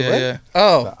thumbs. Yeah, yeah, yeah.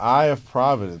 Oh, The Eye of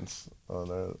Providence. Oh,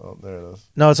 there it is.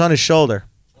 No, it's on his shoulder.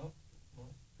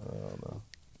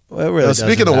 Well, it really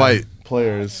Speaking doesn't of matter. white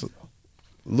players,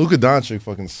 Luka Doncic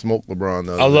fucking smoked LeBron.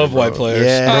 the other I love day, white bro. players.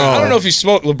 Yeah. I don't know if he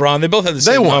smoked LeBron. They both had the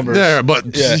They same won numbers. there, but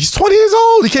Yeah. he's 20 years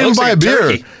old. He It can't even looks buy like a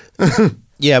beer. turkey.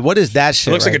 Yeah, what is that It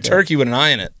shit? looks like a right there? turkey with an eye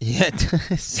in it. Yeah.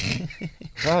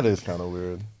 That is kind of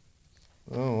weird.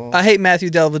 Oh, well. I hate Matthew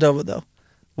Dellavedova though.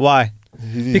 Why?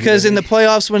 Because in the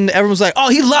playoffs, when everyone was like, "Oh,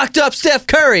 he locked up Steph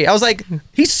Curry," I was like,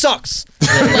 "He sucks.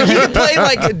 Like, he can play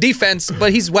like defense,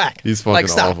 but he's whack. He's fucking like,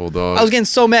 stop." awful, dog. I was getting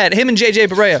so mad. Him and JJ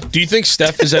Barea. Do you think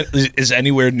Steph is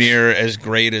anywhere near as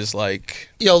great as like?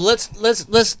 Yo, let's.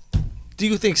 Do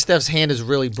you think Steph's hand is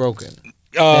really broken?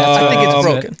 I think it's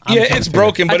broken. Yeah, it's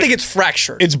broken, I but think it's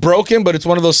fractured. it's broken. But it's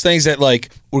one of those things that like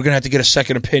we're gonna have to get a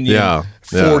second opinion. Yeah,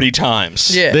 yeah. 40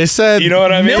 times. Yeah. They said, You know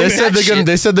what I mean? They said That shit.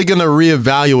 they said they're gonna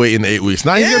reevaluate in 8 weeks.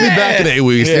 Now he's gonna be back in 8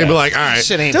 weeks. Yeah. They'll be like, all right,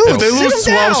 Shit ain't Dude, if they sit lose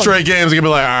him 12 down. straight games, they're gonna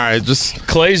be like, all right, just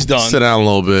Clay's done. sit down a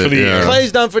little bit. For the year.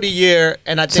 Clay's done for the year,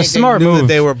 and I think a smart they knew that move.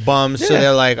 they were bummed, so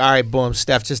they're like, "All right, boom,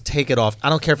 Steph, just take it off. I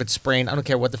don't care if it's sprained. I don't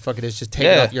care what the fuck it is. Just take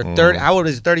it Yeah. off. You're 30. How old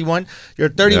is he? 31? You're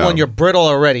 31. Yeah. You're brittle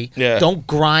already. Yeah. Don't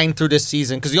grind through this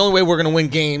season because the only way we're gonna win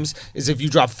games is if you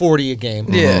drop 40 a game.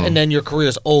 Yeah. and then your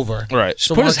career's over. Right.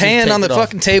 So Put why his don't you hand take on the it off?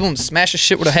 fucking table and smash his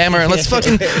shit with a hammer and let's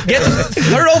fucking get the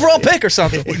third overall pick or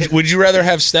something. Would you rather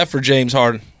have Steph or James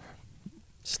Harden?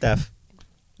 Steph.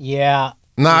 Yeah.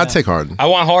 Nah, I'd take Harden. I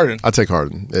want Harden. I take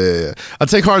Harden. Yeah. I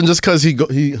take Harden just because he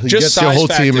Just gets your size whole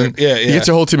team. factor. In, Yeah, He yeah. gets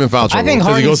your whole team in foul trouble think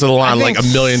because he goes to the line Harden's- like I a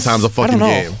think- million times a fucking know.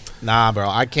 game. Nah, bro,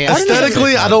 I can't.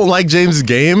 Aesthetically, I don't like James'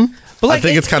 game. But, I like,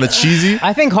 think it's kind of cheesy.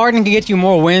 I think Harden can get you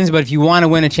more wins, but if you want to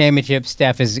win a championship,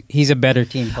 he's a better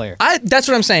team player. That's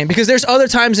what I'm saying because there's other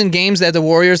times in games that the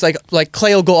Warriors like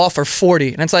Clay will go off for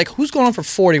 40 and it's like who's going on for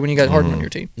 40 when you got Harden on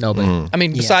your team? Nobody. Mm-hmm. I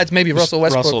mean, besides maybe Russell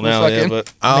Westbrook. Russell who now, yeah, fucking-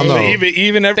 but I don't know.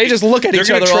 Even They just look at they're each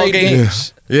gonna other all trade game.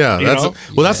 games. Yeah, You that's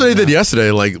know? that's what they did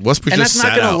yesterday. Like Westbrook and just that's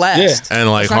not sat going to out. last. Yeah. And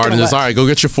like That's not Harden gonna just, all last. right, go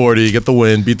get your 40, get the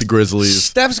win, beat the Grizzlies.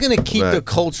 Steph's gonna keep Right. the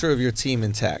culture of your team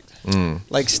intact.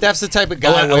 Like Steph's the type of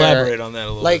guy where Elaborate on that a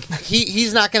little. like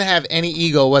he's not gonna have any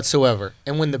ego whatsoever.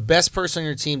 And when the best person on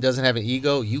your team doesn't have an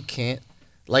ego, you can't.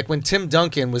 Like when Tim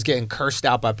Duncan was getting cursed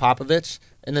out by Popovich,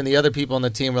 and then the other people on the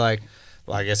team were like,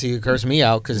 "Well, I guess he could curse me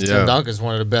out because Yeah. Tim Duncan's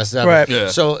one of the best ever." Right. Yeah.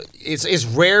 So it's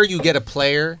rare you get a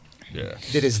player Yeah.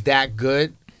 that is that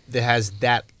good that has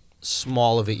that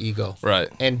small of an ego. Right.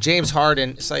 And James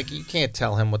Harden, it's like you can't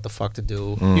tell him what the fuck to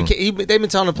do. Mm. You can't. They've been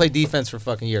telling him to play defense for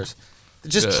fucking years.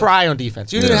 Just Yeah. try on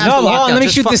defense. You don't even have No, to hold lock on, down. let me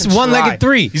Just shoot this fucking one-legged try.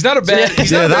 three. He's not a bad.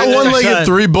 He's Yeah, not a that bad one-legged son.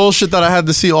 three bullshit that I had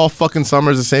to see all fucking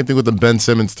summer is the same thing with the Ben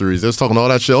Simmons threes. They was talking all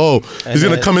that shit. Oh, he's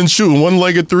gonna come and shoot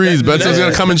one-legged threes. Ben Simmons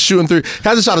gonna come and shoot in three.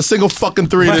 Hasn't shot a single fucking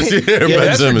three this year. Yeah, Ben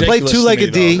that's Simmons. Play ridiculous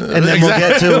two-legged to me, D, though. and then we'll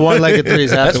get to one-legged threes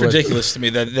That's afterwards. ridiculous to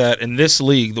me that in this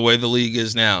league, the way the league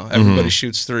is now, everybody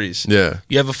shoots threes. Yeah.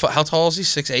 You have how tall is he?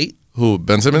 6'8"? Who?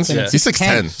 Ben Simmons? Yeah. He's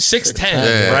 6'10". 6'10",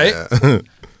 Yeah. right?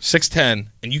 6'10",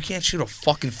 and you can't shoot a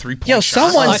fucking 3-point Yo,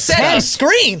 shot. someone A set ten. a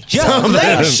screen. Just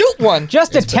Let him shoot one.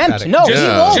 Just attempt. pathetic. No, Just- he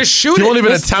won't. just shoot He it. won't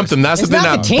even Listen, attempt them. That's It's the thing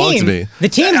not that the bugs team. me. The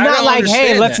team's I not don't like,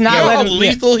 hey, understand let's that. not You know let how him.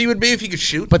 lethal he would be if he could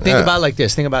shoot. But think about it like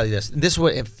this. Think about it like this. This is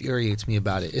what infuriates me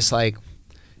about it. It's like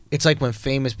when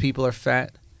famous people are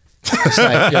fat. It's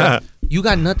like you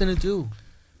got nothing to do.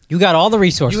 You got all the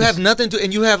resources. You have nothing to,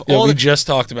 and you have Yeah, all we the. just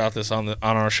talked about this on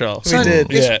our show. Son, did.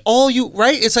 It's Yeah. all you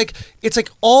right. It's like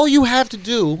all you have to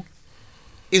do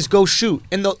is go shoot,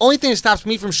 and the only thing that stops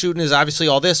me from shooting is obviously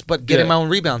all this, but getting Yeah. my own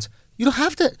rebounds. You don't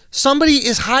have to. Somebody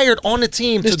is hired on the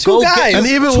team There's to two go guys. get. And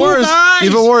even two worse,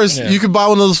 guys. Yeah. you could buy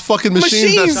one of those fucking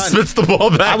machines Machines. that spits the ball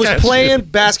back. I was at you. playing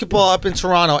basketball up in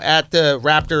Toronto at the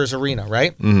Raptors Arena,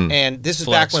 right? And this is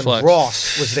Flex, back when flex.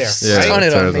 Ross was there. Yeah, right? Ton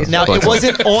it on me. Now Flex it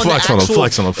wasn't on flex the on 'em, actual.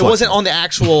 flex on 'em, It flex. wasn't on the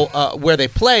actual where they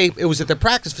play. It was at their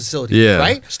practice facility. Yeah,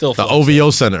 right. Still the flex. OVO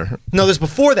Center. No, this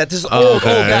before that. This is old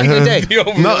back in the day.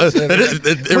 No,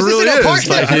 it really in a park is.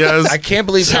 Like he has. I can't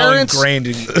believe Terrence- how ingrained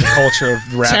in the culture of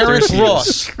Raptors Terrence he is.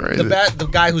 Ross, Crazy. the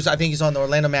guy who's I think he's on the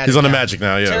Orlando Magic. He's on the now. Magic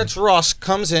now. Yeah. Terrence Ross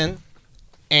comes in,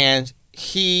 and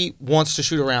he wants to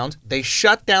shoot around. They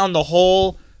shut down the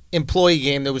whole employee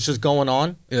game that was just going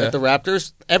on Yeah. at the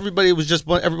Raptors. Everybody was just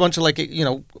every bunch of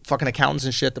fucking accountants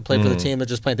and shit that play for the team. They're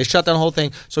just playing. They shut down the whole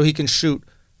thing so he can shoot,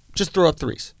 just throw up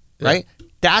threes, right?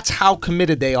 That's how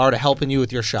committed they are to helping you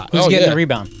with your shot. Who's Oh, getting yeah. the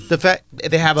rebound? The fact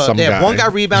they have Some guy. one guy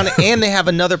rebounding and they have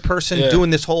another person Yeah. doing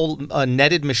this whole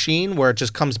netted machine where it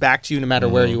just comes back to you no matter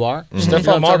where you are. You know what I'm Stephon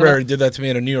talking Marbury about? did that to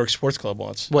me at a New York sports club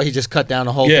once. Well, he just cut down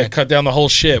the whole Yeah, thing. cut down the whole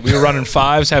shit. We were running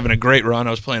fives, having a great run. I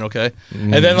was playing okay.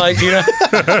 And then,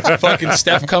 fucking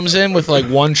Steph comes in with,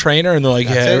 one trainer, and they're like,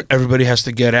 That's it. everybody has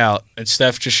to get out. And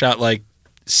Steph just shot,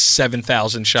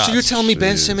 7,000 shots. So you're telling me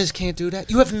Ben Simmons can't do that?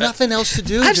 You have nothing else to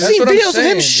do. I've dude. seen what I'm videos of him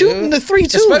saying, shooting dude. the 3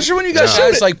 too. Especially when you got Yeah.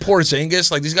 guys like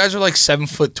Porzingis. These guys are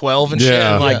 7'12" and shit.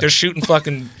 Yeah. And, Yeah. they're shooting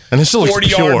fucking And it still looks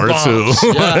 40-yard pure bombs.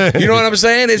 too. You know what I'm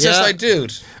saying? It's just Yeah.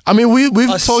 dude. I mean, we've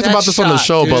A talked set about this on the shot,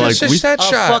 show, dude. but It's we just that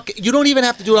shot. You don't even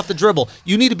have to do it off the dribble.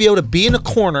 You need to be able to be in a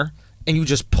corner and you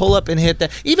just pull up and hit that.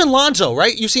 Even Lonzo,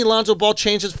 right? You've seen Lonzo Ball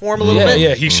change his form a little Yeah, bit.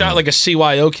 yeah. He shot like a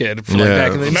CYO kid from Yeah.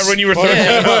 back in the. Remember when you were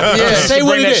 13? Just say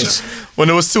what it is. when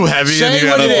it was too heavy and Say you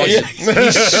what gotta it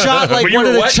is. He shot like When you one were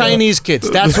of the what? Chinese kids.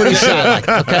 That's what he shot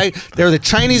like. Okay, they're the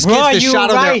Chinese kids Bro, that you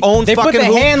shot on right. their own They put fucking the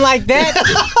hoop. hand like that.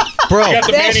 Bro, You got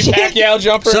the That Manny shit- Pacquiao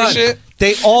jumper and son, shit.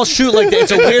 they all shoot like that.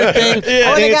 It's a weird thing.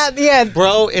 Oh, they got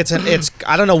Bro, it's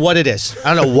I don't know what it is.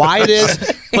 I don't know why it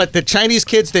is, but the Chinese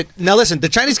kids the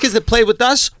Chinese kids that played with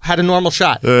us had a normal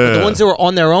shot. But the Yeah. ones that were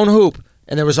on their own hoop,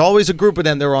 and there was always a group of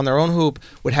them that were on their own hoop,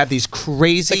 would have these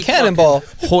crazy The cannonball.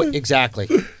 exactly.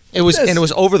 It was and it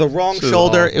was over the wrong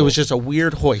shoulder. It was just a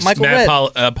weird hoist. Michael Mad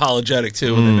Red. apologetic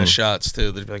too within the shots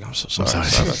too. They'd be like, "I'm so sorry."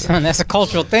 Son, that's a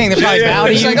cultural thing. They're probably Yeah, bow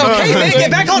to He's you. like, okay, man,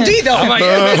 get back on D though. I'm like,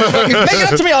 yeah, man, Make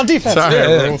it up to me on defense. Sorry, Yeah,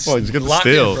 bro. it's Fuck, just get the locked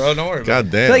in, steal. bro. Don't worry about God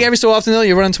it. damn. I feel like every so often though,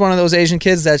 you run into one of those Asian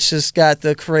kids that's just got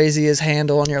the craziest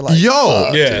handle on your life.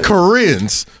 Yo, Yeah.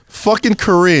 Koreans, fucking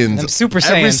Koreans, Them Super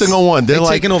every Saiyans. single one. They're They're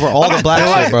like taking over all the black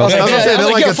shit, bro. I was gonna Yeah, say, I they're was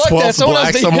like like, a yo, fuck that. 12th Someone else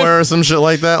black did- somewhere or some shit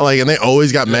like that. And they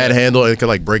always got mad handle and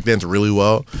could break dance really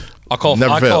well. I call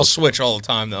Never fails. switch all the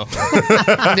time though. I'll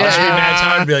just be mad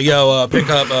tired and be like, "Yo, pick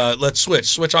up. Let's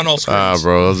switch on all screens."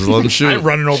 Bro, just let them I shoot. ain't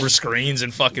running over screens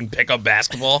and fucking pick up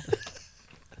basketball.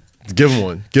 Give them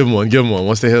one.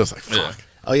 Once they hit, it's like, fuck.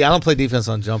 Oh yeah, I don't play defense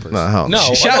on jumpers. Nah, hell No,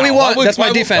 Shot we why want. would- That's why my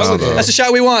would- defense. why would- That's the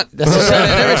shot we want. That's the shot.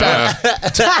 Every time.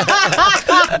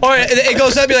 Or it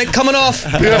goes up, you're like coming off.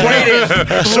 Right in.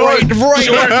 Short. Yeah,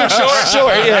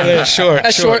 short.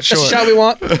 That's short. That's the shot we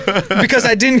want. Because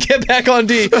I didn't get back on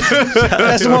D.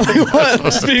 That's the one we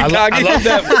want. Speed I cocky. love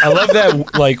that. I love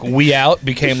that. Like we out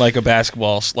became like a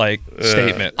basketball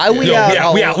statement. We Yo,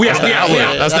 out. we out. That's the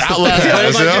outlet. It's like, you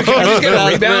can just get a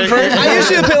rebound for it. I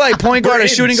usually play like point guard We're or in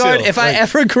shooting guard. still. If I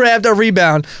ever grabbed a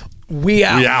rebound, we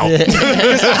out. We out.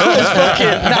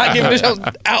 Fucking not giving a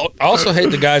shot. Out. I also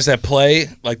hate the guys that play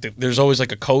there's always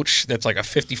like a coach that's like a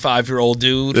 55-year-old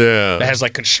dude Yeah. that has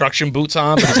like construction boots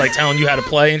on, but it's like telling you how to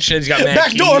play and shit. He's got mad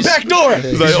Back door, keys. back door.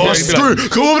 He's like, oh, screw.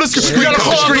 Come over the screen. We gotta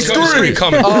call out the screen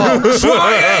coming.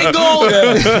 Triangle.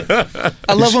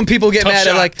 I love when people get Tough mad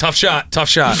shot. at like, Tough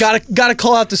shot. gotta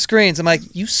call out the screens. I'm like,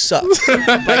 you suck.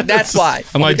 Like that's why.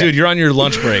 I'm like, dude, you're on your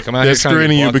lunch break. I'm out They're here trying to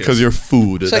screening get you buckets. because you're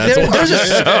food. It's like That's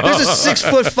why. there's a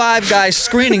 6'5" guy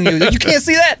screening you. You can't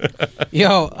see that.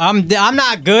 Yo, I'm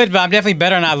not good, but I'm definitely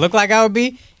better than I look like I would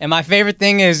be. And my favorite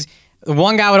thing is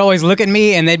one guy would always look at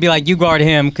me and they'd be like, "You guard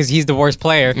him because he's the worst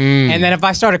player." And then if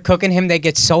I started cooking him, they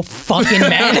get so fucking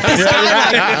mad at this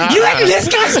guy. Like, you letting this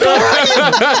guy score on you?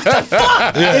 What the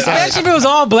fuck? Especially if it was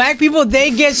all black people,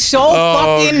 they get so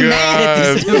fucking mad at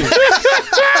this dude.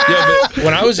 Yeah, but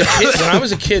when I was a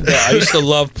kid, though, I used to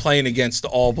love playing against the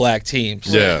all black teams.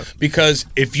 Yeah. Because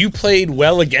if you played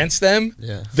well against them,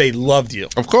 they loved you.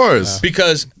 Of course.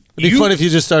 Because It'd be fun if you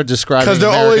just started describing 'Cause they're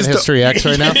American always History X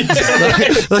right now.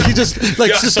 like you just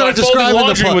start describing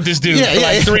laundry the with this dude for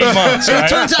like 3 months. And Right? it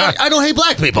turns out I don't hate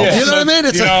black people. Yeah, You know what I mean?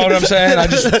 It's you know what I'm saying? I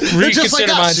just just like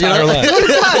reconsider my us, you entire know? life.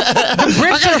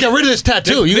 I gotta get rid of this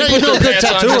tattoo. You They got put no their good pants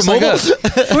on tattoo just like removal. us.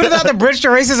 Who would have thought the bridge to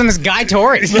racism is Guy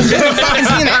Torres? Seen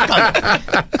that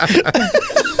coming.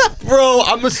 Bro,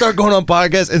 I'm gonna start going on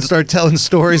podcasts and start telling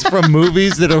stories from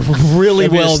movies that are really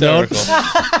That'd be well known. hysterical.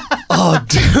 Oh,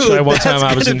 dude! So one time that's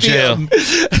I was gonna in be jail.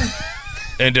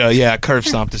 And I curb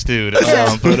stomped this dude.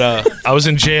 But I was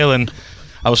in jail and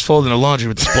I was folding the laundry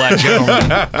with this black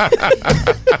gentleman.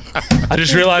 I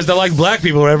just realized I like black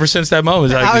people ever since that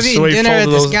moment. Like, I was just the eating way he dinner at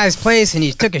folded this those- guy's place, and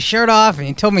he took his shirt off, and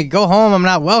he told me, "Go home. I'm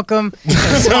not welcome." And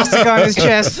a swastika on his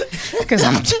chest because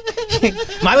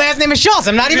my last name is Schultz.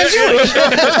 I'm not even Jewish.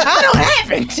 How don't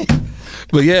happen?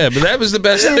 But yeah, but that was the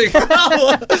best thing. Bro,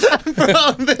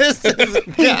 this has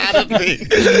gotta be.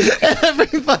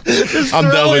 Everybody, I'm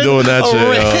definitely doing that shit,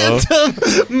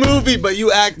 random movie, but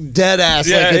you act dead ass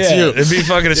like it's you. It'd be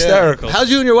fucking Yeah. hysterical. How'd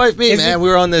you and your wife meet, Is man? We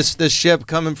were on this ship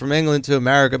coming from England to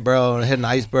America, bro, and hit an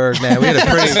iceberg, man. We had a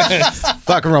pretty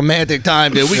fucking romantic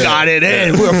time, dude. We got it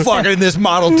in. We were fucking in this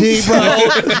Model T, bro.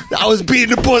 I was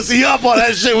beating the pussy up while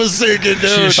that shit was sinking,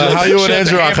 dude. How you and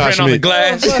Andrew Akash on the meet?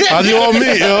 glass. How'd you all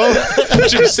meet, yo?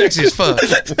 She was sexy as fuck.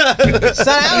 So I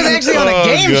was actually on a Oh,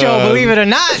 game show, God. believe it or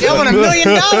not. They won $1 million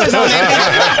on that.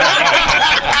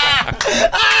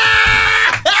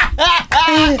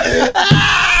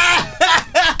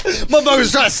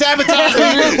 Motherfuckers trying to sabotage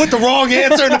me with the wrong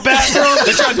answer in the bathroom.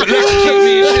 They tried to electrocute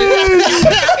me and shit.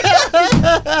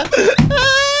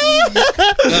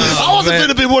 I wasn't man.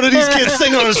 gonna be one of these kids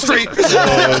singing on the street.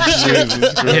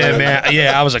 Yeah, man.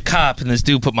 Yeah, I was a cop, and this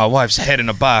dude put my wife's head in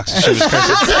a box. And she was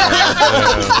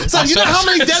cursing. So you know how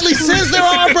many deadly sins there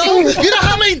are, bro? You know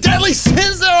how many deadly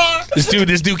sins there are? This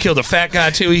dude killed a fat guy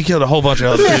too. He killed a whole bunch of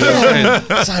other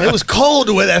people. Son, it was cold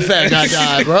the way that fat guy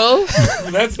died, bro.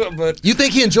 That's what, but You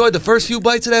think he enjoyed the first few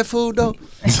bites of that food, though?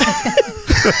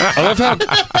 I love how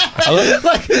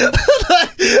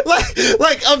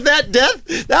like of that death,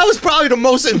 that was probably the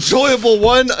most enjoyable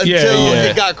one until yeah.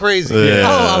 it got crazy. Yeah.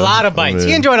 Oh, a lot of bites.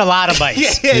 He enjoyed a lot of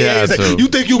bites. Yeah. Yeah, He's like, so- you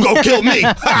think you gonna kill me?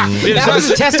 That was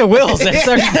a test of wills at a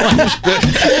certain point.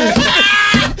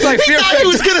 He thought he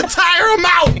was gonna tire him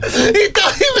out. He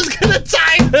thought he was gonna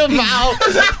tire him out.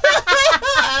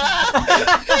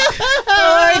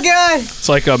 Oh my god. it's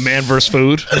like a man versus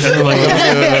food.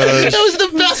 That was the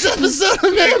best episode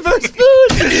of Man vs.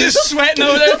 Food. He's sweating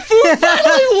over there. Food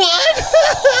finally won.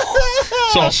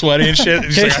 It's all sweaty and shit.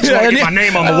 He's like, I just want to get my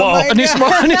name on the wall. I need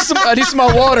some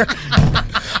more water.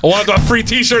 I want a free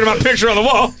T-shirt and my picture on the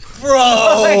wall. Bro.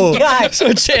 Oh my god.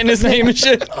 So chanting his name and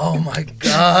shit. Oh my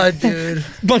god, dude.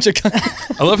 Bunch of.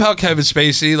 I love how Kevin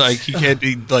Spacey, like, he can't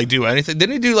do anything.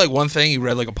 Didn't he do like one thing? He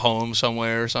read like a poem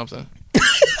somewhere or something.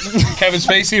 Kevin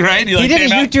Spacey, right? He did a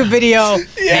came out- YouTube video like,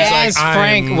 as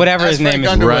Frank, I'm- whatever as his name Frank is.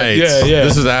 Underwood. Right. Yeah, yeah.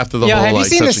 This is after the Yo, whole have you like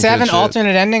seen the touching 7 kid shit.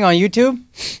 alternate ending on YouTube?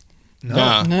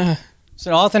 Nah.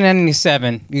 So alternate ending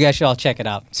 7. You guys should all check it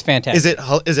out. It's fantastic.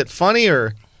 Is it funny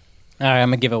or? All right, I'm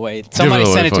gonna give it away. Somebody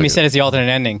away, sent it to fuck me, it. said it's the alternate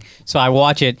ending. So I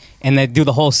watch it, and they do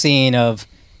the whole scene of,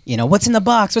 what's in the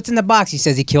box? What's in the box? He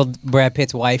says he killed Brad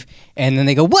Pitt's wife, and then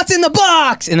they go, "What's in the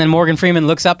box?" And then Morgan Freeman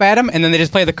looks up at him, and then they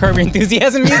just play the Curb Your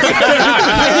Enthusiasm music. Dun,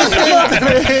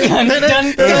 dun, dun,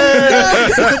 dun.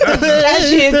 That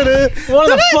shit,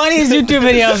 one of the funniest YouTube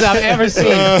videos I've ever seen.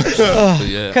 Yeah.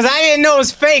 Because I didn't know it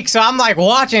was fake, so I'm like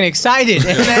watching, excited,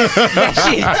 and that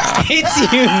shit hits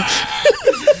you.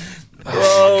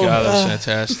 God, that's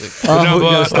fantastic. But no,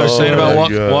 but I was saying about my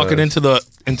God. walking into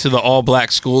the all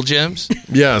black school gyms.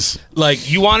 Yes. Like,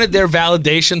 you wanted their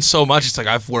validation so much. It's like,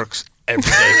 I've worked every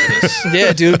day for this.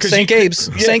 Yeah, dude. St.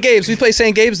 Gabe's. St. Gabe's. We play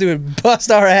St. Gabe's. They would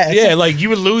bust our ass. Yeah, like, you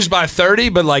would lose by 30,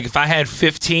 but like, if I had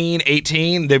 15,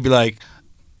 18, they'd be like,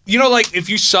 like, if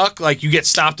you suck, like, you get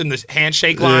stopped in the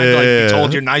handshake line, like, Yeah. you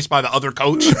told you're nice by the other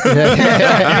coach. You know what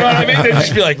I mean? They'd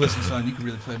just be like, listen, son, you can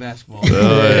really play basketball. You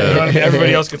know what I mean?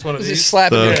 Everybody else gets one of Just these.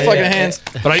 slapping your fucking hands.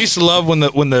 But I used to love when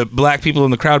the black people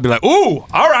in the crowd would be like, ooh,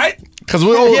 all right. Because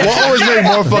we'll always make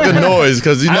more fucking noise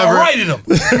because you I never. righted them.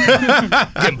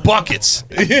 Getting buckets.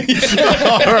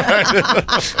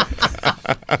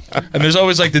 And there's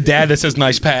always like the dad that says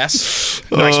nice pass.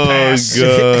 Nice pass.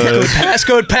 God.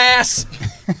 Passcode pass.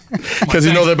 Because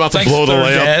you know they're about to Thanks, blow the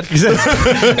third layup.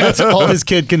 dad. That's all his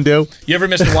kid can do. You ever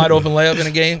missed a wide open layup in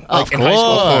a game? Of in high school?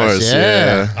 Of course,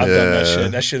 yeah. I've done that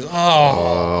shit. That shit.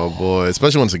 Oh boy,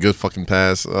 especially when it's a good fucking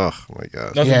pass. Oh my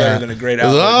god. Nothing Yeah. better than a great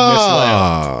outlet missed layup.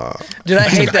 Ah. Dude, I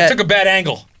hate I that. took a bad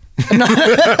angle.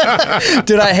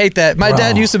 Dude, I hate that. My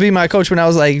dad used to be my coach when I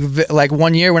was like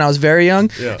 1 year when I was very young.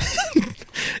 Yeah.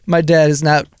 My dad is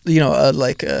not,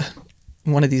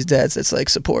 one of these dads that's like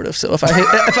supportive. So if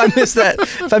I miss that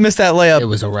layup, It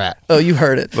was a rat. oh, you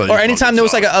heard it. Well, you Or anytime there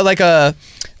was like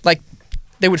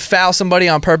they would foul somebody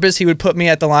on purpose, he would put me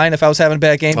at the line if I was having a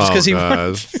bad game, just because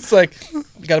it's like,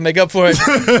 you got to make up for it.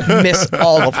 Miss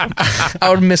all of them.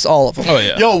 I would miss all of them. Oh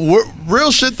yeah. Yo,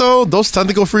 real shit though. Those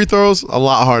tentacle free throws a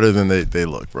lot harder than they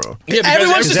look, bro. Yeah, because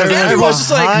Everyone's just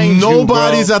like, behind you,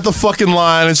 Nobody's bro. at the fucking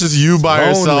line. It's just you by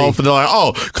Lonely. yourself, and they're like,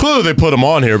 "Oh, clearly they put him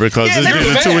on here because Yeah, these they're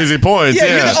are bad. two easy points." yeah,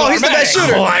 Yeah, oh, he's the best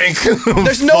shooter. Blank.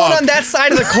 There's no one Fuck. on that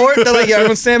side of the court. They're like, yeah,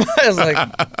 everyone's standing by. I was like,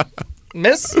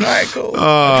 miss? All right, cool.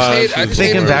 I just hate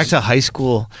Thinking those. back to high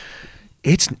school,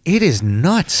 it is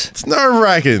nuts. It's nerve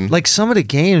wracking. Like some of the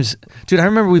games, dude. I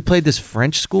remember we played this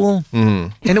French school,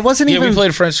 and it wasn't Yeah, even. we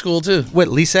played French school too. What,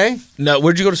 lycée? No,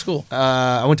 where'd you go to school?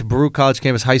 I went to Baruch College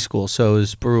Campus High School, so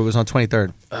it was on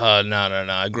 23rd. No.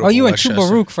 I grew up. Oh, you in went to Westchester.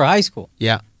 Baruch for high school.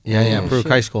 Yeah, Baruch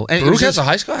High School. And it Baruch was has just- a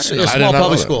high school? I A didn't know that. I small didn't know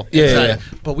public that. school. Yeah, inside yeah. it.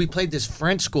 But we played this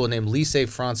French school named Lycée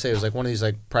Français. It was like one of these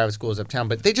like private schools uptown.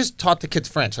 But they just taught the kids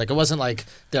French. Like it wasn't like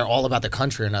they're all about the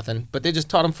country or nothing. But they just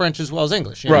taught them French as well as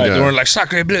English. You know? Right, Yeah. they weren't like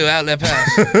sacre bleu outlet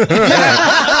pass.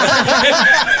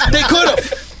 They could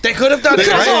have. They could have done it,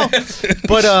 right?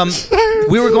 But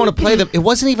we were going to play them. It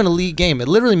wasn't even a league game. It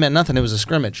literally meant nothing. It was a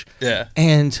scrimmage. Yeah.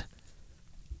 And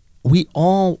we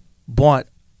all bought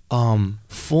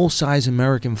full-size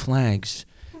American flags.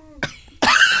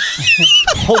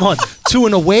 Hold on. To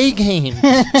an away game.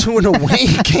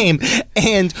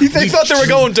 And They thought they were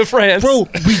going to France. Bro,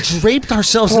 we draped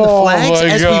ourselves in the flags my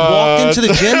as we God. walked into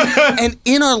the gym, and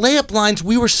in our layup lines,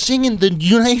 we were singing the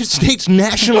United States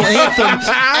national anthem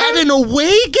at an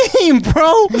away game,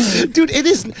 bro. Dude,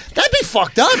 that'd be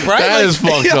fucked up, right? That is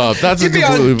fucked up. That's You'd be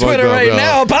on completely fucked Twitter up. right yo.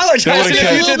 now apologizing would've if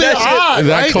kept- you did that shit. odd,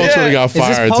 That right? coach would have got Is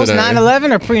this fired post today.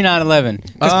 9/11 or pre 9/11?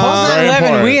 Because post very 9/11,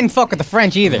 important. we didn't fuck with the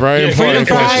French either. Very important Freedom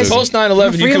question. fries. Post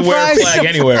 9/11, you Freedom can wear a fries? flag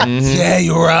anywhere. Yeah,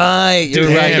 you're right. You're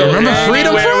Dude, right. go remember anywhere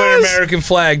freedom with an fries? American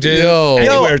flag, dude. Yo.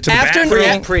 Anywhere to the after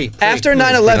bathroom. after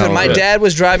 9/11, my Pre. dad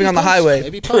was driving on the highway.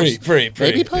 Maybe post. Pre.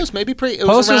 Maybe post. Maybe pre. It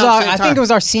Post was around our, the same I think time. it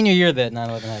was our senior year that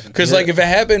 9/11 happened. Because like if it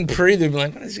happened pre, they'd be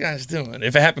like, "What are these guys doing?"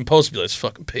 If it happened post, it'd be like, "It's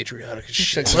fucking patriotic as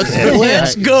shit."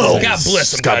 Let's go. God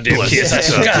bless them, goddamn kids. I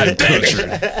said, God damn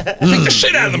it. Beat the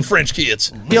shit out of them French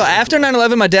kids. Yo, after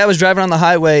 9/11, my dad was driving on the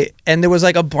highway, and there was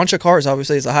like a bunch of cars.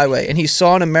 Obviously, it's a highway, and he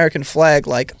saw an American flag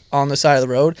like on the side of the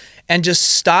road, and just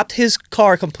stopped his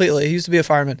car completely. He used to be a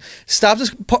fireman. Stopped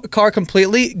his car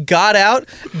completely, got out,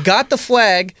 got the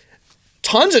flag.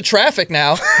 Tons of traffic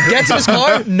now. Gets in his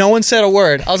car. No one said a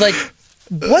word. I was like,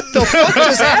 what the fuck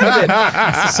just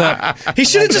happened? So, He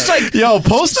should have just like Yo,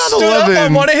 post stood up on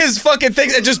 9/11. one of his fucking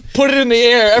things and just put it in the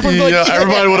air. Everyone Yeah, like,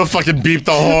 everybody would have fucking beeped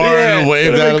the horn Yeah, and waved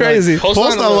it would've at been him. crazy. Post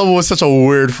Post 9/11 was such a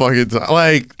weird fucking time.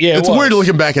 Like, Yeah, it it's was. weird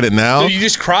looking back at it now. Dude, you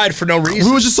just cried for no We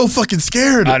reason. were just so fucking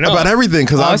scared I know. about everything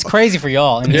because oh, I it's crazy for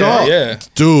y'all. And Yeah, yeah.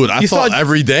 Dude, I You thought thought-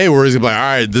 every day where he's gonna be like, all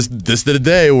right, this is the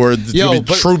day where there's Yo, gonna be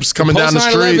but troops coming down the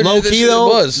 9/11 street. Low This key shit though,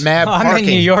 was. mad Oh, I'm parking.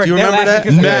 in New York. Do you They're remember that?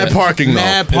 laughing 'cause Mad parking though.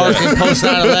 Mad parking post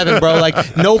 9/11, bro. Like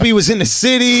Nobi was in the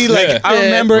city. Like Yeah. I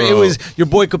remember it Bro. was your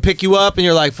boy could pick you up, and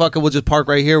you're like, "Fuck it, we'll just park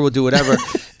right here. We'll do whatever."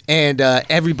 And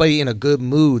everybody in a good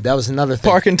mood. That was another thing.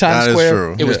 park in Times That is Square.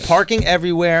 true. It was parking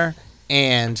everywhere,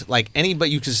 and like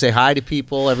anybody, you could say hi to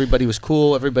people. Everybody was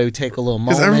cool. Everybody would take a little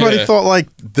moment. Because everybody Yeah. thought like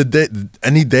the day,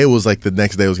 any day was like the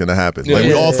next day was gonna happen. Like we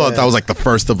Yeah. all thought that was like the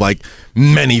first of like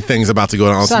many things about to go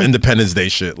down. Some Son, Independence Day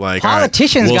shit. Like all right,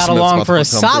 politicians Will got Smith's along about for to a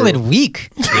come solid through. week.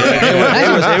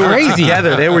 That was crazy.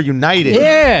 together. They were united.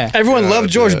 Yeah. Everyone loved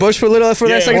George Bush for that Yeah,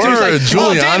 second. He was word, like,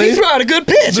 oh, damn, he Giuliani. threw out a good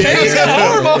pitch. Man, he's got a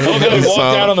hormone. He walked So-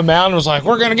 out on the mound and was like,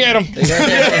 "We're gonna get them.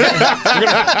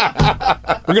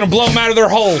 We're gonna blow them out of their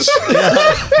holes."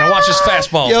 Now watch his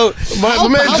fastball. Yo, My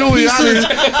man Giuliani,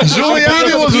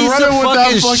 Giuliani was running with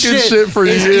that fucking shit for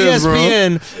is years, bro.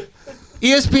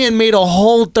 ESPN made a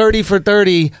whole 30 for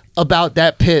 30 about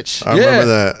that pitch. I remember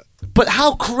that. But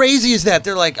how crazy is that?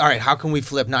 They're like, all right, how can we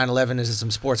flip 9/11 into some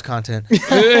sports content? Yeah.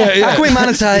 How can we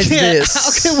monetize Yeah, this?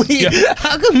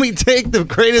 how can we take the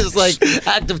greatest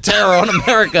act of terror on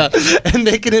America and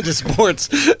make it into sports?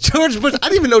 George Bush, I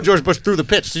didn't even know George Bush threw the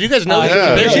pitch. So you guys know he threw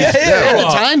the pitch? At the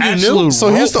time, you knew. So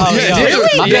here's the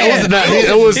Really? Yeah, it wasn't that.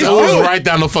 It was right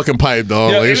down the fucking pipe,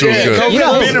 dog. Like, it was good.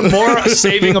 Coco made a more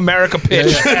saving America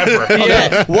pitch ever.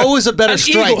 Okay, what was a better An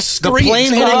strike? eagle The screams.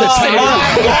 plane hitting the tower,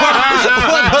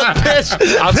 or the pitch?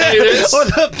 I'll tell you this. Or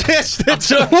the pitch that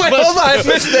George Bush. Hold on, I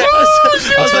missed that.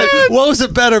 I was like, what was a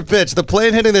better pitch? The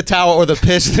plane hitting the tower or the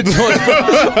pitch that George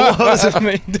Bush? What was it?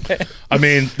 I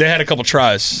mean, they had a couple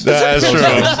tries. That's true.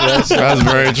 That's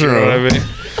very true. You know what I mean?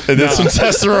 And then some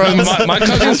test runs. My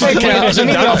cousin's I think I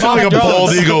feel like a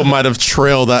bald eagle might have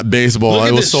trailed that baseball. Look It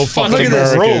at was this so fucking fucking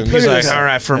American. rope. He's at like, this. all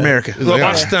right, for America. Look, like,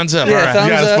 watch the thumbs up. Yeah, all right. thumbs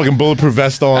You got his up. fucking bulletproof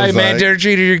vest on. Hey, It's man, like- Derek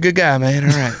Jeter, you're a good guy, man. All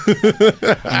right. You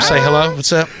say hello.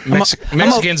 What's up?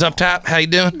 Mexicans up top. How you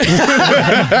doing?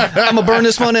 I'm gonna burn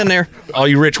this one in there. All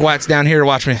you rich whites down here,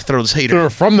 watch me throw this heater. They were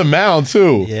from the mound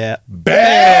too. Yeah.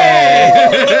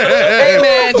 Bang! Hey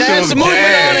man, that's the movement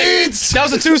on it. That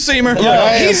was a two-seamer. He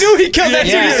knew he killed that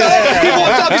Yeah. two. He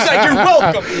walked up. He's like, "You're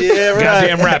welcome." Yeah, right.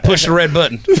 Goddamn right. Push the red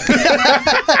button. Now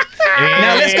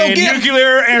let's go And get him.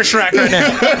 nuclear airstrike right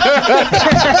now.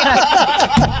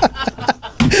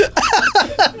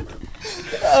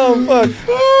 Oh fuck.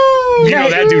 You know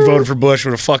that dude voted for Bush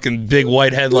with a fucking big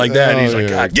white head like that. He's like,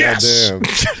 God, yes.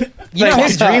 Goddamn. You know,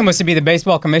 his dream was to be the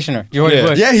baseball commissioner, George Yeah.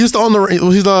 Bush. Yeah, he's he's the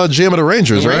GM of the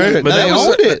Rangers, right? But that was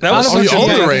owned it. That was Oh, he such a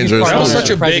owned big- the Rangers. That was Okay. such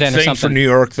a big President or thing for something. New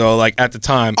York, though. Like at the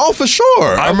time, Oh, for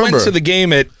sure. I remember. went to the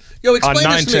game at. Yo, explain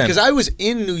On this to me 9/10. because I was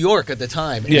in New York at the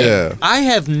time. Yeah. I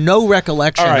have no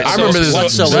recollection. All right, I so- remember this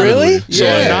whatsoever. Really? So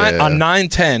Yeah. on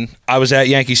 9/10, I was at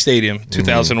Yankee Stadium,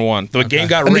 2001. The game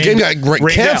got And the rained, game got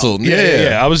rained canceled. out.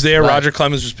 Yeah. I was there. Right. Roger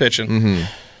Clemens was pitching.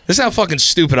 This is how fucking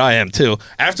stupid I am too.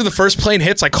 After the first plane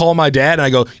hits, I call my dad and I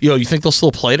go, "Yo, you think they'll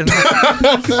still play tonight?"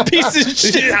 Piece of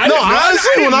shit. I No, didn't know.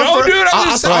 honestly, when I know, first, dude,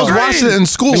 I was watching it in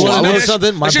school. You I want to know was-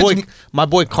 something? that shit's- My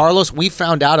boy Carlos. We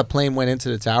found out a plane went into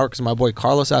the tower because my boy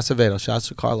Carlos Acevedo. Shouts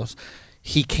to Carlos.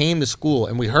 He came to school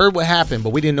and we heard what happened,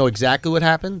 but we didn't know exactly what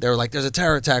happened. They were like, "There's a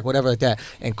terror attack, whatever like that."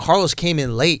 And Carlos came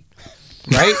in late.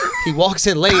 Right? He walks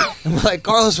in late and we're like,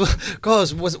 Carlos,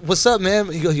 what's up,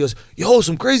 man? He goes, yo,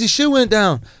 some crazy shit went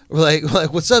down. We're like,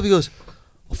 what's up? He goes,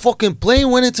 a fucking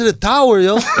plane went into the tower,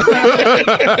 yo. We're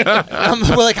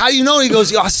like, how you know? He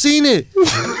goes, yo, I seen it.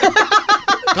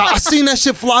 I seen that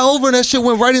shit fly over and that shit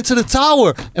went right into the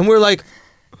tower. And we're like,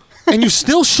 and you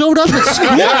still showed up at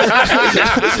school?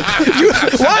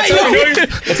 Why?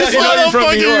 That's not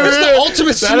from New York. It's the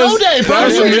ultimate snow day, bro.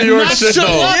 That's some You New did York not shit, show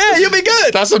though. up. Yeah, you'll be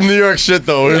good. That's some New York shit,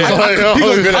 though. It's like, oh,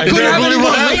 good I couldn't have any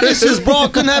more latenesses, bro. I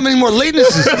couldn't have any more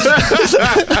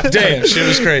latenesses. Damn, shit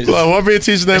was crazy. What be a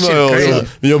teacher's name? shit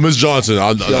Yo, Miss Johnson,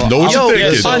 I know what Yo,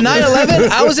 you're thinking. on 9/11,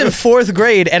 I was in 4th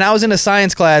grade and I was in a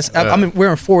science class.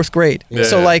 We're in 4th grade,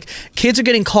 so Yeah. like kids are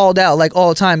getting called out like all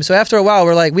the time. So after a while,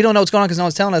 we're like, we don't know what's going on because no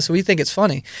one's telling us. So we think it's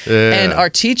funny. Yeah. And our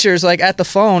teachers like at the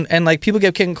phone and like people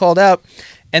get getting called out,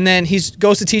 and then he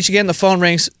goes to teach again. The phone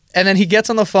rings. And then he gets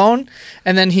on the phone,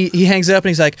 and then he hangs it up, and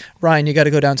he's like, Ryan, you got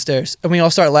to go downstairs. And we all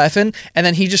start laughing, and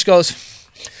then he just goes,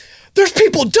 there's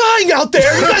people dying out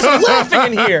there. You guys are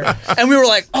laughing in here. And we were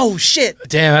like, oh, shit.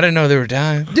 Damn, I didn't know they were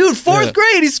dying. Dude, 4th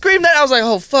grade, he screamed that. I was like,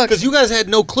 oh, fuck. Because you guys had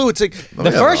no clue. It's like,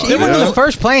 The first, even when the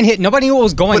first plane hit, nobody knew what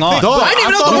was going on. Dog, I didn't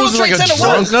even know thought the it World was Trade like a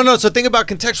Center drunk. no. So think about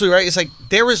contextually, right? It's like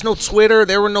there was no Twitter,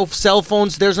 there were no cell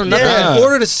phones, there's no nothing. Yeah. In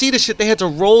order to see the shit, they had to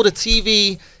roll the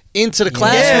TV into the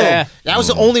classroom. Yeah. That was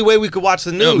the only way we could watch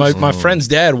the news. My friend's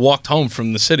dad walked home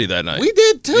from the city that night. We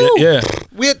did too. Yeah.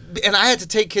 And I had to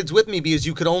take kids with me because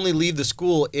you could only leave the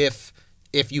school if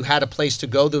you had a place to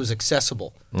go that was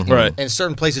accessible. Right. And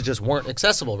certain places just weren't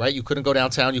accessible, right? You couldn't go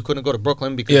downtown, you couldn't go to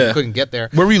Brooklyn because Yeah. you couldn't get there.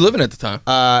 Where were you living at the time?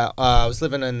 I was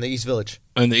living in the East Village.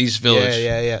 In the East Village.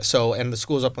 Yeah. So, and the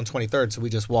school's up on 23rd, so we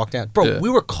just walked down. Bro, Yeah. we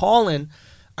were calling.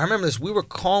 I remember this. We were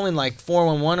calling like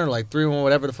 411 or like 311,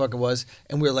 whatever the fuck it was,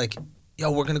 and we were like,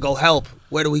 "Yo, we're gonna go help.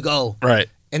 Where do we go?" Right.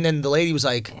 And then the lady was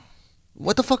like,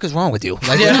 "What the fuck is wrong with you? Like,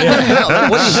 what the hell?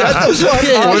 Like, what are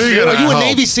you, gonna are you a help?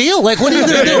 Navy SEAL? Like, what are you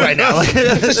gonna do right now?" Like,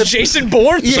 This is Jason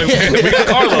Bourne? So we got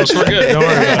Carlos. We're good. Don't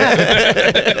worry about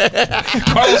it.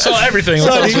 Carlos saw everything. He'll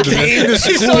tell us what to do. He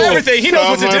saw everything. He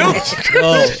knows what to do.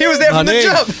 He was there from the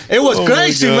jump. It was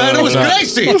crazy, God. man. It was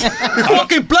crazy. The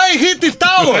fucking plane hit the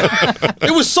tower.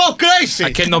 It was so crazy.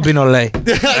 I cannot be no lay.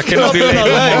 I cannot be late no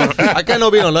more. I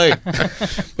cannot be on late.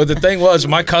 But the thing was,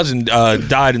 my cousin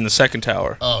died in the second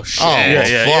tower. Oh shit.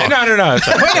 Yeah. No. It's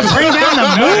all right. Bring down the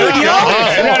mood, yo.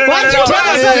 Why'd you tell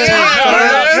us that?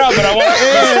 No, but I want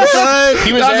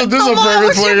this is a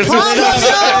perfect flagrant.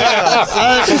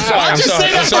 I'm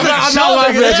sorry. I'm not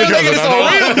laughing at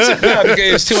you,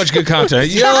 Okay, it's too much good content.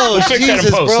 Yo, We'll fix that in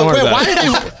Jesus, post. bro. Don't worry Wait, about why it. did they,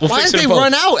 We'll why fix did it they in post.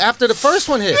 run out after the first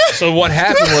one hit? So what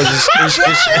happened was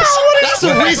That's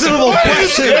a reasonable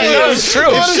question. it's true.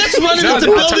 If shit's running No, into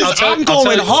I'll buildings, tell- I'm I'll going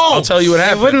tell you- home. I'll tell you what They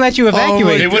happened. wouldn't let you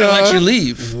evacuate. They wouldn't let you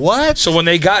leave. What? So when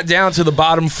they got down to the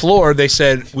bottom floor, they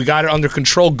said, "We got it under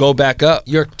control. Go back up."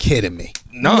 You're kidding me.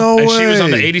 No and she was on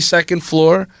the way. 82nd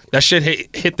floor. That shit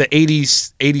hit the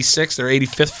 86th or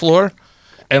 85th floor.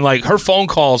 And like her phone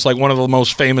call is like one of the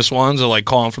most famous ones, of like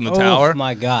calling from the tower. Oh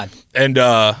my god. And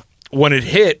when it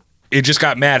hit, it just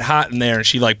got mad hot in there, and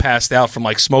she like passed out from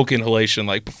like smoke inhalation,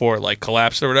 like before it like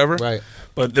collapsed or whatever. Right.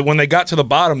 But when they got to the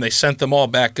bottom, they sent them all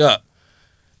back up.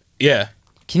 Yeah.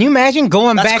 Can you imagine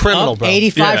going That's back criminal, up bro.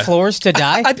 85 Yeah. floors to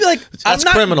die? I'd be like, I'm That's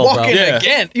not criminal, bro. walking Yeah.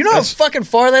 again. You know how fucking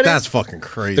far that is? That's fucking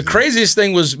crazy. The craziest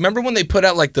thing was, remember when they put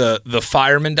out like the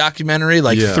fireman documentary,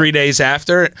 like Yeah. 3 days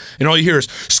after, and all you hear is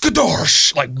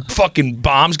skadorsh, like fucking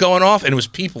bombs going off, and it was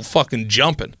people fucking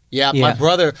jumping. Yeah, Yeah. my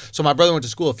brother went to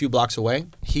school a few blocks away.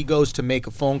 He goes to make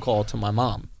a phone call to my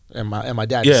mom and my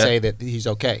dad to Yeah. say that he's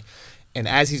okay. And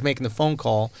as he's making the phone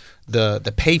call, the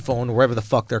payphone, wherever the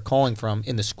fuck they're calling from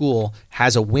in the school,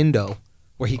 has a window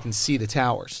where he can see the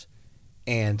towers.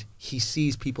 And he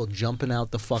sees people jumping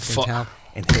out the fucking tower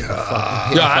and hitting the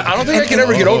fucking. Yeah, I don't think I can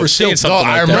ever get over seeing something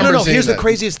I like remember that. No. seeing Here's the that.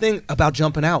 craziest thing about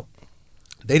jumping out.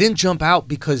 They didn't jump out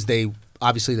because they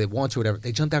obviously they want to or whatever.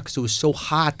 They jumped out because it was so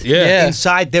hot. Yeah.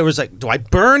 Inside there was like, do I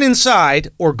burn inside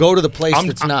or go to the place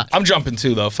that's not? I'm jumping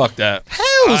too, though. Fuck that.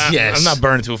 Hells yes. I'm not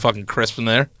burning to a fucking crisp in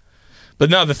there. But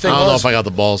no, the thing I don't know was, if I got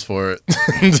the balls for it,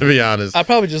 to be honest. I'd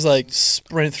probably just like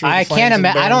sprint through. I the can't flames and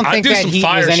imagine. I burn. don't I'd think do that some heat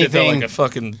fire was shit though, anything. like a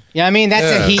fucking. Yeah, I mean that's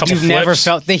Yeah. a heat Couple you've never flips.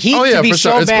 felt. The heat Oh yeah, to be for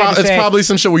sure. so It's, bad. to it's say, probably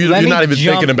some shit where "Let you're me not even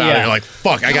jump," thinking about it. yeah. You're like,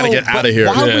 fuck, I gotta No, get but out of here.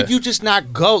 Why Yeah. would you just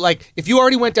not go? Like, if you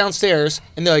already went downstairs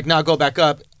and they're like, "No, go back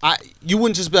up," you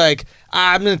wouldn't just be like,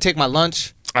 "I'm gonna take my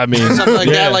lunch." I mean, Something like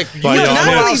yeah. that. Like, Like, you yo, know, Not I'm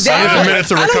only gonna- that, I have a minute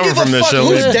to I don't recover give from a this fuck shit.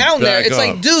 who's Let's down there. back It's up.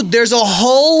 like, dude, there's a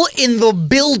hole in the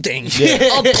building. A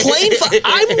plane.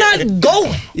 I'm not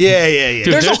going. yeah.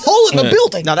 There's a hole in the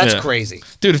building. No, that's Yeah. crazy.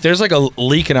 Dude, if there's like a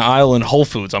leak in an aisle in Whole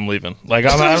Foods, I'm leaving. Like,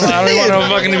 I don't want to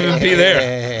fucking even be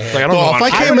there. Like, I don't Well, if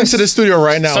want. I came into the studio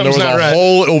right now and there was Something's a not right.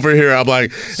 hole over here, I'm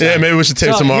like, yeah, maybe we should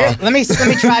tape So tomorrow. here, let me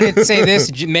try to say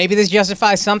this. Maybe this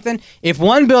justifies something. If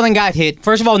one building got hit,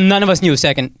 first of all, none of us knew a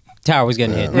second tower was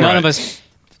getting hit. None Right. of us.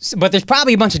 But there's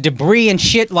probably a bunch of debris and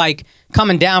shit like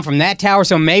coming down from that tower.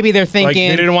 So maybe they're Like, thinking.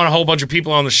 they didn't want a whole bunch of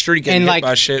people on the street getting and hit like,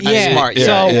 by shit. yeah, smart. so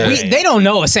Yeah, yeah. they don't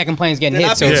know a second plane's getting They're hit.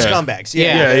 not So being Yeah. scumbags.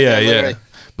 Yeah.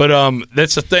 But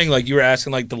that's the thing. Like, you were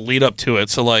asking like the lead up to it.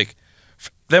 So like,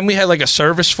 then we had like a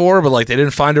service for, but like they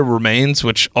didn't find her remains,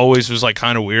 which always was like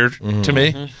kind of weird to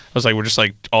me. I was like, we're just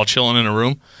like all chilling in a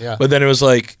room. Yeah. But then it was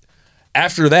like,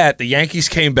 after that, the Yankees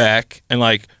came back and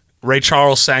like Ray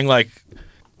Charles sang like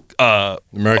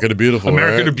America the Beautiful.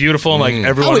 America right? the Beautiful, and like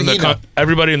everyone would in the he know?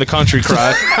 everybody in the country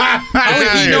cried. How would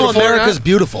he know Beautiful or America's not?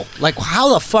 beautiful? Like,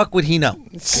 how the fuck would he know?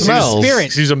 Smells.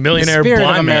 spirit. He's a millionaire Spirit of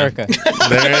blind man. America.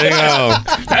 There you go.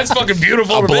 That's fucking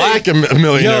beautiful. A to black me.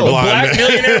 millionaire Yo, blind Black man.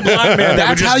 millionaire blind man that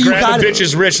would That's how just you grab got a it.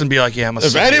 bitch's wrist and be like, "Yeah, I'm a."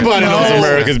 If anybody knows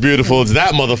America's beautiful, it's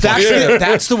that motherfucker.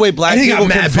 That's the way black And he got people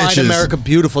can mad find bitches. America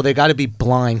beautiful. They got to be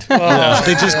blind.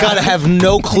 They just got to have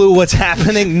no clue what's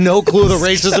happening, no clue the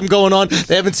racism going on.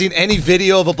 They haven't seen any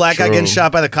video of a black guy True. getting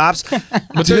shot by the cops.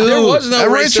 But there was no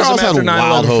Ray racism Charles had after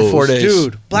wild 9/11 for 4 hoes. days.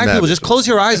 Dude, black Mad people, just bitches. close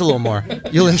your eyes a little more.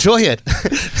 You'll enjoy it.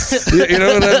 You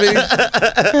know what I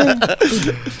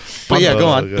mean? But yeah, go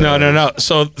on. No.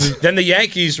 So then the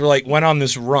Yankees were like went on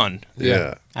this run,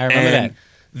 Yeah. I remember and that.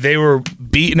 they were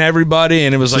beating everybody,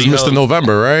 and it was This like is Mr.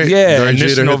 November, right? Yeah, During and Mr.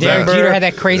 Jeter hit that. November. Jeter had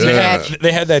that crazy Yeah. catch.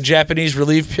 They had that Japanese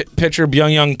relief pitcher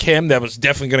Byung-Young Kim that was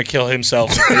definitely going to kill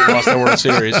himself if they lost their World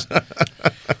Series.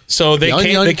 So they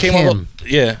Byung-Young came Kim. over.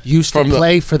 Yeah, Used to From the-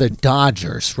 play for the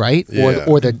Dodgers, right? Yeah.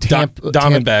 Or the Tampa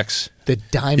Diamondbacks. The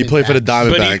Diamondbacks. He played for the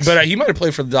Diamondbacks. But he might have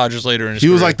played for the Dodgers later in his He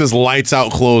was career. like this lights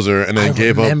out closer and then I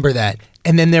gave up. remember that.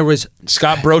 And then there was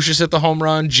Scott Brocious hit the home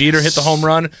run. Jeter hit the home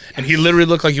run, and he literally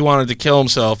looked like he wanted to kill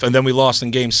himself. And then we lost in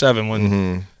Game 7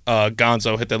 when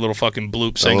Gonzo hit that little fucking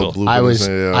bloop single. Blue I was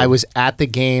yeah. I was at the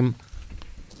game.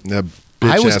 That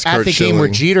I was bitch-ass at Kurt the game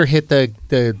where Schilling. Jeter hit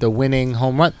the winning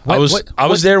home run. I was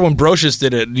what- there when Brocious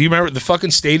did it. Do you remember the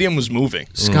fucking stadium was moving?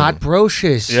 Scott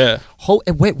Brocious. Yeah.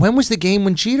 And wait, when was the game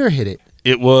when Jeter hit it?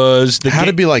 It was the It had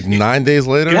to be like 9 days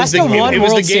later. It was That's the one it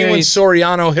was World the game when Series-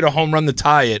 Soriano hit a home run to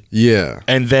tie it, Yeah.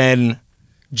 and then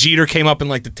Jeter came up in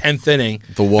like the 10th inning,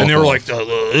 The and they were walk-off. like,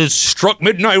 "It's struck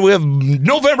midnight. We have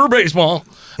November baseball."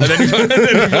 And then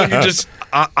you just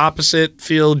opposite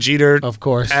field, Jeter, Of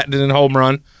course. at an home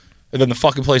run, and then the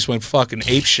fucking place went fucking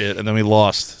ape shit, and then we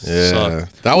lost. Yeah,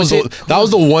 Sucked. that was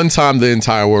the one time the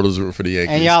entire world was rooting for the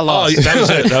Yankees. And y'all Oh, lost. that was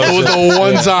it. That It was was it. the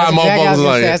one time Exactly, I was motherfuckers gonna say,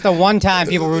 like that's the one time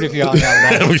people rooted for y'all.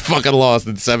 Y'all lost. we fucking lost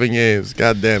in 7 games.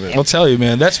 God damn it. I'll tell you,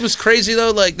 man. That's what's crazy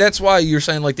though. Like that's why you're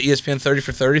saying like the ESPN 30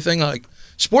 for 30 thing. Like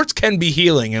sports can be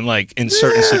healing in like in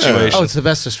certain situations. Oh, it's the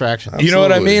best distraction. You know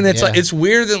what I Absolutely. mean? It's Yeah. like it's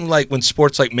weird that like when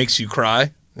sports like makes you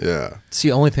cry. Yeah. It's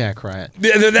the only thing I cry at.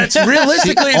 That's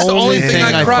realistically it's the only thing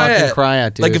I cry fucking at. cry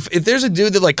at, dude. Like if there's a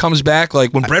dude that like comes back,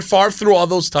 like when Brett Favre threw all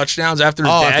those touchdowns after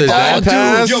his Oh, dad after his died, dad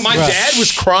passed? yo, my dad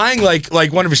was crying like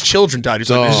one of his children died. He's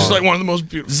like, this is like one of the most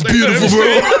beautiful. It's beautiful,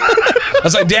 bro. I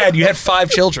was like, Dad, you had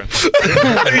 5 children. You know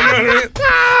what I mean?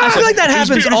 I feel like that It was happens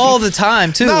beautiful. all the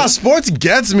time too. Nah, sports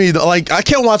gets me. Like, I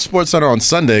can't watch Sports Center on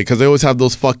Sunday because they always have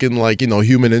those fucking like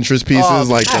human interest pieces.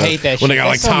 like I hate that when they shit. got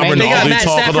like That's so Tom mean. They got Rinaldi Matt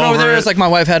talking Stafford over over there. it. It's like my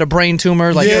wife had a brain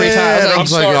tumor like 3 times. I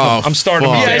was I'm like, like, I'm starting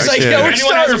fuck. him. Yeah, it's like, yo, we're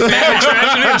anyone has a starting. family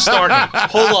tragedy, I'm starting him.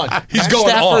 hold on. He's Matt going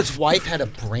Stafford's off. wife had a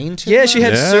brain tumor. Yeah, she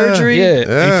had Yeah. surgery. Yeah,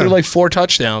 Yeah. he threw like 4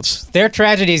 touchdowns. Their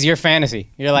tragedy is your fantasy.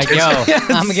 You're like, yo, I'm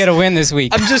gonna get a win this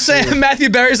week. I'm just saying, Matthew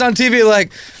Berry's on TV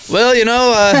like, well, His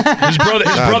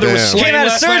brother was damn. slain came out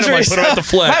of last night. I'm surgery. like, put him at the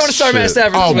flex. Might want to start Matt Shit.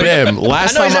 Stafford. Oh this week. man,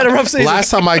 last I know he's time had a rough season. last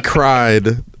time I cried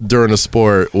during a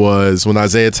sport was when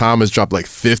Isaiah Thomas dropped like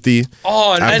 50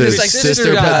 Oh, and after his his sister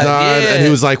sister died. died, Yeah. and he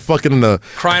was like fucking in the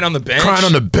crying on the bench. crying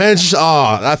on the bench.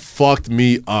 Oh, that fucked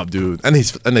me up, dude. And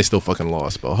they still fucking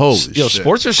lost, but holy Yo, shit.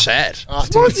 sports are sad. Oh,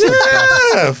 dude, it's the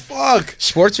best. Yeah, fuck.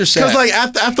 Sports are sad. Because like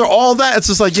after all that, it's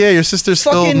just like your sister's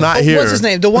still Fucking, not here. what's his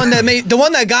name? The one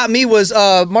that got me was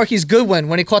Marquise Goodwin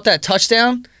when he caught that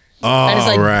touchdown. Oh,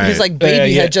 And right. his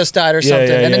baby Yeah. had just died or Yeah, something.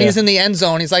 yeah, And then yeah. he's in the end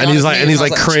zone. He's like, and on he's his like knees. and he's I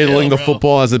was like cradling chill, the bro.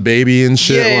 football as a baby and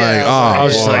shit. Yeah, like, I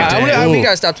was just like, damn. we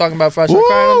gotta stop talking about Fresh. I'm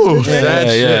crying on Woo. this bitch.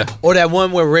 yeah, yeah. Or that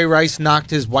one where Ray Rice knocked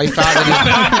his wife out.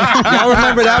 Y'all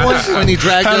remember that one when he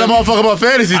dragged Had her? that motherfucker about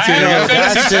fantasy team.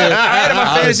 That's it. I had him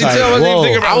on fantasy like, too. I wasn't even whoa.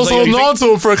 thinking about it. I was like, holding you on to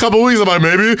him for a couple weeks. I'm like,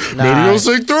 maybe he'll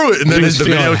sink through it. And then He was the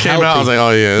video feeling came out. I was like, oh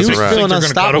yeah, He it's was a wrap. feeling Think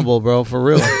they're gonna cut him? unstoppable, bro. For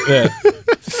real. Yeah.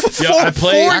 Yo, I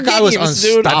played. That guy was games,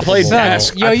 dude. unstoppable. I played Son,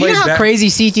 bas- yo, I you played know how ba- crazy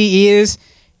CTE is?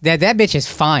 That bitch is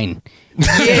fine.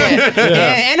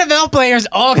 Yeah. NFL players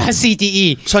all got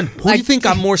CTE. Son, who do you think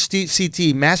got more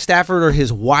CT, Matt Stafford or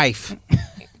his wife?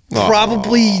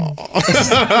 Probably.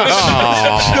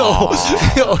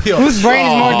 Yo. Whose brain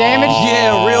is more damaged?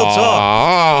 Yeah, real talk.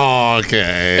 Oh,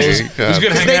 okay. Who's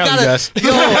gonna hang They out with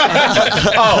you gotta-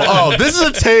 guys? Oh, this is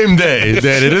a tame day,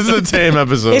 Danny. This is a tame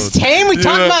episode. It's tame. We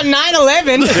talked about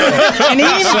 9/11, and he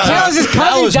didn't even tell us his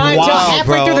cousin was died until wild,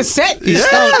 halfway bro. through the set.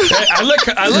 I look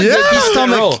Yeah. at His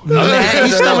stomach. Man,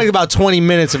 he stomached about 20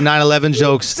 minutes of 9/11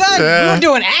 jokes. Son, Yeah. you were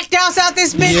doing act outs out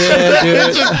this bitch. Yeah,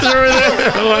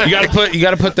 dude. You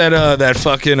gotta put that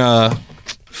fucking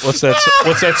what's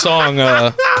that song?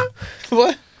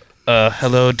 What?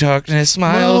 Hello darkness,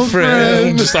 my old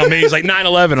friend. Just on me. He's like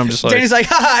 9/11. I'm just like Danny's like,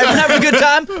 haha, everyone having a good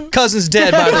time? Cousin's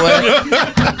dead, by the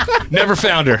way. never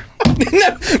found her.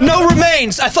 No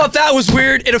remains. I thought that was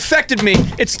weird. It affected me.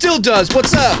 It still does.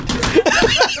 What's up?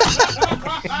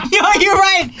 Yo, you're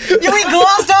right. Yo, we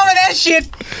glossed over that shit.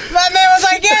 My man was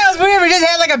like, yeah, it was weird. We just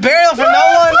had like a burial for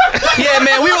no one. Yeah,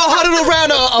 man, we all huddled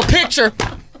around a picture.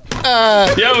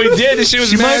 Yeah, we did. This shit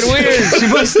was mad weird. She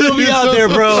must still be out there,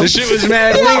 bro. This shit was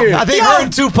mad weird. I think her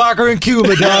and Tupac are in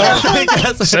Cuba, dog. I think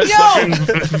that's That's Yo, fucking.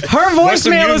 her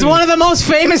voicemail is one of the most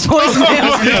famous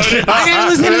voicemails. I gotta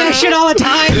listen to that shit all the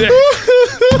time.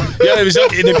 Yeah, it was.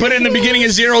 They put it in the beginning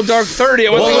of Zero Dark 30.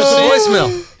 I went What to was go the see it.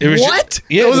 voicemail? It was What?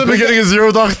 Yeah, That was the beginning of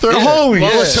Zero Dark 30. Holy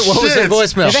What was shit. her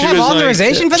voicemail? Did they She have was like-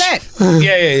 authorization for that?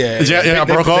 Yeah. Did you got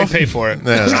broke off? They paid for it.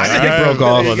 Yeah. I didn't get broke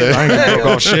off. I didn't get broke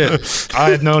off shit. I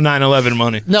had no 9/11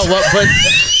 money. No, what? But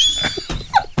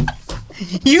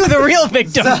You, the real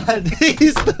victim.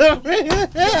 he's the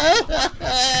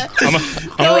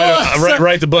I'm gonna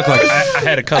write the book like I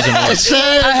had a cousin once.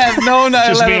 I have no 9/11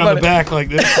 Just me on the money. back like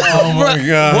this. Oh my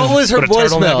god. What was her Put a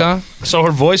turtleneck voicemail? on. So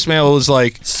her voicemail was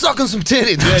like, Sucking some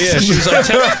titties. yeah. She was like,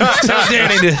 tell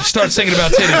Danny to start singing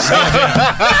about titties.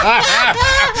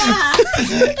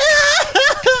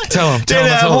 Tell him. Did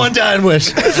have one dying wish.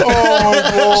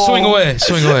 Swing away.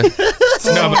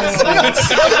 No, but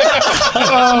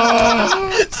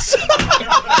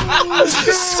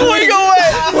Swing away.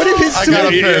 What did he I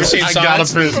gotta You ever piss. seen I gotta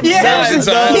Signs? piss. Yes.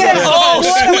 Signs. Yes. Oh,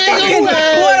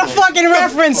 what a fucking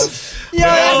reference. Yo,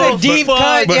 that's a deep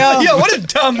cut, yo. Yo, what a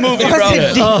dumb movie, That's bro.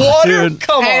 a deep- Water?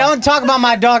 Come Hey, on. don't talk about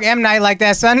my dog M Night like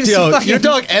that, son. This is Yo, fucking- your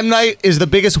dog M Night is the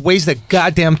biggest waste of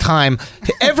goddamn time.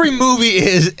 Every movie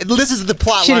is. This is the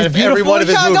plot Shit line is of beautiful. every one of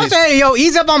his Don't movies. say, yo,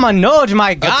 ease up on Manoj,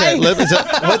 my guy. Okay,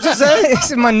 what'd you say?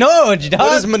 It's Manoj, dog.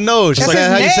 What is Manoj? That's Is that his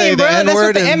how you name, say the bro. That's what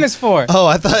N-word? the M is for. Oh,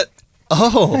 I thought.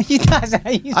 Oh, He does.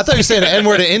 I thought you were saying the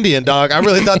N-word to Indian, dog. I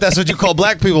really thought that's what you call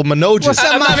black people, Manojas. What's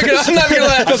up, I'm not gonna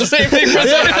laugh at the same thing for a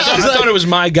second. I thought it was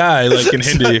my guy, like in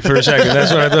Hindi for a second.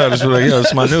 That's what I thought. I was like, yo,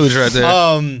 it's my news right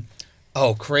there.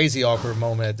 Oh, crazy awkward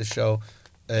moment at the show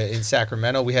in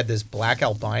Sacramento. We had this black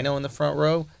albino in the front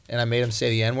row, and I made him say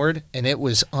the N-word, and it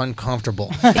was uncomfortable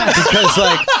because,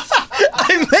 like,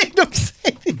 I made him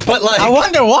say it. but like, I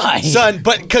wonder why. son,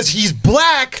 but because he's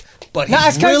black, but Nah, it's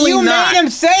he's because really you not. made him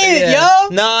say it, Yeah. yo.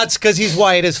 No, it's because he's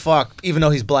white as fuck, even though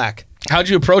he's black. How'd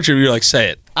you approach it? You're like, say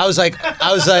it. I was like,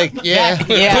 yeah,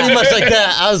 Yeah. pretty much like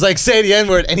that. I was like, say the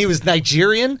N-word, and he was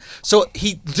Nigerian, so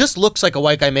he just looks like a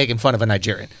white guy making fun of a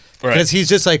Nigerian. Right. Because he's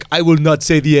just like, I will not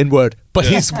say the N-word, but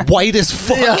he's white as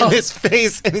fuck in his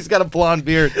face, and he's got a blonde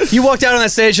beard. You walked out on that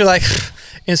stage, you're like,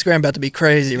 Instagram about to be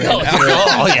crazy right now.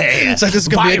 Oh, yeah. It's like, this is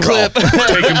going to be a Viral.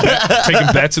 clip. Taking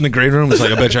bets in the grade room. It's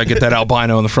like, I bet you I get that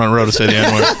albino in the front row to say the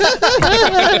N-word.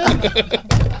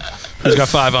 Who's got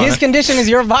 5 on His it? condition is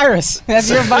your virus. That's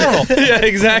your viral. Yeah,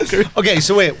 exactly. Okay,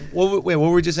 so wait, what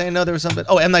were we just saying? No, there was something.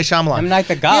 Oh, M. Night Shyamalan. M. Night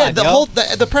the God, Yeah, the yo. whole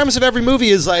the premise of every movie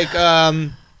is like,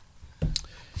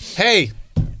 hey,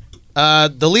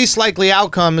 the least likely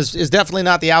outcome is definitely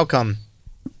not the outcome.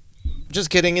 Just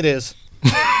kidding, it is.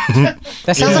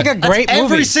 That sounds like a great That's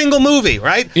movie. every single movie,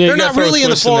 right? Yeah, you They're gotta not throw a really in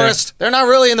the twist in there. forest. They're not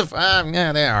really in the.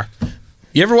 Yeah, they are.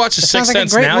 You ever watch The sounds Sixth like a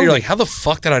Sense great now? movie. You're like, how the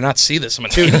fuck did I not see this? I'm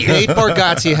an Dude, idiot. Nate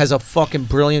Bargatze has a fucking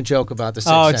brilliant joke about the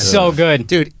Sixth Oh, it's Sense. so good.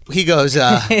 Dude, he goes.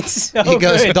 It's so He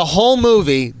goes. good. The whole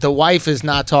movie, the wife is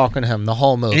not talking to him. The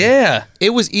whole movie. Yeah.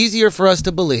 It was easier for us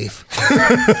to believe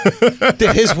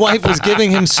that his wife was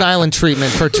giving him silent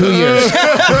treatment for 2 years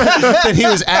than he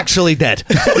was actually dead.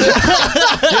 They're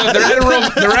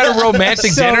at a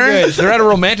romantic So dinner. good. They're at a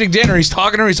romantic dinner. He's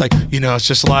talking to her. He's like, it's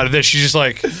just a lot of this. She's just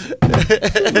like, We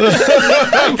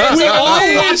all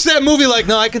watched that movie like,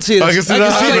 no, I can see it. I can see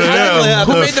that happening. definitely Yeah.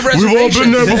 happening. who made the We've all reservation?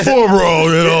 been there before, bro.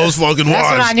 It's fucking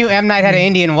That's when I wise. knew M. Night had an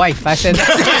Indian wife. I said,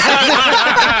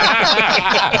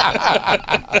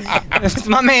 it's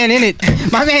my man in it.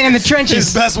 My man in the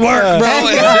trenches. Best work, bro.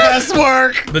 His Best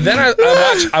work. But then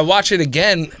I watch it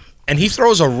again, and he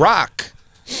throws a rock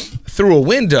through a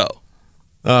window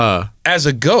as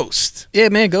a ghost. Yeah,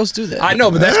 man, ghosts do that. I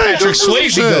know, but that's Yeah, Patrick that's what I'm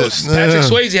Swayze saying. ghost. Yeah. Patrick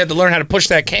Swayze had to learn how to push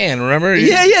that can. Remember?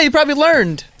 Yeah, you probably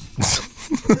learned.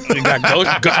 He got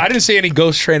I didn't see any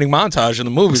ghost training montage in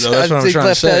the movie though. That's what I'm They trying to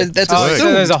left say. that- That's Oh, so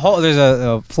assumed. there's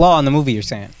a flaw in the movie you're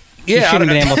saying. Yeah, you I shouldn't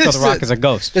have don't- been able to throw the rock as a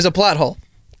ghost. There's a plot hole.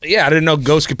 Yeah, I didn't know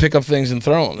ghosts could pick up things and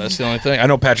throw them. That's the only thing. I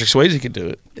know Patrick Swayze could do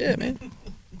it. Yeah, man.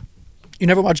 You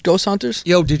never watched Ghost Hunters?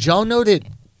 Yo, did y'all know that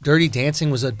Dirty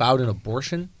Dancing was about an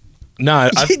abortion? Nah,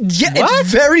 Yeah,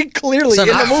 it's very clearly Son,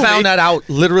 in the I movie. found that out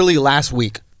literally last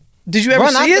week. Did you ever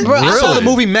Bro, not see the- it? bro, I saw Really? the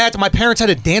movie Matt. My parents had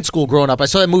a dance school growing up. I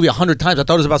saw that movie 100 times. I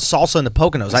thought it was about salsa in the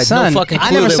Poconos. I had Son, no fucking clue I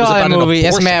never that it was saw about that an movie. It's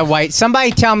abortion. Mad White. Somebody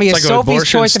tell me, It's is like an Sophie's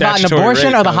abortion, choice about an statutory abortion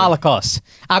rape, or the man. Holocaust?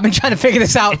 I've been trying to figure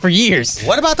this out for years.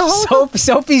 What about the whole?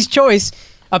 Sophie's Choice.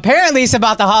 Apparently, it's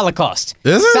about the Holocaust.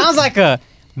 Is it? Sounds like a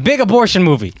big abortion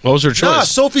movie. what was her choice? Nah,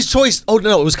 Sophie's Choice. Oh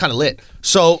no, it was kind of lit.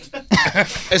 So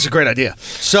it's a great idea.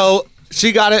 So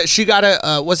she got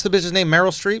a. What's the bitch's name? Meryl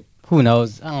Streep. Who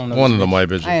knows? I don't know. One of them white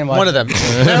bitches. I ain't watch One of them.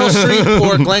 Meryl Streep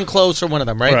or Glenn Close or one of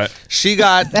them, right? Right. She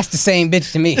got. That's the same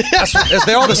bitch to me.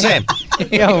 They're all the same.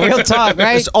 Yo, real talk,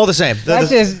 right? It's all the same. That's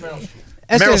just.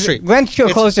 That's Meryl just Streep. Glenn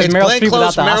Close is it's Meryl Glenn Streep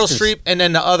Close, without the Meryl Oscars. Streep, and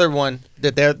then the other one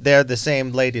that they're the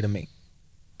same lady to me.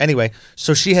 Anyway,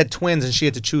 so she had twins and she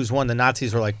had to choose one. The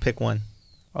Nazis were like, pick one,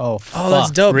 Oh, fuck. Oh,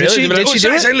 that's dope. Really? Did she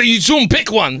do it? You zoom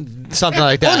pick one. something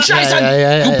like that.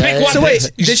 You pick one. So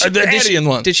wait, You did she, the Aryan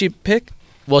one. did she pick?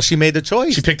 Well, she made the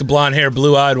choice. She picked the blonde hair,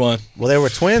 blue eyed one. Well, they were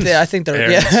twins. Yeah, I think they're.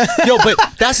 There. Yeah. Yo, but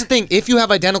that's the thing. If you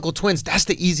have identical twins, that's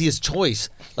the easiest choice.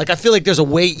 Like, I feel like there's a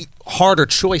way harder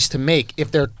choice to make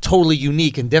if they're totally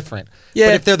unique and different. Yeah.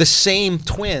 But if they're the same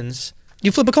twins,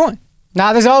 You flip a coin.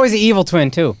 Nah, there's always an evil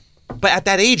twin too. but at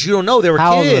that age, you don't know. They were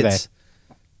How old were kids.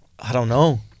 I don't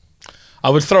know. I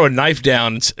would throw a knife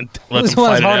down and let Who's them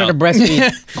one's fight it harder to out.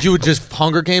 breastfeed? You would just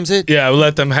Hunger Games it? Yeah, I would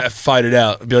let them fight it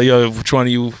out. Be like, yo, which one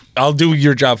of you? I'll do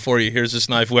your job for you. Here's this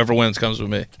knife. Whoever wins comes with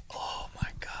me. Oh, my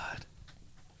God.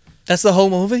 That's the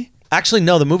whole movie. Actually,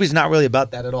 no, the movie's not really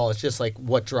about that at all. It's just like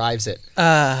what drives it.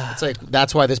 It's like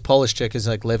that's why this Polish chick is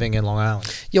like living in Long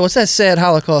Island. Yo, what's that sad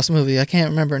Holocaust movie? I can't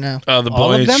remember now. The All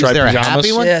boy of in them? striped Is there a pajamas.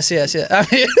 happy one? Yes. I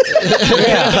mean,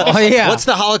 Yeah. Oh yeah. What's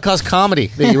the Holocaust comedy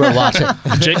that you were watching?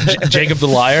 Jacob the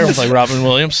Liar with like Robin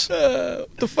Williams.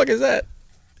 what the fuck is that?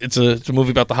 It's a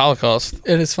movie about the Holocaust.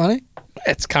 It is funny.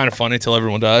 It's kind of funny till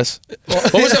everyone dies.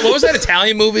 What was that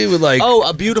Italian movie with like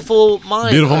A Beautiful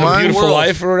Mind. Beautiful Mind? Beautiful World.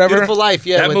 Life or whatever? Beautiful Life,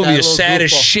 yeah. That with movie is little sad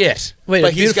as goofball. shit. Wait,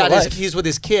 But Beautiful Life. he's with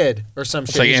his kid or some shit.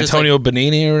 It's like He's just Antonio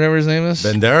Benini or whatever his name is.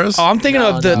 Banderas? Oh, I'm thinking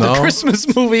of the no.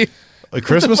 Christmas movie. A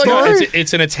Christmas fuck? story?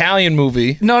 It's an Italian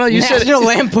movie. No, you said National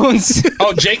Lampoon's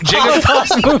Oh, Jacob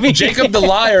Holocaust movie. Jacob the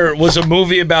Liar was a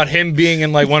movie about him being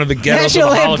in like one of the ghettos of National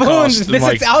the Holocaust. Lampoon's and,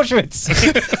 visits like,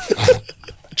 Auschwitz.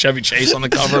 Chevy Chase on the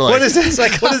cover. Like, What is this?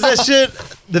 What is that shit?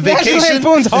 The National vacation?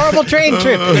 Lampoon's horrible train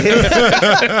trip.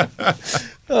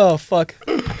 Oh fuck.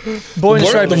 Boy in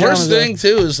striped the pajamas, worst thing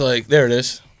too is like there it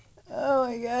is. Oh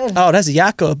my god. Oh, that's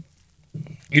Jakob.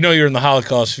 You know you're in the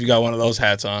Holocaust if you got one of those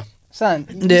hats on. Son,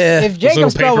 Yeah. if Those Jacob little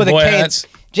spelled with a paperboy K, hats.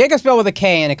 Jacob spelled with a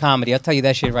K in a comedy, I'll tell you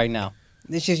that shit right now.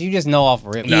 It's just, you just know off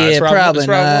rip. Nah, Yeah, it's Robin, probably it's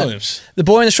Robin not. Williams. The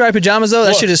Boy in the Striped Pajamas though,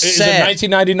 that Look, shit is it's sad. a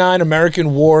 1999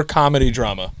 American war comedy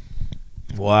drama.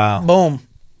 Wow. Boom.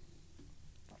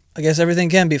 I guess everything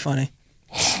can be funny.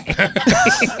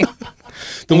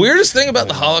 The weirdest thing about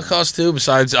the Holocaust too,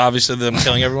 besides obviously them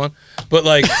killing everyone, but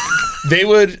like they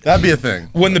would That'd be a thing.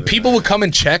 when the people would come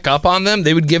and check up on them,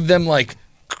 they would give them like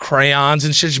crayons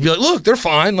and shit. She'd be like, "Look, they're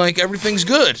fine. Like everything's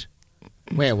good."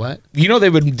 Wait, what? You know they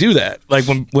would do that. Like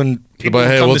when people But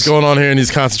hey, come what's to, going on here in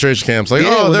these concentration camps? Like,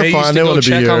 Yeah, oh, when they're they used fine. to They go want to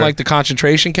be check here. on like the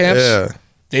concentration camps. Yeah.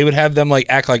 They would have them like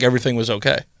act like everything was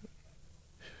okay.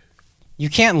 You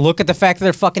can't look at the fact that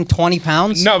they're fucking 20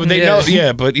 pounds. No, but they Yeah. know.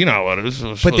 Yeah, but you know what? It was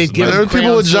But they give There them are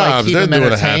people with crayons to, like, jobs. keep They're them doing a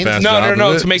entertained? half-assed No, job. no,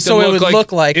 with to it. make So them it would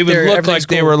look like it would they're- look everything's like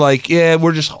they cool. were like, yeah,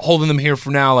 we're just holding them here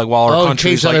for now, like while our Oh, in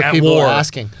country's case like other at people war. are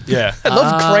asking. Yeah, I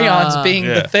love crayons being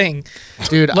Yeah. the thing.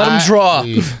 Dude, Let 'em draw.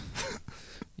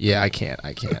 Yeah, I can't.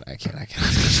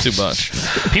 it's too much.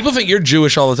 People think you're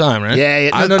Jewish all the time, right?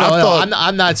 Yeah, I no. thought-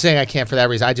 I'm not saying I can't for that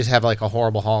reason. I just have like a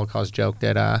horrible Holocaust joke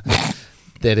that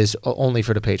that is only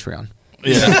for the Patreon.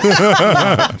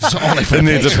 Yeah. It's only for It the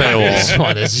needs a Patreon. paywall. This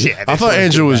one is- yeah, I this thought one's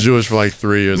Andrew too was bad. Jewish for like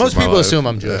 3 years. Most of my people life. assume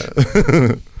I'm Jewish.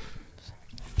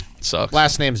 Sucks.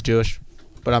 Last name's Jewish,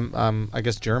 but I'm I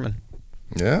guess German.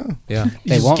 Yeah. Yeah.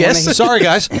 They just won't guess wanna- Sorry,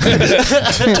 guys.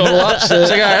 Total opposite.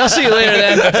 It's like, all right, I'll see you later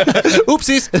then.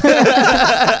 Oopsies.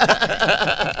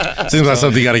 Seems like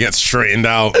something you got to get straightened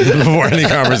out before any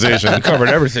conversation. Covered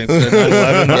everything.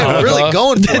 9/11, the Yeah, really Holocaust.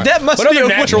 going for it. That must What be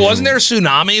other a natural? Wasn't there a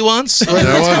tsunami once?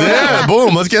 Yeah,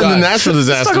 boom. Let's get into natural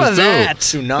disasters Let's talk about too. that.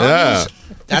 Tsunamis. Yeah.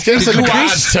 That's Let's get into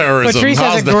Patrice. terrorism. Patrice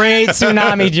How's has a that? great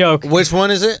tsunami joke. Which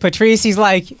one is it? Patrice, he's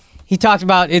like, he talked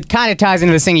about, it kind of ties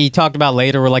into this thing he talked about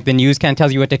later where like the news kind of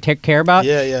tells you what to care about.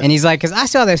 Yeah, yeah. And he's like, because I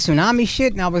saw that tsunami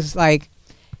shit and I was like,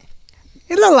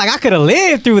 it looked like I could have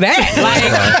lived through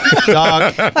that.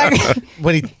 Dog. Like, like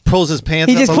When he pulls his pants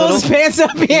he up just a pulls little, his pants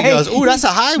up. he Yeah, goes, "Ooh, that's a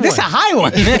high one." this a high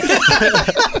one.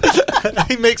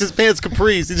 He makes his pants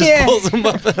capris. He just Yeah. pulls them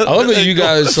up. I love that you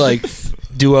guys like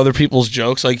do other people's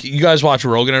jokes. Like you guys watch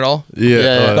Rogan at all?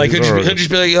 Yeah. Like he'll just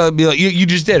be like you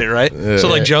just did it, right? Yeah. So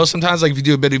like Joe, sometimes like if you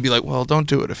do a bit, he'd be like, well, don't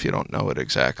do it if you don't know it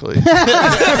exactly. You know what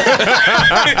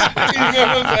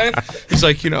I'm saying? He's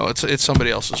like, it's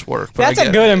somebody else's work. But That's I a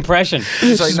get good it. impression.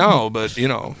 It's like no, but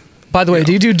By the way,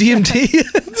 do you do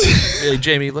DMT? hey,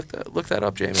 Jamie, look that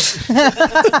up, Jamie.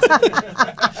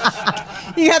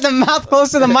 You got the mouth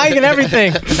close to the mic and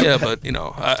everything. Yeah, but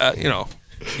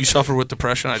you suffer with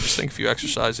depression. I just think if you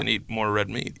exercise and eat more red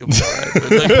meat, you'll be all right.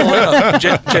 But, like, pull that up,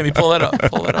 Jamie. Pull that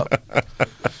up.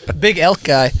 Big elk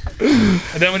guy. And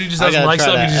then when he just I doesn't gotta like try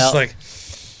something, that he's just out. like,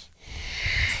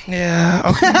 yeah,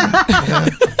 okay.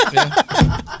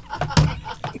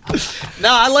 No,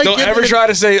 I like. Don't giving ever it- try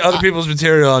to say other people's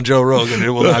material on Joe Rogan. It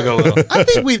will not go well. I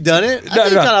think we've done it. I No,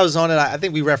 think no. that I was on it. I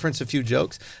think we referenced a few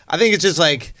jokes. I think it's just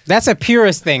like That's a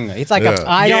purist thing. It's like, Yeah.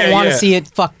 I don't Yeah, want to yeah. see it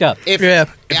fucked up. if Yeah. If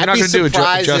I'd you're not be going to do it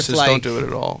surprised if, justice, like, don't do it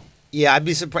at all. Yeah, I'd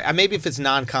be surprised. Maybe if it's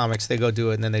non-comics, they go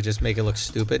do it and then they just make it look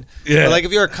stupid. Yeah. But like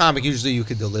if you're a comic, usually you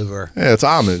could deliver Yeah, it's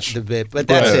homage. the bit. But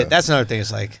that's Right. it. That's another thing.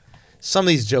 It's like some of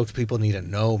these jokes people need to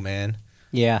know, man.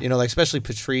 Yeah. You know, like especially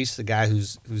Patrice, the guy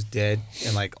who's dead,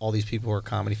 and like all these people who are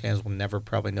comedy fans will never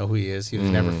probably know who he is. He was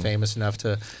never famous enough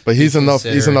to. But he's be enough.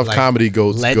 He's considered, enough like, comedy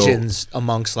goats. legends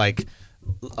amongst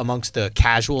the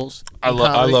casuals. I in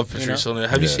love comedy, Patrice you know? O'Neal.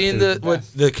 Have you seen what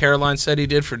the Caroline said he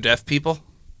did for deaf people?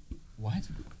 What?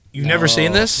 You've never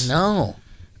seen this? No.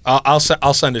 I'll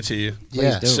send it to you.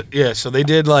 Yeah. So they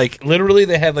did like literally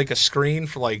they had like a screen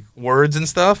for like words and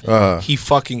stuff. Uh-huh. He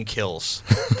fucking kills.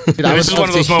 Dude, I This would is one love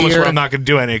of those to moments where hear I'm not gonna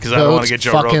do any because I don't want to those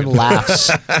get Joe fucking Rogan. laughs.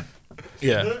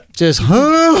 Yeah. Just Yo,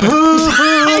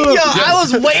 I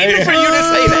was waiting for you to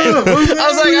say that. I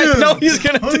was like, I know he's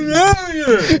gonna do.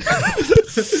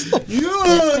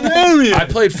 I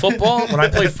played football. When I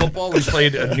played football, we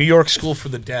played a New York School for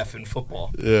the Deaf in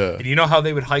football. Yeah. And you know how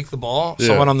they would hike the ball? Yeah.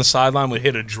 Someone on the sideline would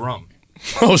hit a drum.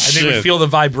 Oh And they would shit. feel the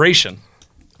vibration.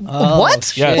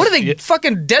 What? Yeah. What are they, Yeah.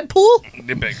 fucking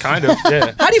Deadpool? Kind of,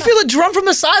 yeah. How do you feel a drum from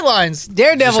the sidelines?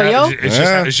 Daredevil, yo.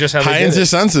 It's just how they Heightens did your it.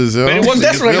 senses, yo. But it wasn't-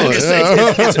 That's what I meant to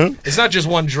say. It's not just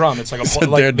one drum. It's like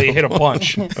like they hit a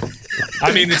punch.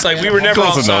 I mean, it's like we were never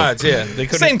Close on enough. sides. Yeah, they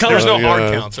couldn't. Same color. There's no Yeah.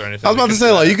 hard counts or anything. I was about to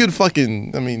say, like, you could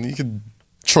fucking, I mean, you could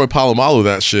Troy Polamalu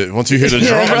that shit. Once you hear the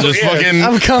drum, bro, just yeah. fucking.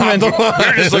 I'm coming.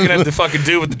 You're just looking at the fucking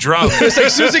dude with the drum. It's like,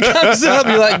 as soon as it comes up,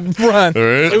 you're like, run.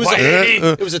 Right? It was Wait.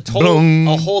 it was a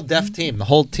whole deaf team. The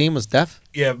whole team was deaf.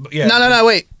 Yeah, yeah. No,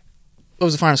 wait. What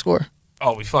was the final score?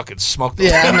 Oh, we fucking smoked them.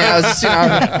 Yeah, I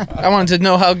mean, I wanted to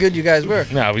know how good you guys were.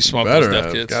 No, we smoked Better those deaf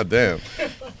have. kids. God damn.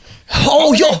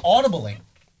 Oh, yo. audibling.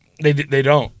 They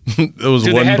don't. It was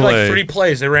Dude, one they had play. like 3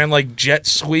 plays. They ran like jet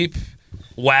sweep,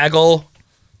 waggle,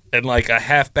 and like a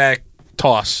halfback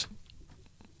toss.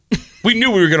 We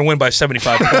knew we were going to win by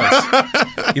 75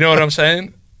 points. You know what I'm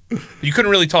saying? You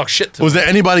couldn't really talk shit to Was them. there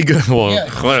anybody good? Well, Yeah.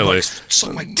 clearly.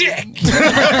 Suck my dick.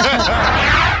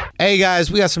 Hey guys,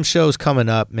 we got some shows coming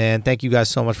up, man. Thank you guys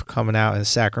so much for coming out in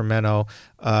Sacramento.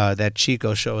 That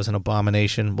Chico show is an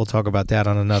abomination. We'll talk about that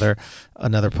on another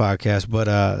podcast.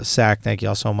 But Sac, thank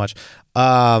y'all so much.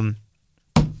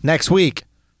 Next week,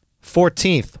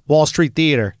 14th, Wall Street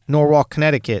Theater, Norwalk,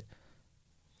 Connecticut.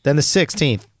 Then the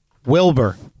 16th,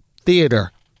 Wilbur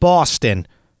Theater, Boston.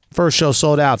 First show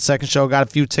sold out. Second show got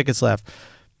a few tickets left.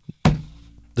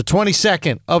 The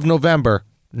 22nd of November,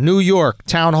 New York,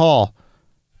 Town Hall.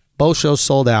 Both shows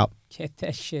sold out. Get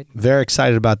that shit. Very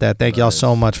excited about that. Thank y'all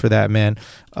so much for that, man.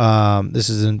 This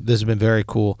has been very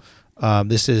cool.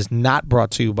 This is not brought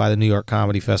to you by the New York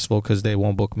Comedy Festival because they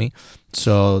won't book me.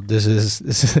 So this is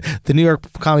the New York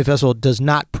Comedy Festival does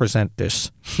not present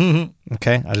this.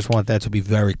 Okay, I just want that to be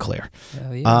very clear.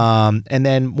 Hell yeah. And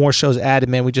then more shows added,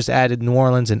 man. We just added New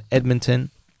Orleans and Edmonton,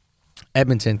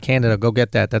 Canada. Go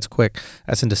get that. That's quick.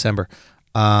 That's in December.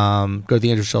 Go to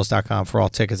theandrewschultz.com for all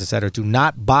tickets, etc. Do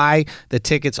not buy the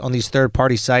tickets on these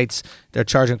third-party sites. They're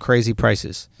charging crazy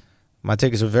prices. My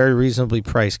tickets are very reasonably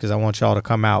priced because I want y'all to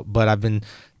come out. But I've been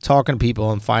talking to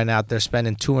people and find out they're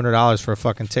spending $200 for a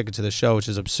fucking ticket to the show, which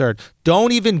is absurd.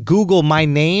 Don't even Google my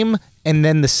name and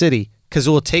then the city because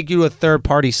it will take you to a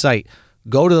third-party site.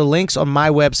 Go to the links on my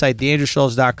website,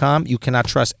 theandrewschultz.com. You cannot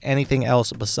trust anything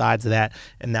else besides that,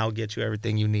 and that will get you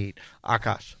everything you need.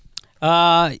 Akash.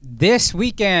 This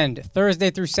weekend,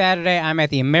 Thursday through Saturday, I'm at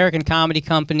the American Comedy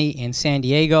Company in San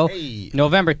Diego. Hey.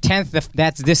 November 10th,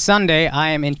 that's this Sunday, I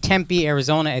am in Tempe,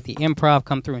 Arizona at the Improv.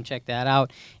 Come through and check that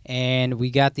out. And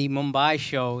we got the Mumbai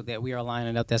show that we are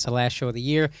lining up. That's the last show of the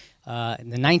year. The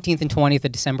 19th and 20th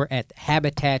of December at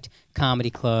Habitat Comedy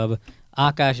Club.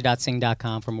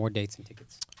 Akash.sing.com for more dates and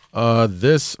tickets.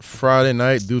 This Friday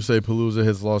night, Duce Palooza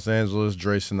hits Los Angeles.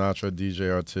 Dre Sinatra, DJ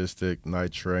Artistic,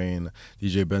 Night Train,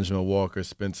 DJ Benjamin Walker,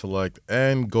 Spin Select,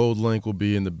 and Gold Link will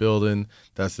be in the building.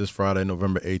 That's this Friday,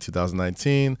 November 8,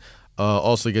 2019.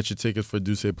 Also, get your tickets for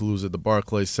Duce Palooza at the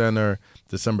Barclays Center,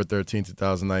 December 13,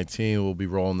 2019. We'll be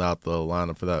rolling out the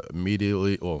lineup for that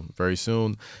immediately, or very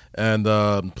soon.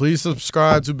 And please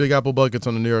subscribe to Big Apple Buckets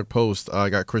on the New York Post.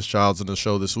 I got Chris Childs on the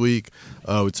show this week.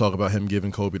 We talk about him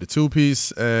giving Kobe the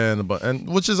 2-piece, and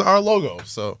which is our logo.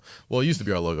 So, well, it used to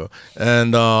be our logo,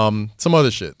 and some other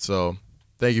shit. So,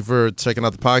 thank you for checking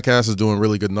out the podcast. It's doing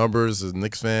really good numbers as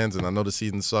Knicks fans, and I know the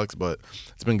season sucks, but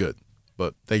it's been good.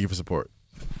 But thank you for support.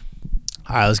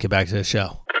 All right, let's get back to the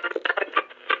show.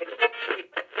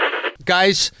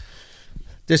 Guys,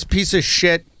 this piece of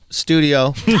shit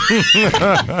studio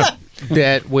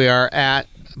that we are at,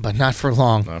 but not for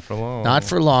long. Not for long. Not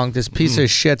for long. This piece of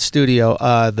shit studio,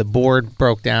 the board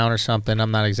broke down or something.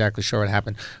 I'm not exactly sure what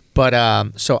happened. But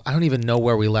so I don't even know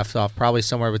where we left off. Probably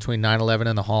somewhere between 9/11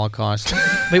 and the Holocaust.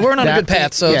 We weren't on a That good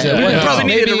path, so thing- yeah, we yeah. probably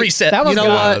needed Maybe- a reset. that was You know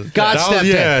God. what? God stepped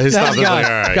in. Yeah, he That stopped was us God. like,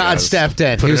 all right, God guys, stepped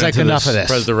in. put He it was like, into enough this. of this.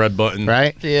 Press the red button.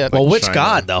 Right? Yeah. Well, which China.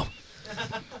 God, though?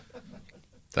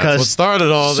 That's what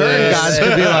started all Certain this. guys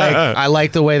could be like, I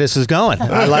like the way this is going.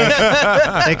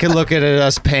 They could look at it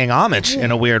as paying homage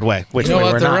in a weird way, which You know way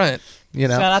what? we're They're not. right. You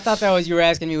know, Son, I thought that was you were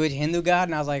asking me which Hindu god,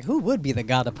 and I was like, who would be the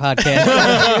god of podcast? we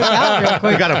got a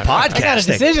I got a podcast.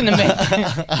 decision to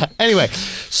make. Anyway,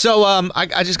 so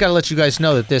I just got to let you guys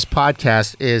know that this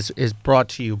podcast is brought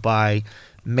to you by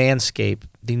Manscaped,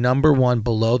 the #1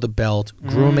 below the belt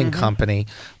grooming company.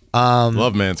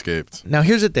 Love Manscaped. Now,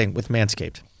 here's the thing with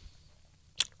Manscaped.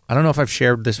 I don't know if I've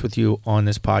shared this with you on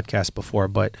this podcast before,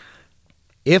 but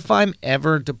if I'm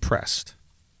ever depressed,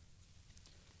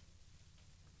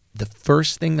 the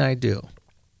first thing I do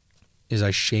is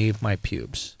I shave my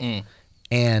pubes.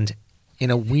 And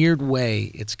in a weird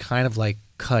way, it's kind of like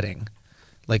cutting.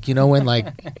 Like, you know when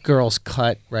like girls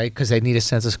cut, right? Because they need a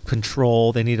sense of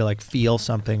control. They need to like feel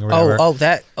something or whatever.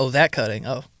 That cutting.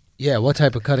 Oh, Yeah, what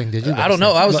type of cutting did you guys I don't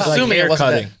know. do? I was Like assuming hair it wasn't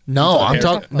cutting. that. No, I'm hair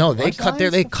talking. No,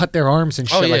 they cut their arms and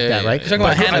shit like that, right? You're talking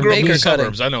about I Hannah grew up in Baker the cutting.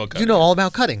 suburbs. I know what cutting. You know all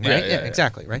about cutting, right? Yeah, yeah.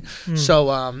 Exactly, right?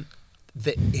 So,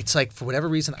 it's like for whatever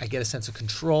reason, I get a sense of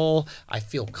control. I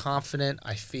feel confident.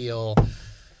 I feel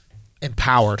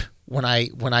empowered when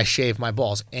I shave my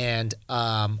balls, and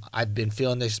I've been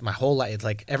feeling this my whole life. It's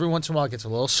like every once in a while, it gets a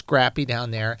little scrappy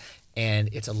down there, and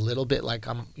it's a little bit like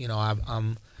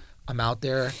I'm out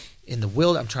there in the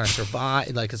wild. I'm trying to survive.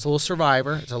 Like it's a little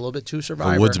survivor. It's a little bit too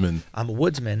survivor. woodsman. I'm a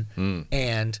woodsman,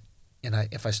 and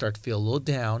if I start to feel a little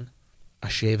down, I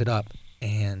shave it up.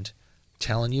 And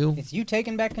telling you, It's you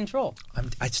taking back control.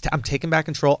 I'm taking back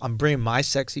control. I'm bringing my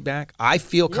sexy back. I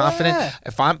feel confident. Yeah.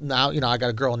 If I'm now, I got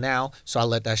a girl now, so I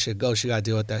let that shit go. She got to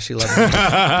deal with that. She loves me.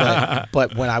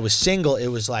 But when I was single, it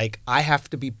was like I have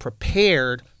to be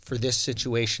prepared for this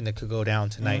situation that could go down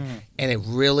tonight. And it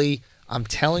really, I'm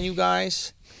telling you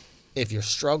guys, if you're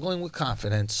struggling with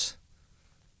confidence,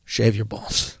 shave your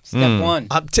balls. Step one.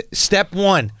 Step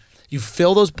one, you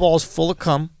fill those balls full of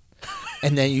cum.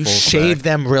 And then you Full shave back.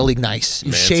 them really nice.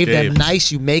 You shave them Manscaped.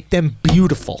 nice. You make them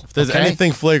beautiful. If there's okay?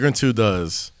 anything Flagrant 2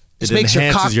 does, This it makes your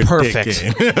cock enhances your perfect.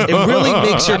 dick game. It really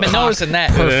makes your I've been cock noticing that.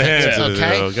 perfect. Yeah.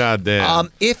 Okay. Oh, God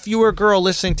damn. If you are a girl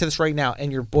listening to this right now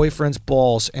and your boyfriend's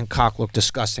balls and cock look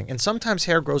disgusting, and sometimes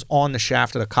hair grows on the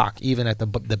shaft of the cock, even at the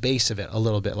base of it, a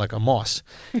little bit like a moss.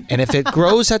 And if it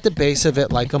grows at the base of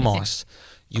it like a moss,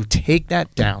 you take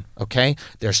that down, okay?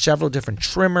 There's several different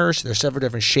trimmers. There's several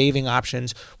different shaving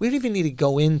options. We don't even need to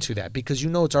go into that because you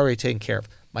know it's already taken care of.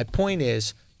 My point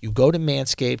is, you go to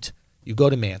Manscaped. You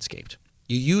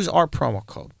use our promo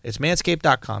code. It's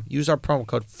manscaped.com. Use our promo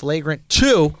code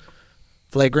Flagrant2.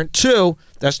 Flagrant2.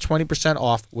 That's 20%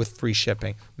 off with free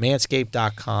shipping.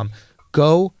 Manscaped.com.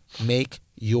 Go make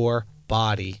your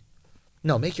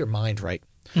make your mind right.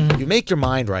 You make your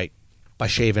mind right by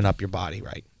shaving up your body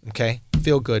right. Okay?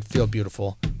 Feel good, feel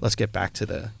beautiful. Let's get back to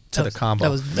the combo.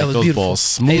 That was Those beautiful. balls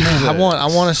smooth. I want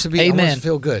us to be. I want us Amen. to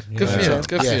feel good. Good for you.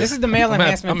 Good for you. This is the male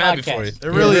enhancement I'm happy podcast. for you.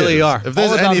 It really, really is. are. If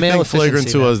there's All about male anything flagrant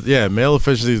efficiency, to man. us, male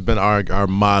efficiency has been our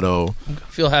motto I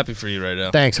feel happy for you right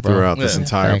now. Thanks, bro. throughout this Yeah.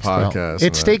 entire Thanks, bro. podcast.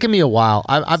 It's man. taken me a while.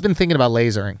 I've been thinking about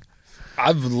lasering.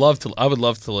 I would love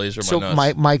to laser So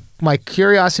my nuts. my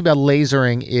curiosity about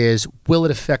lasering is, will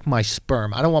it affect my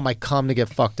sperm? I don't want my cum to get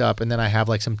fucked up, and then I have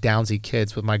like some downsy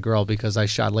kids with my girl because I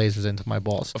shot lasers into my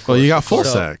balls. Well, you got full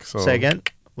sack. So. Say again.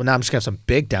 Well, now I'm just gonna have some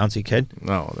big downsy kid,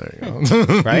 No, there you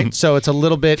go. right? So it's a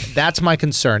little bit. That's my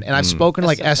concern, and I've spoken to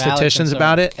like That's a valid estheticians concern.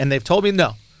 about it, and they've told me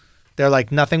no. They're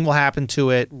like, nothing will happen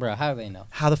to it. Bro, how do they know?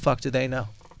 How the fuck do they know?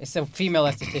 It's a female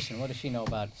esthetician. What does she know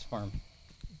about sperm?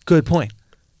 Good point.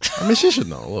 I mean, she should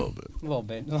know a little bit. A little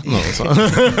bit. No, it's not.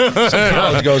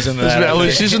 Knowledge goes into that. At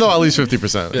least she should know at least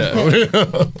 50%.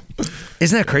 Yeah.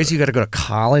 Isn't that crazy? You got to go to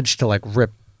college to like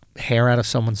rip hair out of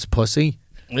someone's pussy.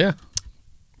 Yeah.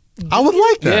 I would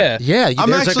like that. Yeah. Yeah,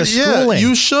 I'm there's actually, like a schooling.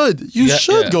 you should. You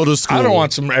should Yeah. go to school. I don't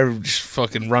want some just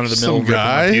fucking run of the mill Some ripping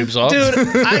guy. my pubes off. Dude,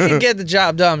 I can get the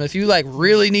job done. If you like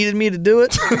really needed me to do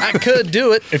it, I could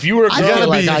do it. If you were a I girl, feel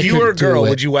like I if you were a could do girl, it.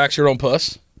 would you wax your own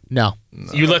puss? No.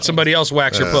 You let somebody else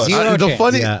wax your puss. Zero The chance.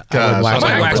 funny, Yeah, I gosh, would wax I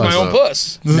might my wax own my own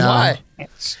puss. No. Why?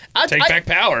 Take back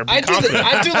power. Be confident.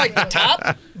 I do like the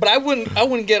top, but I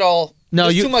wouldn't get all. No,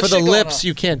 there's you too much for the shit going lips on.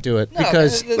 you can't do it No,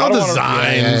 because there's- No I don't wanna-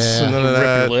 designs. Yeah. None of Rip your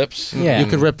that. lips. Yeah. you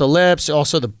could rip the lips,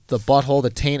 also the butthole, the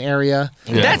taint area.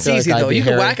 Yeah. That's I feel like easy I'd though. be You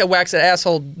can hairy. wax an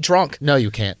asshole drunk. No,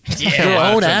 you can't. Yeah. Your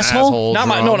own Wax an asshole? Not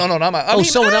my. drunk. No, not my. I Oh, mean,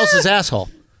 someone else's asshole.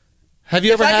 Have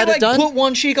you If ever I had could it done? put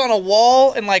one cheek on a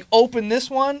wall and like open this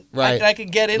one, Right. I could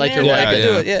get in Like there. your I weapon. could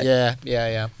do it. Yeah.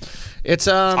 yeah. It's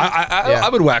I Yeah.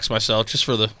 would wax myself just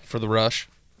for the rush.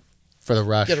 for the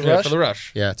rush. Get a Yeah, rush? for the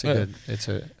rush. Yeah, it's a Yeah. good. It's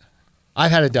a. I've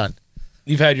had it done.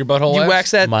 You've had your butthole You waxed?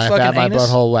 wax that I've fucking had my anus?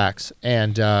 butthole wax,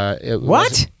 and it What?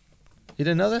 wasn't- You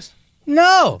didn't know this?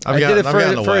 No. I did it I've for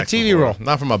gotten a wax TV before. role.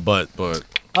 Not for my butt, but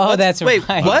Oh, that's Wait,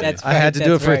 right. what? That's I had to do it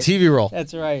that's for right. a TV role.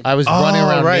 That's right. I was Oh, running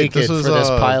around right. naked This was, for this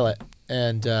uh, pilot,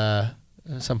 and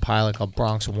some pilot called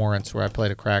Bronx Warrants, where I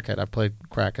played a crackhead. I played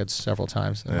crackheads several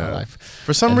times in my Yeah. life.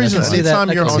 For some And reason, that's- see that. anytime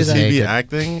I you're can on see that. TV Naked.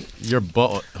 acting, your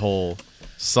butthole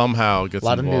somehow gets A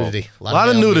lot of involved. nudity. A lot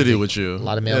of male nudity with you. A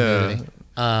lot of male Yeah. nudity.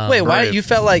 Wait, why Right. you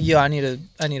felt like I need to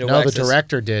No, wax the this.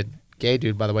 director did. Gay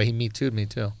dude, by the way. He Me Too'd me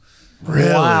too.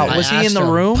 Really? Wow, I was he in asked the him.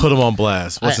 room? Put him on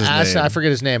blast. What's I his asked, name? I forget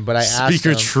his name, but I asked Speak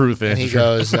your him, truth, and he Andrew.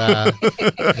 goes,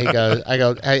 I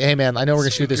go, hey man, I know we're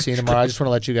gonna shoot this scene tomorrow. I just want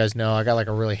to let you guys know I got like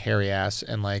a really hairy ass,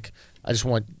 and like I just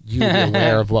want you to be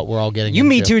aware of what we're all getting. You into.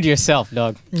 Me Too'd yourself,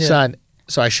 dog. Yeah. Son.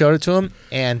 So I showed it to him,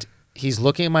 and he's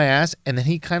looking at my ass, and then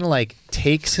he kind of like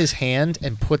takes his hand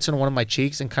and puts it on one of my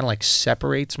cheeks, and kind of like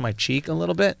separates my cheek a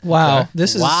little bit. Wow,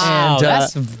 this is Wow, And,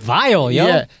 that's vile, yo.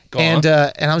 Yeah, Go and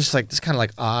I was just like, this is kind of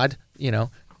like odd, you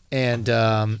know. And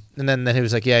then he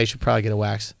was like, yeah, you should probably get a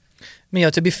wax. Mio,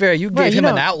 to be fair, you Right, gave you him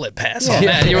know. an outlet pass on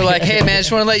that. You were like, hey, man,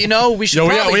 just want to let you know we should Yo,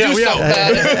 we probably out, do we out, something we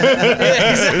out. about it.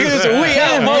 Yeah, exactly. It was a we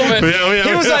out moment. Yeah.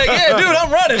 He was like, yeah, dude,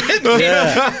 I'm running. Hit me.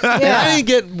 And I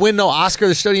didn't win no Oscar.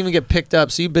 The show didn't even get picked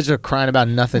up. So you bitches are crying about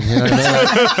nothing. You know what I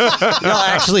mean? Like, y'all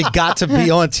actually got to be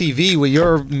on TV with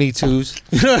your Me Too's.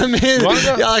 You know what I mean?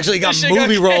 Y'all actually got That shit got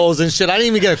movie roles and shit. I didn't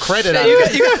even get a credit out of You it.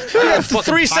 got, you got, you got Fucking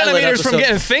 3 pilot centimeters from episode.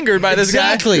 getting fingered by this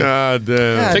guy. Exactly. God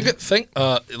damn.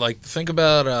 Think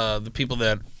about the people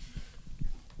that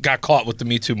got caught with the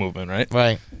Me Too movement, right?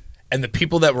 Right. And the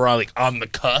people that were like on the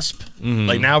cusp,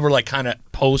 like now we're like kind of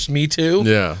post Me Too.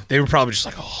 Yeah. They were probably just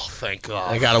like, oh, thank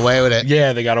God. I got away with it.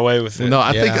 Yeah, they got away with it. No,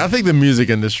 I Yeah. think the music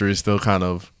industry is still kind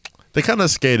of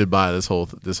skated by this whole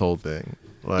thing.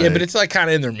 Like, Yeah, but it's like kind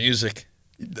of in their music.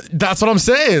 that's what I'm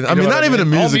saying. I You mean, know not what even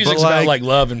the All music, music's but about like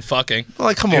love and fucking.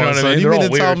 like, come You know on, what I son. mean? You They're mean all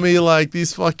to tell weird. me like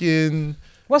these fucking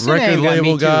What's her record name? Got Me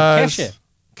label Too? guys?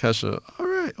 Kesha. All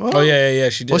right. Well, Oh yeah,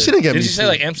 she did. Well, she didn't get Did Me you say Too.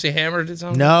 like MC Hammer did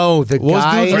something? No, the What's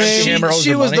guy. dude's name? Hammer owes She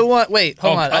her was money? the one. Wait,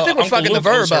 hold on. I think we're Uncle fucking the Luke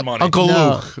owes verb her up. money. Uncle No.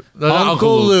 Luke. No, not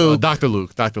Uncle Luke. Luke. Dr.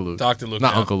 Luke. Dr. Luke,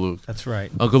 Not yeah. Uncle Luke. That's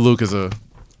right. Uncle Luke is a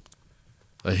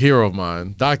hero of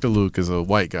mine. Dr. Luke is a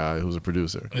white guy who's a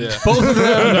producer. Yeah. Both of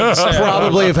them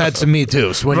probably have had some Me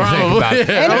Too's when you think about it.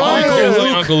 And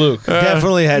Uncle Luke.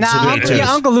 Definitely had some Nah, Me Uncle, Too's.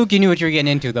 Uncle Luke, you knew what you were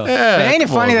getting into, though. Yeah, but ain't it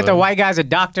come funny on, that the man. white guy's a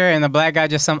doctor and the black guy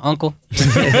just some uncle?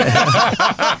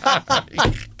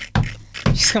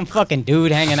 Some fucking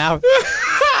dude hanging out.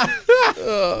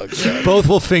 Both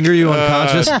will finger you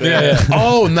unconscious. Yeah.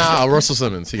 Oh, nah. Russell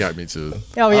Simmons. He got Me Too.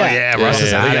 Oh, yeah.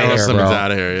 Russell's they outta got here, Russell bro. Simmons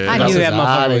out of here. Yeah. I knew that Russell's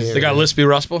outta motherfucker was. here. They got Lispy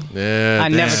Ruspel. Yeah, I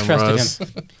never damn, trusted Russ.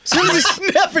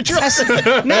 him. Never trust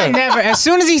him. No, never. As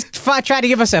soon as he tried to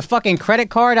give us a fucking credit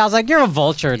card, I was like, "You're a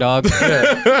vulture, dog.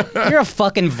 You're a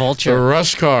fucking The vulture."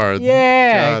 rush card.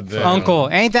 Yeah, God damn. uncle.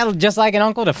 Ain't that just like an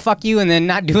uncle to fuck you and then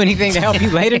not do anything to help you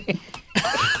later?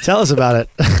 Tell us about it.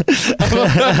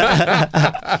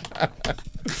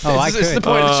 Oh, I This is the could.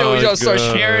 point of the show. We Oh, all start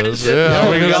God. sharing and shit. Yeah,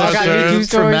 we we all got got sharing. Me Too stories.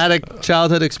 Traumatic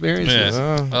childhood experiences.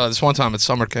 This one time at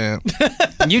summer camp.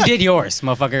 You did yours,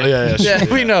 motherfucker.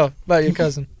 Yeah, we know about your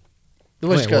cousin.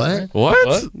 What's Wait, your cousin? what? What?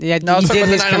 What? Yeah, No, you I'm talking did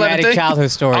about his the 9/11 traumatic thing.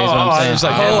 childhood story. is what I'm I saying. was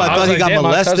like, Oh, yeah. I thought was he like, got yeah, my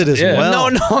molested cousin- as yeah.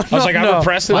 well. No, I was like, I'm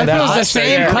impressed with Mine that. was the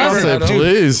same cousin.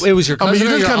 Please. It was your I mean, cousin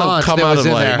you or did your kind of aunt come that out was of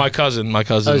in like. there? My cousin. That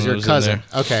was your in cousin.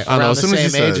 there. Okay, I know, around as the soon as you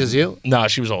same age said- as you. No,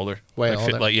 she was older. Way like,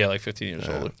 older. like 15 years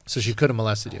older. So she could have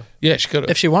molested you. Yeah, she could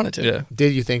have. if she wanted to. Yeah.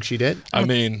 Did you think she did? I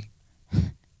mean,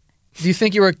 Do you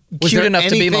think you were Was cute there enough to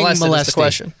be anything molested? Is the molesting?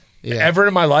 question. Yeah. ever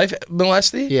in my life,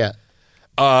 molested? Yeah.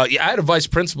 Yeah, I had a vice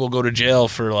principal go to jail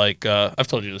for like, I've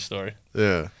told you the story.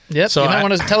 Yeah. Yep. So you might I-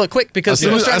 want to tell it quick because As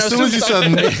soon as, people as start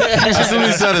soon as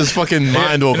you said, his fucking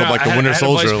mind woke up like the Winter I had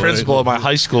Soldier. a vice like- principal at my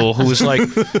high school who was like,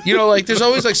 like there's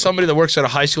always like somebody that works at a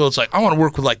high school. It's like I want to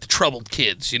work with like the troubled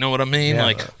kids. You know what I mean? Yeah.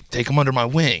 Like take them under my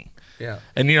wing. Yeah.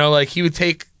 And like he would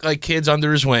take like kids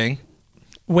under his wing.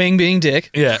 Wing being dick.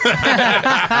 Yeah.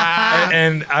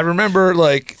 and I remember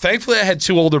like thankfully I had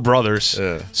 2 older brothers.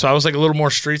 Yeah. So I was like a little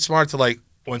more street smart to like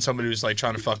when somebody was like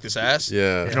trying to fuck this ass.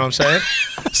 Yeah. You know what I'm saying?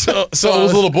 So So I it was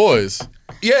was- little boys.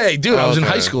 Yeah, dude, I was in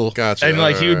Okay. high school. Gotcha. And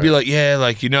like he would be like, yeah,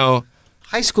 like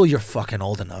High school, you're fucking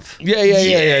old enough.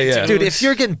 yeah. Dude, if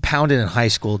you're getting pounded in high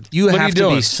school, you What are have you to be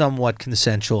doing? somewhat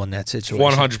consensual in that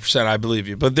situation. 100%, I believe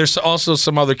you. But there's also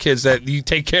some other kids that you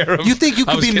take care of. You think you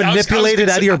I could was be kidding. I was manipulated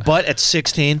out of your kidding. butt at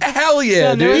 16? Hell yeah,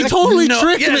 Yeah, there dude. is You totally No,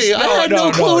 tricked yes, me. I had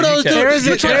no clue what I was you doing. can.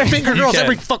 You're trying to You finger can. girls You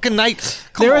every can. fucking night.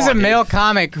 There was a on, male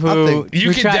comic who, You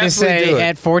who can tried to definitely do say it.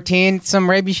 at 14 some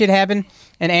rapey shit happened,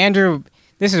 and Andrew,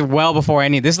 This is well before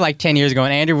any. This is like 10 years ago,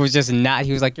 and Andrew was just not.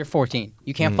 He was like, "You're 14.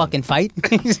 You can't fucking fight."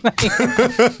 He's like,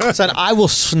 Son, I will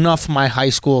snuff my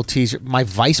high school teacher, my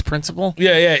vice principal.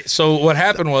 Yeah. So what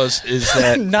happened is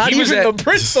that Not he was even at, the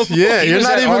principal. Yeah, He you're was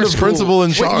not at even our the school. principal in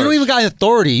Wait, charge. you don't even got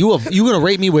authority. You gonna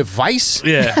rate me with vice?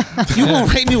 Yeah. You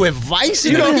gonna rate me with vice?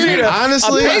 You don't need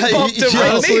Honestly, a pay bump to rate me.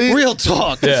 honestly, real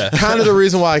talk. Yeah. kind of the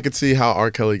reason why I could see how R.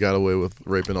 Kelly got away with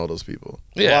raping all those people.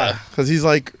 Yeah. Because he's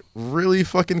like really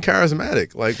fucking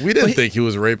charismatic. Like we didn't think he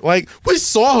was raped. Like we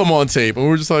saw him on tape and we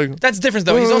were just like, That's different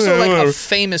though. He's Oh, also yeah, like a whatever.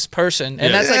 famous person, and Yeah.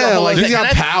 that's like Yeah, a whole like, thing. he's got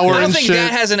And that's- power I don't and think shit.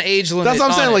 that has an age limit. that's what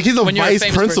I'm on saying. it Like he's a when you're vice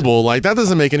famous principal. Like that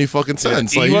doesn't make any fucking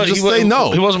sense. Like you just say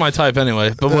no. He wasn't my type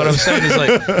anyway. But what I'm saying is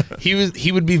like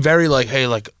he would be very like, hey,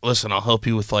 like listen, I'll help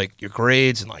you with like your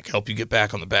grades and like help you get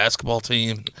back on the basketball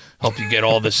team, help you get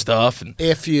all this stuff. And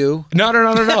If you, no.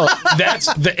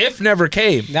 That's the if never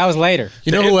came. that was later.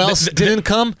 you know who else didn't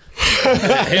come?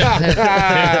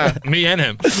 Me and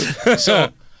him. So,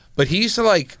 but he used to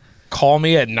like call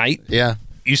me at night. Yeah,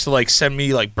 Used to like send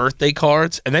me like birthday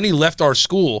cards, and then he left our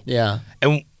school. yeah.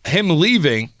 And him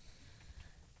leaving,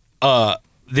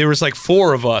 there was like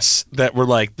 4 of us that were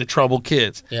like the troubled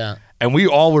kids. Yeah. And we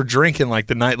all were drinking like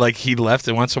the night like he left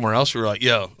and went somewhere else. We were like,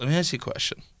 yo, let me ask you a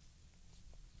question.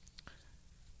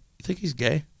 You think he's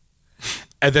gay?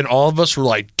 And then all of us were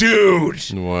like, dude.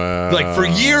 Wow. Like for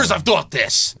years I've thought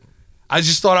this. I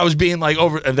just thought I was being like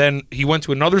over. And then he went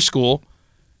to another school,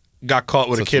 got caught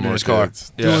with a kid in his car.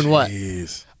 Doing what?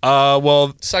 Jeez.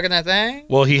 Sucking that thing.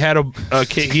 Well, he had a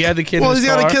kid. He had the kid Well, in he's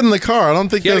his car. got a kid in the car. I don't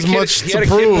think He had a there's kid- much he to had a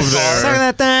kid in prove the car.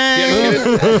 Suck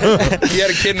there. that He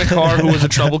had a kid in the car who was a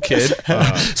troubled kid.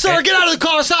 Sir, get out of the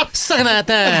car. Stop sucking that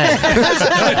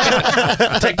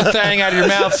thing. Take the thing out of your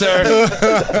mouth, sir. You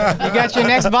got your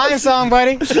next Vine song,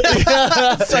 buddy. Sucking Take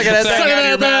the thing out of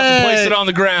your mouth and place it on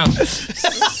the ground.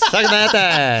 Sucking that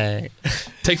thing.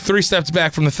 Take 3 steps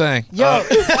back from the thing. Yo,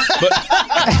 You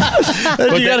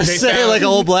gotta they say it found- like an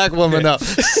old black woman, though.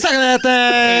 Sucking that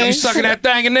thing. You sucking that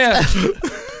thing in there.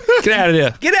 Get out of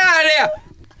there. Get out of there.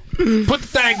 Put the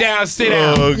thing down and sit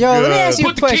down. yo, let me ask you a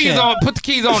Put the keys question. on. Put the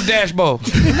keys on the dashboard.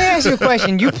 Let me ask you a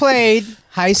question. You played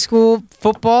high school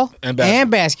football And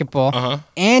basketball, Uh-huh.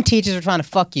 and teachers were trying to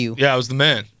fuck you. Yeah, I was the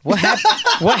man. What happened?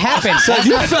 What happened?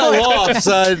 You fell off,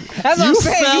 son. That's what I'm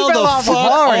saying. You fell off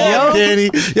hard, yo. Danny.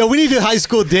 Yo, we need a high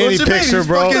school Danny picture,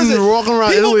 bro. Fucking walking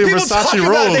around Italy in Versace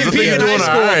robes. I think you're doing all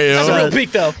right, That's a yo. real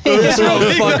peak though. This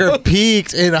motherfucker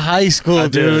peaked in high school,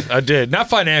 dude. I did. Not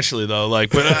financially though.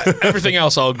 Like, but everything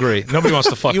else, I'll agree. Nobody wants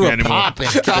to fuck You me were anymore. popping,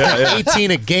 dropping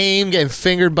 18 a game, getting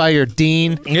fingered by your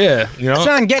dean. Yeah, you know.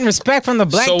 Trying to get respect from the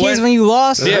black So kids when- when you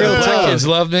lost. Yeah, Real the black talk. kids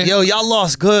love me. Yo, y'all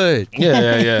lost good.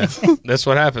 Yeah. That's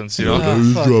what happens, you know.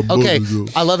 Okay,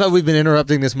 I love how we've been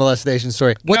interrupting this molestation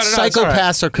story. What No, it's all right.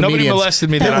 psychopaths are Nobody comedians? molested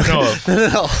me that I know of.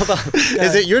 No, hold on.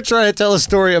 Is it you're trying to tell a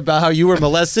story about how you were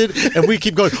molested, and we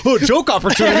keep going, oh, joke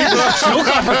opportunity, joke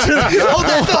opportunity. Hold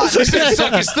on. He said,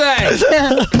 suck his thing.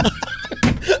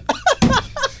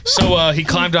 So he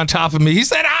climbed on top of me. He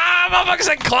said, motherfucker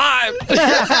said climb.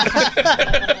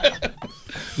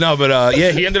 No, but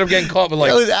yeah, he ended up getting caught with like,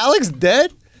 Yo, is Alex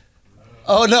dead?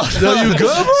 Oh no, you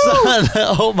good, Son,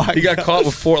 oh my! he got caught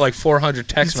with 400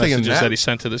 text He's taking a messages nap. that he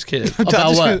sent to this kid.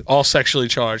 About what? All sexually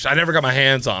charged. I never got my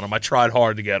hands on him. I tried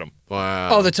hard to get him. Wow.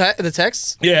 Oh, the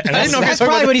texts. Yeah, and I didn't know if That's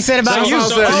probably what he said about you. You're a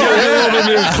little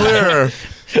bit clearer.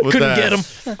 with couldn't that. get him.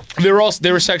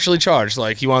 They were sexually charged.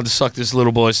 Like he wanted to suck this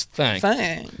little boy's thing.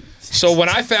 Fine. So when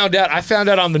I found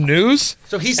out on the news.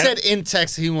 So he said in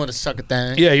text he wanted to suck a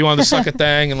thing. Yeah, he wanted to suck a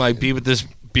thing and like be with this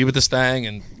thing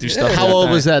and do stuff. How old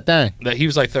was that thing? That he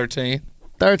was like 13.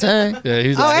 13. Yeah, he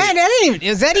was Oh, like. and that ain't even,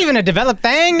 is that even a developed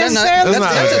thing That's not- necessarily?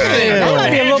 that's a thing. That might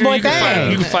be a little Andrew, boy you can fight-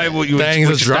 thing. You can fight what you Things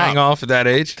with is your thing dropped. off at that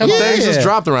age. Things just Yeah.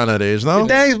 dropped around that age, no?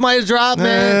 Things might have dropped,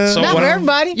 man. Yeah. So Not when for I'm-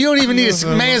 everybody. You don't even need to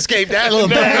manscape that little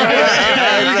bit. You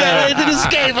got to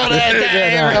escape on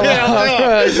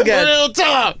that thing. Real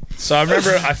talk. So I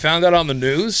remember I found out on the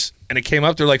news and it came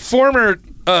up. They're like former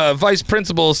vice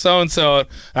principal so and so.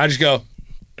 I just go,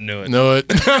 I knew it. Know it.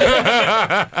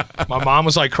 My mom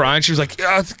was like crying. She was like,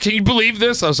 "Can you believe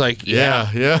this?" I was like, Yeah.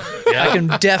 I can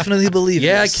definitely believe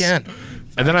Yeah, I this. can.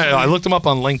 And then I looked him up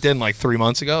on LinkedIn like 3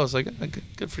 months ago. I was like,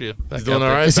 good for you. He's doing all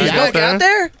right. Is he back Back out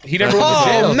there? He never went to Oh,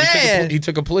 jail. man. He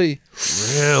took a plea.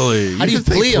 Really? How do you can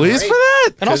take plea him, pleas right? for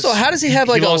that? And also, how does he have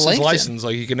like he a lost his LinkedIn? license.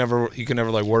 Like he could never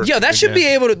like work. Yeah, that should be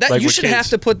again. able to. That Like you with should kids. have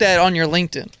to put that on your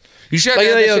LinkedIn. You should Like,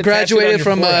 have that yo, shit tattooed on graduated your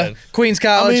from forehead. Queens I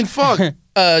College. mean,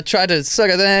 fuck. Tried to suck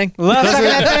a thing. Love sucking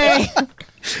that thing.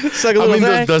 Suck a I little mean,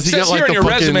 thing. does It he get says like here the on your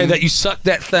fucking... resume that you sucked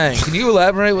that thing. Can you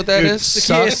elaborate what that is?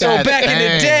 Suck Yeah, so that back in the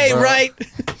thing, day, bro. right?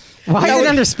 Why is it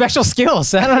under special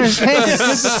skills? I don't understand.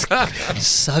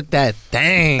 Suck that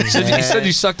thing. You said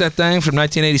you sucked that thing from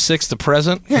 1986 to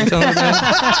present. Can you tell me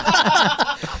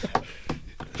that?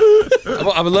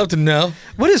 I would love to know.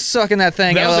 What is sucking that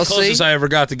thing, That was the LLC? closest I ever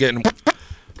got to getting.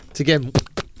 to get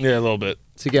Yeah, a little bit.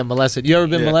 molested. You ever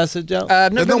been Yeah. molested, Joe?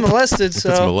 I've never been molested, so.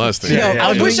 It's molesting. Yeah, yeah.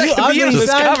 I wish I could be in this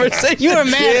conversation. You were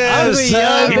mad ugly,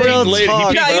 son, young. real Lady, talk.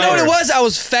 he Nah, peed you know what it later. was? I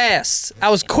was fast. I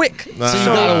was quick. So you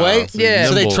got away? Yeah.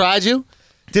 So they nimble. tried you?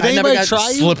 Did I never anybody got try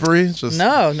you? Slippery. Just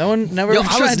No, no one never Yo,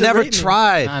 tried I was to never rape me.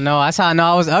 tried. I know. That's how I know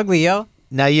I was ugly, yo.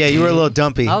 Now, yeah, you were a little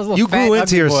dumpy. I was a little you fat, grew into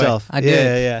ugly boy. yourself. I did.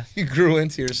 Yeah, yeah. You grew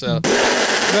into yourself. look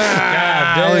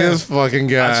at this fucking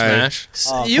guy. I'd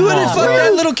smash. You wouldn't fuck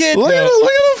that little kid. Look at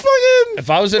the fucking. If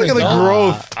I was in Look a at the adult,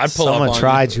 growth. I'd pull Someone up on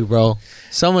tried you, bro.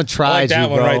 Someone I tried like that you,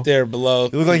 one bro. right there below.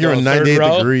 You look like you're in Third 98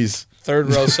 row, degrees.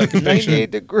 Third row, second picture. 98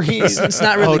 degrees. It's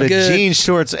not Oh, really the good. jean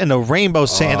shorts and the rainbow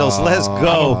sandals. Let's I'm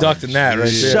go. abducting that right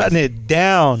there. Shutting it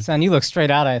down. Son, you look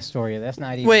straight out of Astoria. That's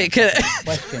not even Wait, a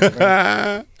question,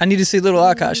 bro. I need to see Little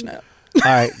Akash now.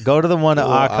 All right, go to the one at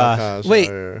Akash. Wait.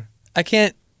 I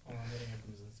can't.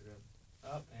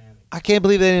 I can't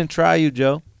believe they didn't try you,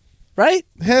 Joe. Right?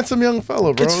 Handsome young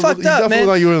fellow, bro. It's fucked You up, definitely man.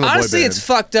 look like you were in the boy Honestly, band. it's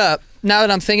fucked up. Now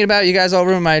that I'm thinking about it, you guys all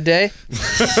ruined my day.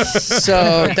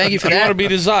 So thank you for You want to that. be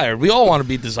desired. We all want to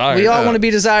be desired. We all want to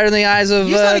be desired in the eyes of.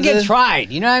 You just want to get the-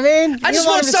 tried. You know what I mean? I You just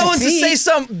want want him someone to succeed. say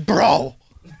something, bro.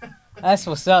 That's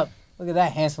what's up. Look at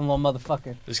that handsome little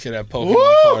motherfucker. This kid had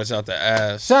Pokemon cards out the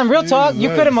ass. Son, real talk, you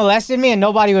could have molested me and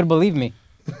nobody would have believed me.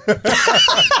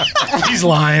 He's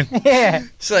lying. Yeah.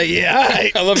 It's like, yeah. All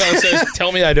right. I love how it says,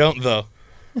 "Tell me I don't," though.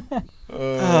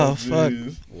 Oh fuck.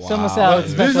 Someone said I was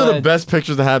These special are the ed. best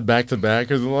pictures to have back to back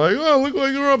because I'm like, oh, look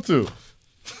what you're up to.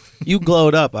 You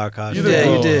glowed up, Akash. You Yeah,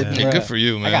 did. you did. Yeah, good for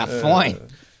you, man. I got fine.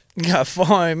 Got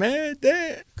fine, man.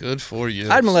 Damn. Good for you.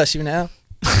 I'd molest you now.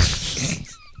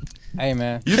 Hey,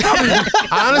 man. You probably,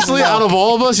 honestly, out of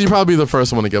all of us, you'd probably be the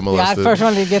first one to get Yeah, I molested. first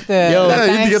wanted to get the. Yeah, the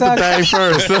you thing get the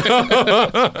sucked.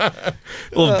 thing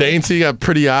first. Little dainty, got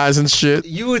pretty eyes and shit.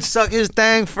 You would suck his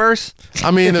thang first?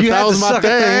 I mean, if you that had was to my suck a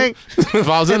thing, if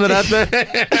I was into that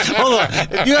thing, Hold on.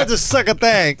 If you had to suck a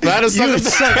thang, That is you would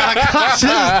suck suck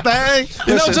Akash's thang?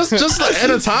 you know, just like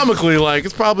anatomically, like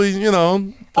it's probably, you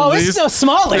know, Oh, it's least- still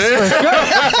smallest for sure.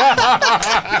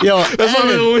 Yo, that's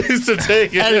probably Adam, the least to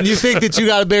take it. Adam, you think that you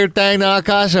got a bigger thing than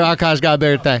Akash, or Akash got a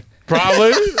bigger thing?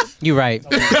 Probably. You right.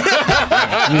 You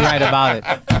right about it.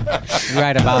 You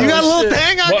right about You it. got a little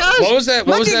thing, Akash? What was that?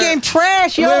 What was Monkey that? game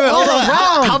trash, yo. Wait, wait, hold All on.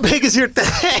 around. How big is your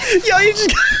thing? Yo, you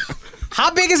just How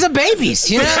big is a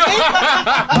baby's? You know what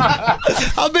I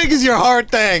mean? How big is your heart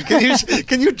thing?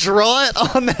 Can you draw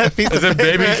it on that piece Is of it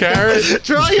baby paper? carrot?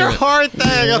 Draw your heart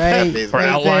thing on that Right. piece Or of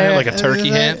outline it there. like a turkey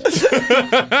hand?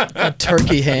 A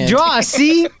turkey hand. Draw a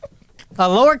C, a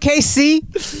lowercase C,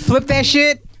 flip that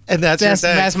shit. and that's That's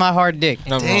your thing. that's my hard dick.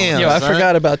 No, I'm wrong. Damn. Yo, I son.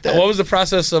 forgot about that. What was the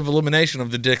process of elimination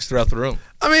of the dicks throughout the room?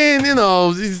 I mean, you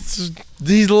know, these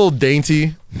little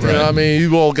dainty. You know what I mean?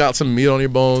 You all got some meat on your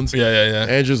bones. Yeah.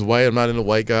 Andrew's white. I'm not into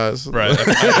white guys. Right.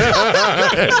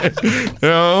 You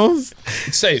know?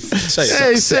 Safe. Safe. Yeah,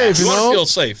 he's safe, You you want know? to feel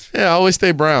safe. Yeah, I always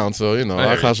stay brown, so, you know, I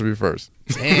hear Akash should be first.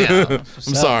 Damn. I'm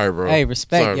sorry, bro. Hey,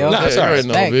 respect, sorry, yo. bro. Nah, it's all right. You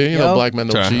know, Respect, B. You know, yo. black men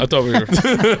don't Sorry, I cheat. thought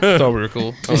we were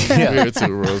cool. We're too,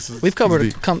 bro. We've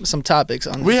covered some topics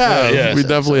on We this. have. Yeah. We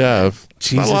definitely have.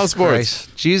 Not a lot of sports.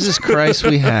 Christ. Jesus Christ,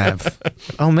 we have.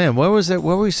 Oh man, what was it?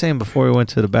 What were we saying before we went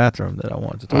to the bathroom that I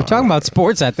wanted to talk We're talking about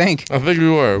sports, I think. I think we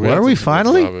were. Were had we to-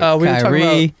 finally? We were talking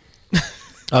Kyrie.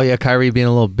 Oh yeah, Kyrie being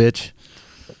a little bitch,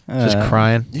 just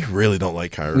crying. You really don't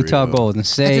like Kyrie. Utah though. Golden I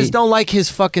State. just don't like his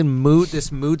fucking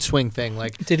this mood swing thing.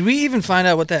 Like, about. Did we even find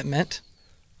out what that meant?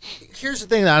 here's the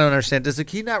thing that I don't understand. Does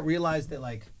he not realize that,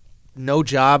 like, no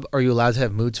job are you allowed to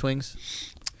have mood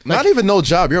swings? Not even no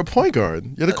job. You're a point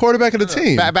guard. You're the quarterback of the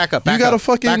team. Back up. You got to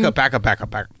fucking. back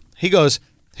up. He goes,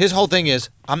 his whole thing is,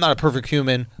 I'm not a perfect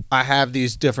human. I have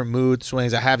these different mood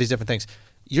swings. I have these different things.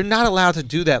 You're not allowed to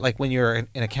do that, like, when you're an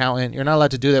accountant. You're not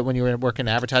allowed to do that when you're working in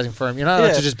an advertising firm. You're not allowed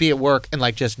Yeah. to just be at work and,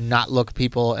 like, just not look at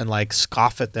people and, like,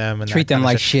 scoff at them and Treat that them kind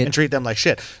of like shit. And treat them like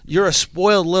shit. You're a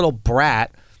spoiled little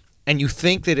brat, and you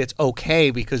think that it's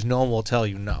okay because no one will tell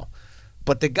you no.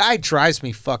 But the guy drives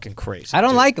me fucking crazy. I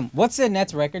don't dude. like him. What's the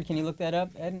Nets record? Can you look that up?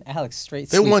 Ed? Alex straight.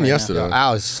 They sleep won right now. yesterday.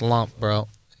 I was slumped, bro.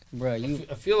 Bro, you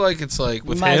I feel like it's like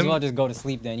with might as him. well just go to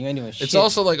sleep then. You ain't doing shit. It's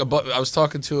also like I was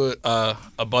talking to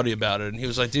a buddy about it, and he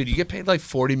was like, "Dude, you get paid like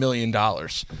 $40 million.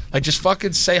 Like, just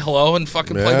fucking say hello and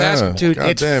fucking play Yeah. basketball." Dude, God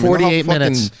it's damn, you know how 48 fucking-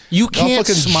 minutes. You you know how can't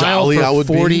fucking smile jolly I for would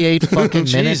be? 48 fucking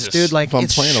minutes, Jesus. dude. Like, If I'm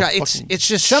it's playing a it's fucking- it's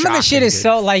just some of the shit shocking, is dude.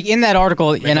 so like in that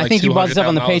article, and I like think you brought this up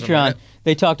on the $200,000 a Patreon. minute.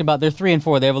 they talked about they're 3 and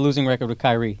 4. They have a losing record with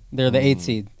Kyrie. They're the 8th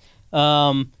seed.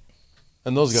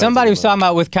 And those guys Somebody was talking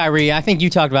about with Kyrie. I think you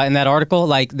talked about in that article.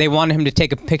 Like they wanted him to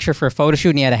take a picture for a photo shoot,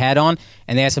 and he had a hat on,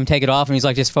 and they asked him to take it off, and he's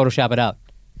like, just Photoshop it out.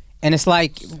 And it's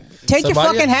like, take your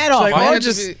Somebody- fucking hat off, like, why man. don't you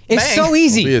just It's bang? so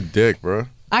easy. Be a dick, bro.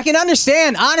 I can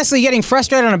understand, honestly, getting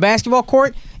frustrated on a basketball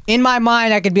court. In my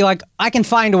mind, I could be like, I can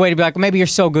find a way to be like, maybe you're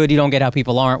so good you don't get how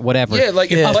people aren't, whatever. Yeah,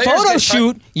 like if A players photo get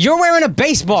shoot, you're wearing a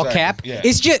baseball Exactly, cap. yeah.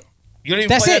 It's just, You don't even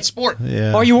That's play it. that sport.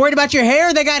 Yeah. are you worried about your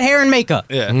hair? They got hair and makeup.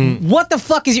 Yeah. What the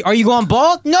fuck is you? Are you going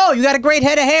bald? No, you got a great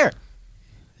head of hair.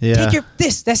 Yeah. Take your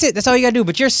that's it. That's all you gotta do.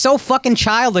 But you're so fucking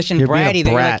childish and You're being a bratty that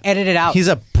you're like, brat. edit it out. He's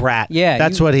a brat. Yeah,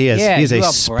 That's you- what he is. yeah, He's you a a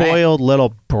brat. spoiled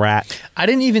little brat. I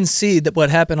didn't even see what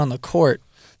happened on the court.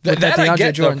 with That I DeAndre get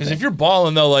though, Jordan because thing. if you're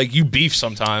balling though, like you beef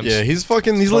sometimes. Yeah, he's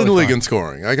leading the totally league fine. in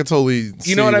scoring. I can totally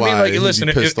see You know what I mean? why Like, he'd listen,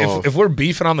 be pissed off. if we're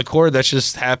beefing on the court, that's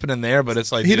just happening there. But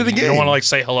it's like, Heat of dude, the you don't game. want to like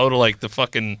say hello to like the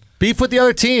fucking Beef with the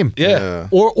other team. yeah.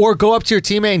 Or go up to your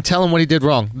teammate and tell him what he did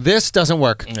wrong. This doesn't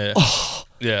work. Yeah.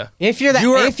 Yeah. if you're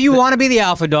if you want to be the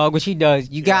alpha dog, which he does,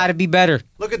 you got to be better.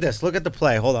 Look at this. Look at the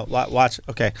play. Hold on. Watch.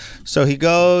 Okay. So he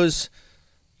goes.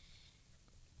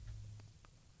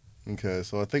 Okay,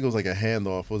 so I think it was like a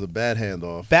handoff. It was a bad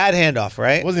handoff. Bad handoff,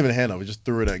 right? It wasn't even a handoff. He just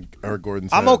threw it at Eric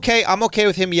Gordon's I'm head. okay. I'm okay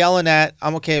with him yelling at.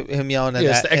 I'm okay with him yelling at Yeah,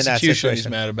 it's that the in that execution he's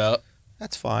situation. mad about.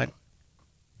 That's fine.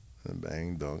 And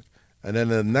bang, dunk. And then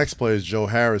the next play is Joe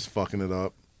Harris fucking it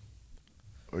up.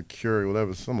 Or Curry,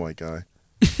 whatever, some white guy.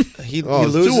 He Oh,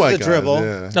 it's loses two white the guys, dribble.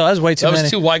 yeah. No, that was way too That many.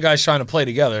 was two white guys trying to play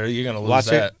together. You're gonna lose Watch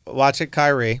that. it. Watch it,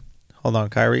 Kyrie. Hold on.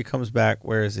 Kyrie comes back.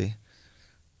 Where is he?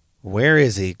 Where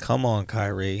is he? Come on,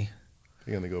 Kyrie.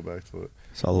 You're going to go back to it.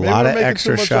 It's a Maybe lot we're of making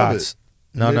extra too much of shots.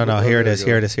 it. No. Maybe- Here oh, it there is. you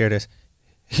Here go. it is. Here it is.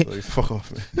 Like, fuck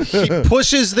off, man.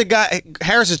 Pushes the guy.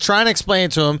 Harris is trying to explain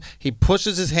it to him. He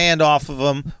pushes his hand off of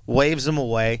him, waves him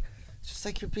away. It's just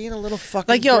like you're being a little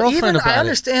fucking Like, yo, girlfriend even about I it.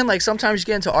 understand, like, sometimes you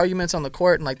get into arguments on the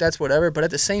court and, like, that's whatever. But at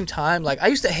the same time, like, I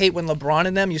used to hate when LeBron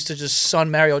and them used to just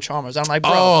sun Mario Chalmers. I'm like,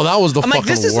 bro. Oh, that was the I'm like,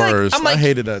 fucking this is like- worst. I'm like, I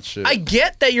hated that shit. I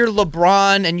get that you're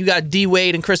LeBron and you got D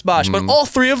Wade and Chris Bosh, Mm-hmm. but all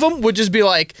three of them would just be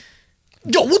like,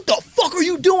 yo, what the fuck are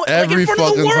you doing? Every like, in front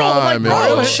of the fucking world. time, I'm like,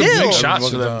 yo. bro, Some chill. big shots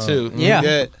for them too. Yeah. He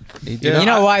did. He did. You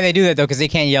know why they do that though? Because they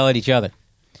can't yell at each other.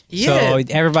 Yeah. So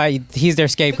everybody, he's their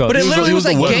scapegoat. But it He was literally the- was he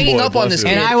like was the ganging wooden up boy, on this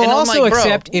bless kid. you. and I will I'm also like, bro,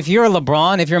 accept if you're a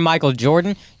LeBron, if you're Michael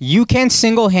Jordan, you can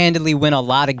single-handedly win a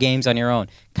lot of games on your own.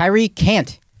 Kyrie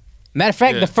can't. Matter of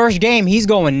fact, Yeah. the first game he's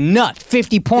going nuts,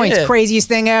 50 points, Yeah. craziest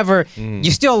thing ever.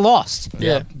 You still lost.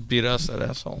 Yeah. Beat us, that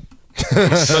asshole.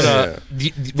 But what do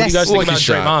you guys think Lucky about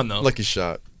shot. Draymond though? Lucky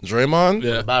shot. Draymond?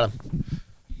 Yeah. About him.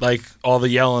 Like all the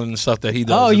yelling and stuff that he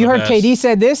does. Oh, in you the heard past. KD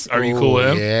said this? Are you cool with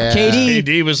him? Yeah.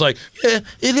 KD, was like, yeah,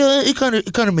 it kind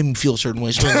of made me feel a certain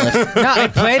way. So I left.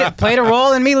 no, it played a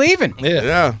role in me leaving.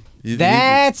 Yeah. Yeah.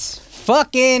 That's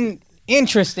fucking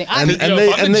interesting. I- And- Yo,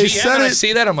 if I'm they the GM said and I it-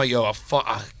 see that, I'm like, yo, If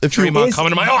you- Draymond Is- coming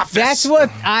to my office. That's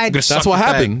what I. That's what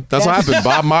happened. That's what happened.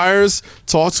 Bob Myers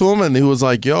talked to him, and he was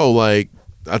like, "Yo, like,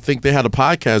 I think they had a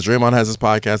podcast. Draymond has this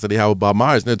podcast that he had with Bob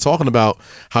Myers, and they're talking about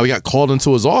how he got called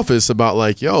into his office about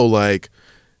like, yo, like,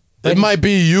 it might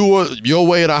be you or your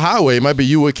way or the highway. It might be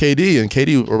you or KD, and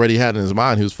KD already had in his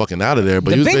mind he was fucking out of there.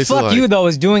 But The he was big basically fuck like, you though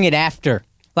is doing it after.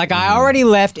 Like I already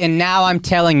left, and now I'm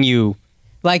telling you,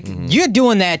 like you're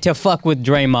doing that to fuck with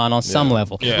Draymond on some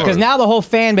level. Yeah. Because now the whole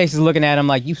fan base is looking at him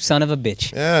like you son of a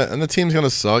bitch. yeah, and the team's gonna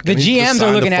suck. The and he just GMs are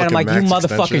signed looking a at him fucking like you max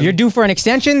motherfucker. extension. You're due for an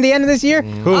extension the end of this year. I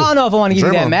don't know if I want to give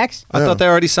you that Draymond. max. I thought they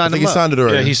already signed I think him he up. signed it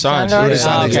already. Yeah, he signed. Signed already? Yeah,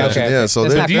 signed Oh, the okay, extension. okay. Yeah, so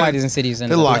That's they- not do you- quite as insidious. They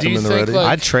locked Do him you in think, already. like-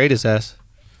 I'd trade his ass.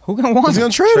 Who gonna want He's him?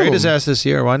 gonna trade Trade him. his ass this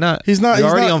year. Why not? He's not. You're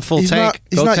he's already not, on full he's tank. Not,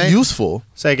 he's Go not tank. useful.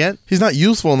 Say again. He's not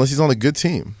useful unless he's on a good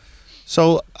team.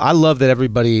 So I love that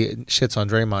everybody shits on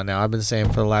Draymond now. I've been saying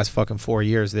for the last fucking 4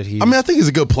 years that he. I mean, I think he's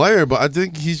a good player, but I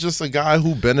think he's just a guy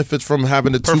who benefits from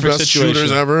having the two Perfect best situation.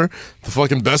 shooters ever, the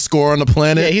fucking best scorer on the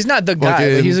planet. Yeah, he's not the guy,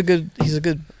 Fucking- but he's a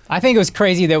good. I think it was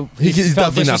crazy that He's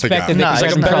felt definitely not the guy. disrespected Nah, because It's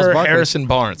like a of Charles better Barkley. Harrison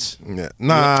Barnes. Yeah.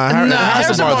 Nah,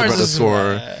 Harrison Barnes is a better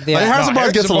scorer. Yeah. Like, Harrison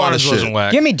Barnes gets a lot of Barnes wasn't shit.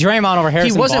 whack. Give me Draymond over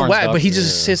Harrison He wasn't Barnes, whack, dog. but he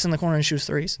just sits in the corner and shoots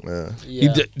threes.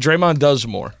 Draymond does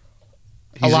more.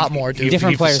 A lot more, dude.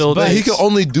 Different players, facilitates. But he can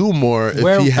only do more if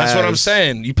Where- he has. That's what I'm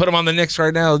saying. You put him on the Knicks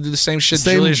right now, do the same shit.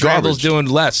 Same Julius Randle's garbage. doing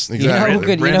less. Exactly. You know who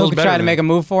could, Randle's try better to than make a him.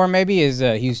 move for him? Maybe is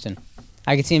Houston.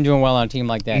 I could see him doing well on a team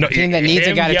like that. No, a team that needs a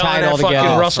him guy to tie it yelling all at fucking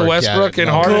together. Russell Forget Westbrook it. and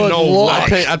No. Harden. Good No,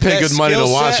 Lord. way. I'd pay That good money to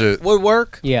skill watch set it. Would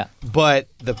work, Yeah. but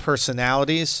the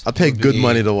personalities. I pay would good be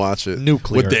money to watch it.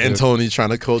 nuclear, With D'Antoni trying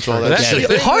to coach all that That's shit. the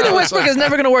thing, Harden though. Westbrook is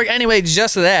never gonna work anyway.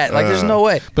 Just that, like, there's no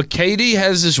way. But KD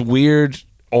has this weird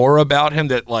aura about him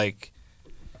that, like,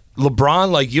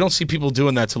 LeBron, like you don't see people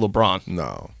doing that to LeBron.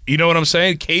 No. You know what I'm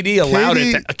saying? KD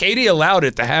allowed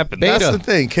it to happen. That's the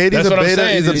thing. KD's That's a what I'm beta.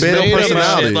 saying. He's a beta beta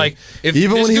personality. shit. Like if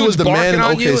even this when he was dude's the man in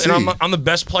barking on you OKC, and I'm the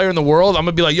best player in the world, I'm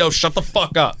gonna be like, yo, shut the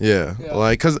fuck up. yeah,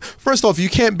 like because first off, you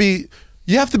can't be.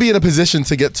 You have to be in a position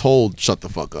to get told shut the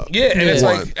fuck up. Yeah, and it's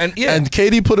One. like, and yeah, And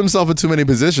KD put himself in too many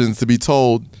positions to be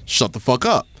told shut the fuck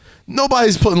up.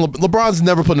 Nobody's putting LeBron's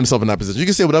never put himself in that position. You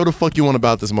can say whatever the fuck you want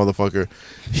about this motherfucker.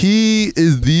 He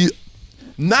is the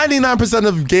 99%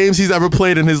 of games he's ever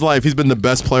played in his life, he's been the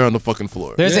best player on the fucking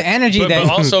floor. There's an energy but that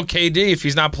also KD, if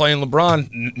he's not playing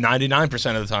LeBron,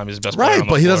 99% of the time he's the best player. Right, on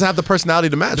the but he floor. doesn't have the personality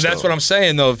to match. But that's what I'm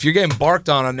saying, though. If you're getting barked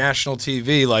on national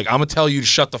TV, like I'm gonna tell you to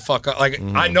shut the fuck up. Like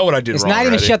I know what I did it's wrong. not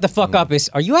even already. shut the fuck up. It's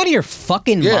are you out of your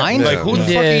fucking Yeah, mind? like who the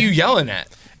fuck Yeah. are you yelling at?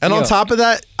 And on Yo. top of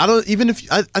that, I don't even if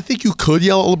I think you could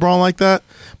yell at LeBron like that,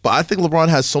 but I think LeBron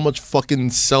has so much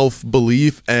fucking self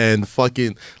belief and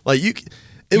fucking like you.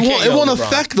 It can't won't. It yell won't at LeBron.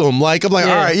 affect them. Like I'm like,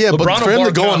 Yeah. all right, yeah, LeBron but for will him to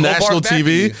bark go down, on he'll national bark back at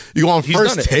TV, you. you go on He's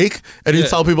first done it. take, and you Yeah.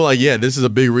 tell people like, yeah, this is a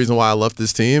big reason why I left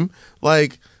this team.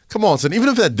 Like, come on, son. Even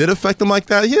if that did affect him like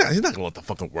that, yeah, he's not gonna let the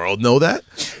fucking world know that.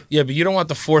 Yeah, but you don't want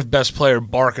the fourth best player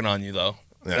barking on you, though.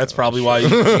 That's probably why you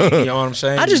know what I'm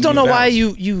saying. I just don't You know why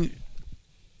bounce. you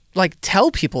like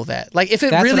tell people that. Like if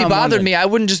it That's really what I'm bothered wondering. me, I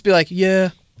wouldn't just be like, yeah.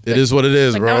 It is what it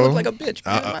is, Like bro. now I look like a bitch.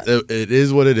 Man. It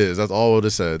is what it is. That's all I would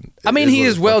have said. I mean, It he what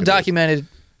is the well fuck it is. documented,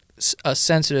 a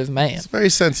sensitive man. Very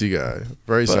sensy guy.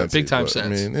 Very sensy. big time but, sense. I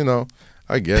mean, you know,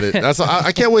 I get it. That's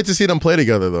I can't wait to see them play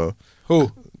together though.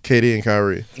 Who? KD and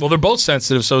Kyrie. Well, they're both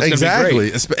sensitive, so it's gonna be Exactly.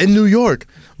 great. In New York.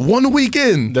 One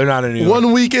weekend. They're not in New York.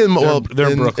 One weekend. Well, they're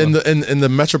in in Brooklyn. in the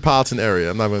metropolitan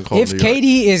area. I'm not going to call if it New York.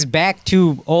 KD is back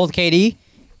to old KD,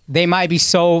 they might be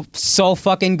so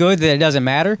fucking good that it doesn't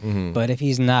matter. But if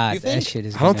he's not, that shit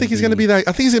is. I don't think he's going to be that.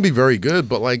 I think he's going to be very good,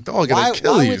 but like, dog, Why- Achilles.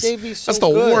 why would they be so That's the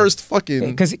good? worst fucking.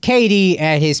 because KD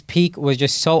at his peak was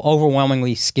just so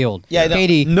overwhelmingly skilled. Yeah,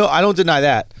 KD. no, I don't deny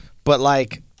that. But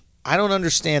like, I don't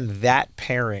understand that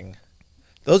pairing.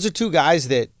 Those are two guys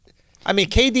that, I mean,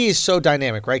 KD is so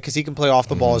dynamic, right? Because he can play off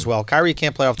the ball as well. Kyrie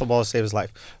can't play off the ball to save his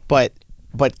life, but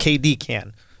KD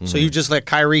can. So you just let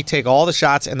Kyrie take all the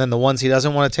shots, and then the ones he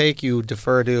doesn't want to take, you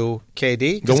defer to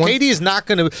KD. Because The one- KD is not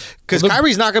going to, because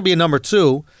Kyrie's not going to be a number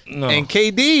two, No. and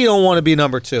KD you don't want to be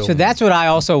number two. So that's what I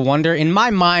also wonder. In my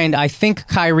mind, I think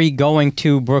Kyrie going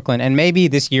to Brooklyn, and maybe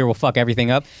this year will fuck everything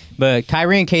up, but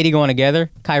Kyrie and KD going together,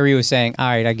 Kyrie was saying, all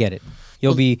right, I get it.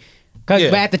 You'll be... Because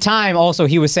Yeah. at the time, also,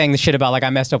 he was saying the shit about, like,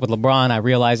 I messed up with LeBron. I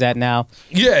realize that now.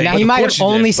 Yeah, Now, but he of might course have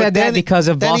you did. only But said that because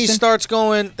of then Boston. he starts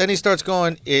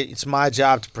going, it's my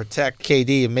job to protect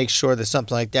KD and make sure that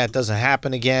something like that doesn't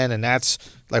happen again. And that's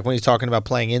like when he's talking about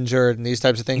playing injured and these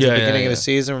types of things at Yeah, the beginning yeah, of yeah. the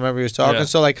season. Remember he was talking? Yeah.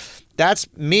 So like that's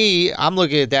me. I'm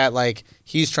looking at that like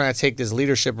he's trying to take this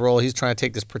leadership role. He's trying to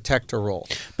take this protector role.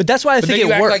 But that's why I But think then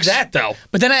you it act works. like that, though.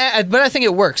 But then I think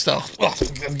it works though. Oh,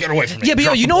 get away from me. Yeah, but yo,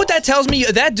 Drop you the know what ball. that tells me?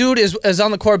 That dude is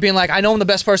on the court being like, I know I'm the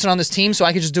best person on this team, so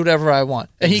I can just do whatever I want.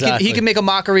 And he Exactly. can make a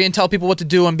mockery and tell people what to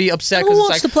do and be upset Who because it's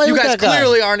wants like to play you with guys that guy?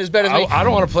 clearly aren't as bad as me. I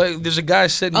don't want to play. There's a guy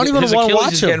sitting. I don't even his wanna Achilles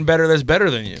watch is him. getting better. That's better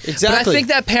than you. Exactly. But I think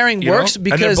that pairing You works know? and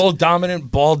they're because both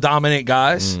dominant, ball dominant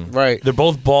guys. Right. They're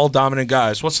both ball dominant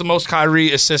guys. What's the most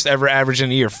Kyrie assists ever averaged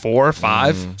in a year? 4, 5.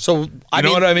 So I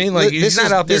know what I mean? Like, he's this not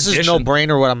is, out there This is dishing. no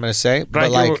brainer what I'm going to say, but I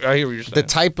hear like what you're saying. the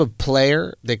type of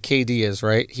player that KD is,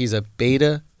 right? He's a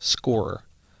beta scorer,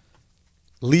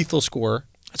 lethal scorer.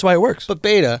 that's why it works. But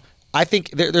beta, I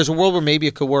think there's a world where maybe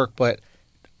it could work, but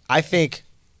I think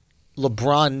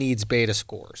LeBron needs beta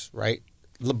scores, right?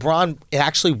 LeBron, it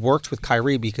actually worked with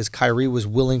Kyrie because Kyrie was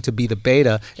willing to be the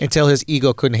beta until his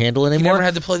ego couldn't handle it he anymore. never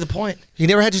had to play the point. He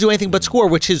never had to do anything but score,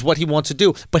 which is what he wants to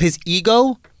do. But his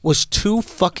ego was too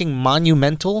fucking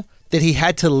monumental that he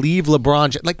had to leave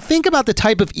LeBron. Like, think about the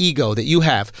type of ego that you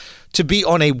have to be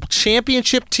on a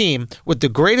championship team with the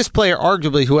greatest player,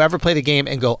 arguably, who ever played a game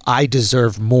and go, I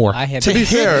deserve more. I have to been be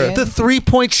fair, saying- the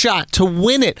 3-point shot, to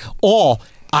win it all,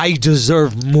 I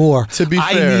deserve more. To be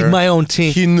I fair, need my own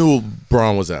team. He knew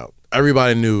Braun was out.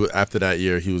 Everybody knew after that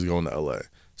year he was going to LA.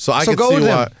 So I So could go see with him.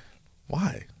 why.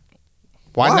 Why?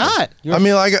 Why not? I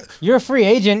mean, like, You're a free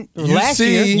agent. You Last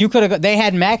see- year, you could have. They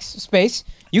had max space.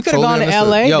 You could have Totally gone to understood.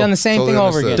 LA, Yo, done the same totally thing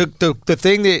over understood. again. The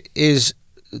thing that is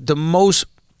the most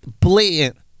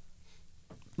blatant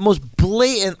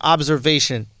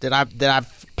observation that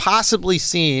I've possibly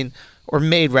seen or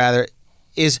made rather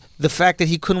is the fact that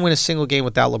he couldn't win a single game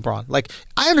without LeBron. Like,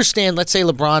 I understand, let's say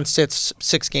LeBron sits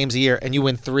 6 games a year and you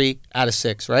win 3 out of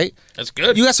 6, right? That's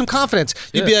good. You got some confidence.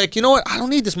 You'd be like, you know what? I don't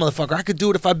need this motherfucker. I could do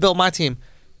it if I built my team.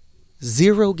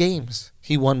 0 games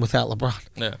he won without LeBron.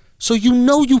 Yeah. So you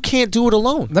know you can't do it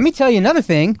alone. Let me tell you another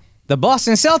thing. The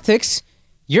Boston Celtics,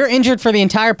 you're injured for the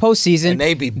entire postseason. And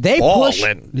they be push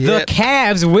ballin'. the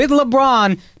Cavs with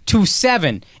LeBron to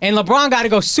 7. And LeBron got to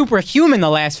go superhuman the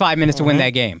last 5 minutes to win that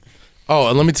game. Oh,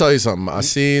 and let me tell you something. I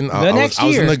was in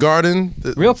year. the Garden.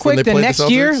 Real when quick, they the played next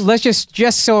year, Celtics. let's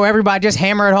just so everybody just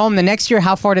hammer it home. The next year,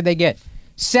 how far did they get?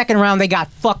 Second round, they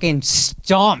got fucking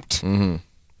stomped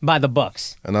by the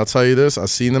Bucks. And I'll tell you this: I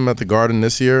seen them at the Garden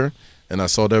this year, and I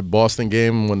saw their Boston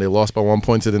game when they lost by 1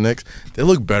 point to the Knicks. They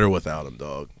look better without him,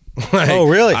 dog. Like, Oh,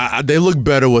 really? they look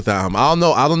better without him. I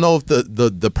don't know if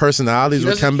the personalities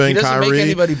with Kemba and He doesn't Kyrie make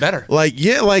anybody better. Like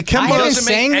Kemba I haven't Doesn't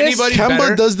saying make this? anybody Kemba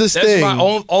better. does this That's thing.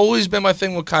 always been my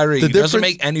thing with Kyrie. The He doesn't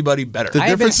difference- make anybody better. The I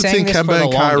have been difference saying between this for Kemba the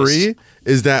and Kyrie longest.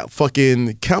 is that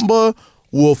fucking Kemba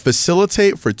will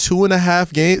facilitate for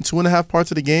 2.5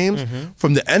 parts of the games.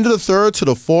 From the end of the third to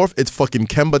the fourth, it's fucking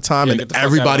Kemba time, Yeah, get and the fuck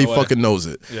everybody out of the way. fucking knows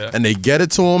it. Yeah. And they get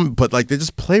it to him, but like they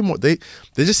just play more. They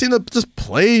just seem to just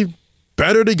play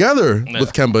better together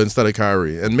with Kemba instead of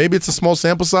Kyrie. And maybe it's a small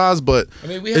sample size, but I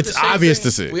mean, we had it's the same obvious thing,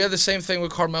 to see. We had the same thing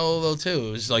with Carmelo though too.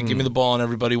 It was like, give me the ball and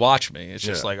everybody watch me. It's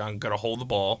just Yeah. like I'm gonna hold the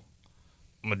ball.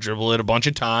 I'm gonna dribble it a bunch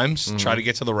of times, try to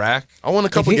get to the rack. I won a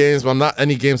couple games, but I'm not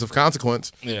any games of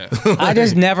consequence. Yeah, I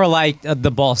just never liked the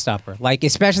ball stopper. Like,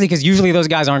 especially because usually those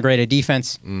guys aren't great at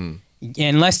defense.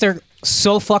 Unless they're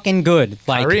so fucking good.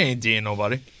 Like, Kyrie ain't D'ing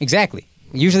nobody. exactly.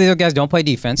 Usually those guys don't play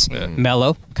defense.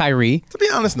 Melo, Kyrie. To be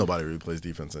honest, nobody really plays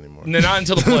defense anymore. No, not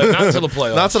until the playoffs.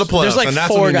 Not to the playoffs. There's like and that's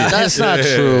 4 when we need- guys. That's not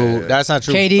true. That's not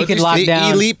true. KD Look, could lock the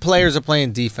down. Elite players are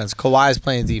playing defense. Kawhi's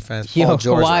playing defense. Paul Yo,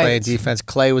 George is Kawhi- playing defense.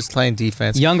 Clay was playing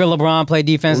defense. Younger LeBron played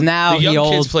defense. Now The he young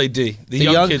old. kids play D. The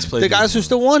young kids play the D. guys who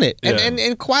still won it. And, Yeah.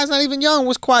 and Kawhi's not even young.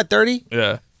 Was Kawhi 30?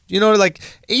 Yeah. You know, like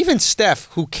even Steph,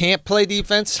 who can't play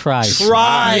defense, Tries.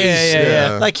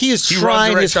 Yeah. Like he is He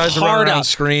trying his tries to run heart around out.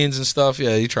 screens and stuff.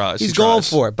 Yeah, he tries. He's going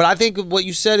for it. But I think what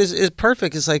you said is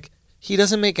perfect. It's like he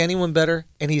doesn't make anyone better,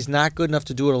 and he's not good enough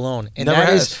to do it alone. And Never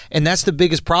has. that's the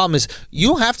biggest problem is you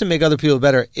don't have to make other people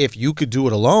better if you could do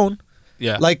it alone.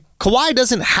 Yeah. Like Kawhi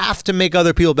doesn't have to make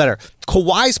other people better.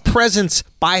 Kawhi's presence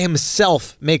by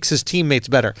himself makes his teammates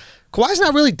better. Kawhi's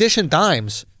not really dishing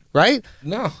dimes, right?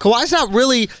 No. Kawhi's not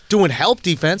really doing help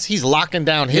defense. He's locking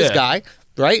down his Yeah. guy,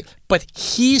 right? But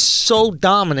he's so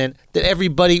dominant that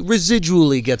everybody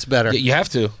residually gets better. Yeah, you have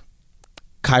to.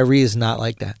 Kyrie is not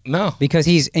like that. No. because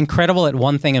he's incredible at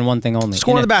one thing and one thing only.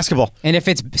 Scoring the basketball. And if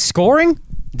it's scoring,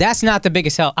 that's not the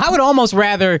biggest help. I would almost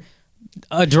rather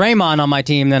a Draymond on my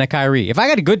team than a Kyrie. If I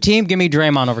got a good team, give me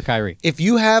Draymond over Kyrie. If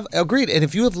you have agreed, and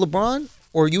if you have LeBron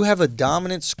or you have a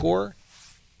dominant scorer,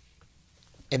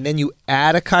 and then you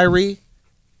add a Kyrie,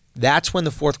 that's when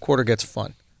the fourth quarter gets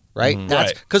fun, right?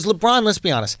 That's Right. because LeBron. Let's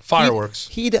be honest, Fireworks.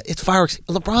 It's fireworks.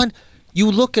 LeBron, you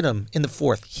look at him in the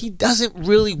fourth. He doesn't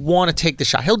really want to take the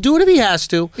shot. He'll do it if he has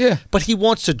to. Yeah. But he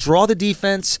wants to draw the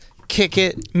defense, kick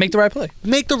it, Make the right play.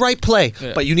 make the right play.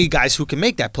 But you need guys who can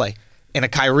make that play. And a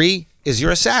Kyrie is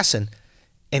your assassin.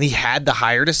 And he had the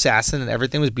hired assassin, and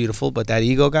everything was beautiful. But that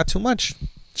ego got too much.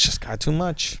 It just got too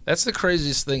much. That's the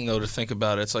craziest thing, though, to think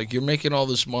about. It's like you're making all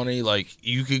this money. Like,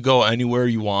 you could go anywhere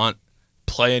you want,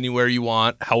 play anywhere you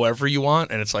want, however you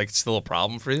want, and it's like it's still a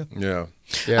problem for you. Yeah.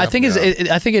 I think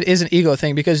I think it is an ego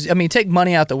thing because I mean, take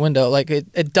money out the window. Like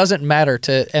it doesn't matter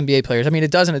to NBA players. I mean,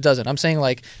 it doesn't. I'm saying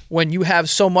like when you have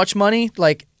so much money,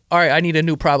 like all right, I need a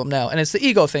new problem now, and it's the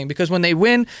ego thing because when they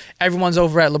win, everyone's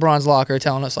over at LeBron's locker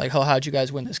telling us like, "Oh, how'd you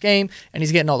guys win this game?" And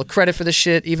he's getting all the credit for the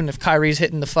shit. Even if Kyrie's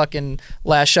hitting the fucking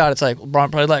last shot, it's like LeBron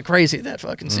played like crazy that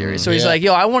fucking series. So he's like,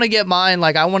 "Yo, I want to get mine.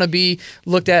 Like, I want to be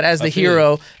looked at as the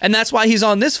hero." And that's why he's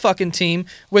on this fucking team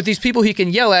with these people he can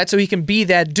yell at so he can be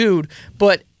that dude.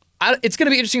 But it's going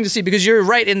to be interesting to see because you're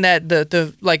right in that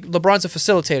the like LeBron's a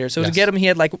facilitator. So to get him, he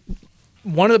had like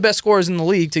one of the best scorers in the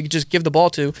league to just give the ball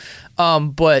to.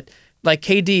 But like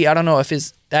KD, I don't know if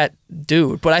he's that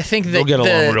dude, but I think that They'll get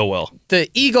along real well. The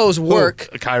egos work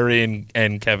Kyrie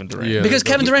and Kevin Durant. Yeah. because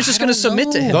Kevin Durant's just going to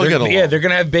submit to him. They'll get along. Yeah, they're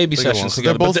gonna have baby They'll get along, sessions 'cause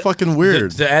together. they're both but fucking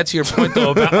weird. To add to your point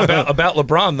though about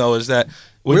LeBron though is that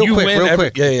when Real you quick, win, real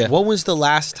quick. yeah. When was the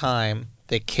last time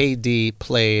that KD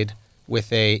played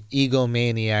with a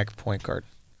egomaniac point guard?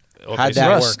 Okay, How'd so that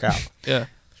Russ. work out? Yeah.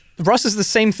 Russ is the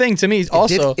same thing to me.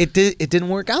 Also, it didn't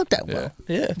work out that well.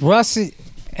 yeah. Russ,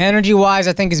 Energy-wise,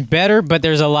 I think is better, but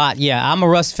there's a lot. Yeah, I'm a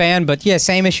Russ fan, but yeah,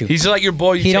 same issue. He's like your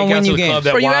boy. You He take don't out win to you the club games.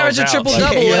 that Bro, you wilds average a out.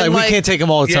 triple-double. Like, Yeah, and, we like- can't take him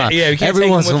all the Yeah, time. yeah, we can't Every take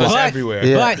him once in a with us while. everywhere.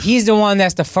 Yeah. But he's the one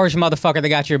that's the first motherfucker that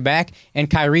got your back, and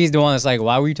Kyrie's the one that's like,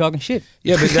 why were you talking shit?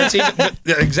 Yeah, but that's even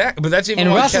exactly. But that's even.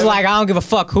 And why Russ is Kevin- like, I don't give a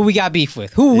fuck who we got beef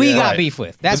with. Who we got Right. beef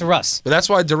with. That's Russ. But that's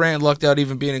why Durant lucked out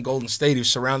even being in Golden State. He was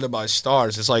surrounded by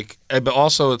stars. It's like, but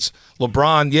also it's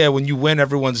LeBron. Yeah, when you win,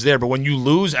 everyone's there. But when you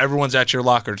lose, everyone's at your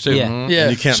locker too. Yeah. Yeah.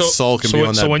 And you can't sulk and be on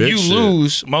that so when bitch you shit.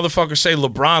 lose, motherfuckers say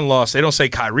LeBron lost. They don't say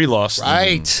Kyrie lost.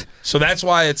 Right. So that's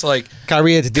why it's like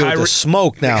Kyrie had to deal with the Kyrie-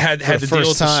 smoke now. had for to the deal first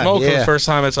with the time. smoke for Yeah. the first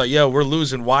time. It's like, yo, we're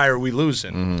losing. Why are we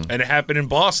losing? Mm-hmm. And it happened in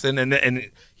Boston, and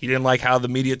he didn't like how the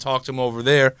media talked to him over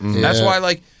there. Mm-hmm. That's Yeah. why,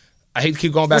 like, I hate to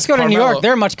keep going back. Let's to go to New Carmelo. York.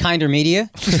 They're much kinder media.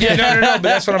 Yeah, no. But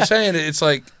that's what I'm saying. It's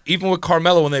like even with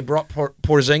Carmelo when they brought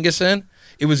Porzingis in,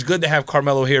 it was good to have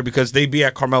Carmelo here because they'd be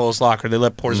at Carmelo's locker. They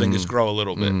let Porzingis grow a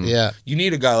little bit. Yeah. You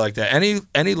need a guy like that.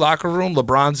 Any locker room,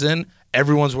 LeBron's in.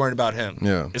 Everyone's worried about him.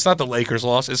 Yeah. It's not the Lakers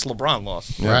loss. It's LeBron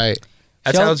loss. Right.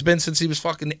 That's Shel- how it's been since he was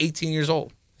fucking 18 years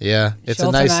old. Yeah. It's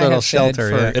Shelton a nice and I little have said shelter.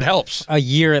 for- Yeah. It helps. A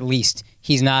year at least.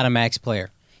 He's not a max player.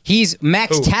 He's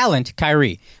max Who? talent,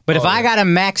 Kyrie. But if Oh, I yeah. got a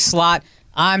max slot,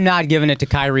 I'm not giving it to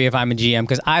Kyrie if I'm a GM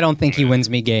because I don't think he wins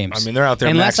me games. I mean, they're out there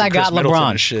unless maxing I got Chris Middleton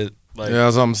and LeBron. shit. Like, Yeah,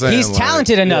 that's what I'm saying. He's like,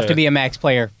 talented enough yeah. to be a max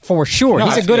player for sure. No,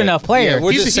 He's a I- good yeah. enough player. Yeah,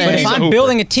 we're He's just a- But saying. if he's a I'm hooper.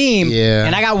 building a team Yeah.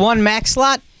 and I got one max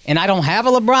slot and I don't have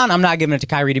a LeBron, I'm not giving it to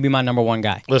Kyrie to be my number one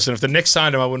guy. Listen, if the Knicks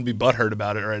signed him, I wouldn't be butthurt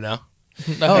about it right now.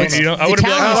 Oh, it's- You know, I the wouldn't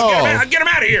be like, talent- oh, get him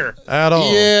out of here. At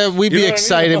all. Yeah, we'd You be know what I mean?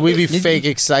 excited. We'd be fake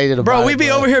excited about Bro, it. we'd be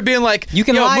but- over here being like, You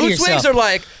can yo, lie to mood swings yourself. are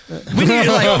like, we need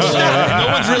to like, No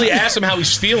one's really asked him how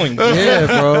he's feeling. Yeah,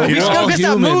 bro. we We're just all go get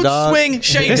that human, mood dog. swing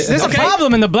shake. There's okay? a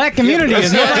problem in the black community.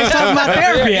 Is nobody's talking about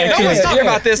therapy. No Actually. one's talking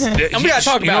about this, and we gotta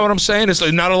talk You know about what it. I'm saying? It's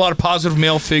like not a lot of positive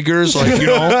male figures. Like, you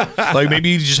know, like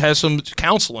maybe he just has some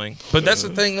counseling. But that's the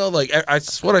thing, though. Like,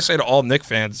 it's what I say to all Knicks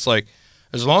fans. It's like,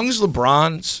 as long as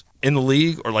LeBron's in the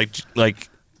league, or like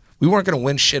we weren't going to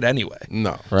win shit anyway.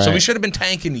 No. Right. So we should have been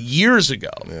tanking years ago.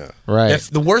 Yeah. Right. If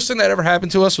the worst thing that ever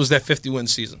happened to us was that 50-win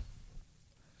season.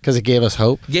 Because it gave us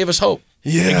hope. It gave us hope.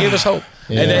 Yeah. It gave us hope.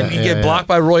 Yeah, And then you yeah, get blocked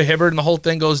by Roy Hibbert and the whole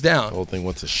thing goes The down. whole thing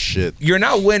went to shit. You're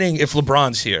not winning if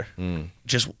LeBron's here.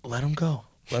 Just let him go.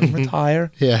 Let him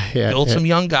retire. Yeah, yeah. Build yeah. some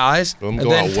young guys. Let 'em and go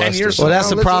then out 10 west years or Well, from that's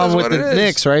now, the it problem is with what the it is.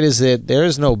 Knicks, right? Is that there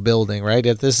is no building, right?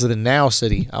 If this is the now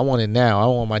city, I want it now. I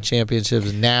want my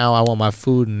championships now. I want my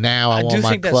food now. I I want do my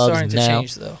think that's clubs starting to now.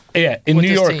 change, though. Yeah, in with New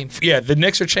this York. team. Yeah, the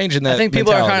Knicks are changing that. I think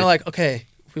people are mentality. kind of like, okay,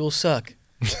 we will suck,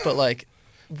 but like,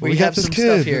 we got have this some kid.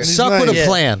 stuff here. He's Suck with a nice.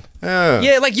 plan. Yeah.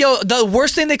 Yeah, like yo, the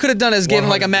worst thing they could have done is give him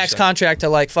like a max 100%. contract to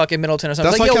like fucking Middleton or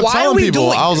something. That's like, what I yo, kept why are telling we people.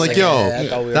 doing I was this? like, yo, Yeah, I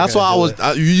thought we were that's gonna why I do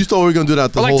was. it. You thought we were gonna do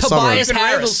that the Or like whole summer. Tobias Even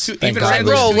Harris. Randall's two- Thank even God.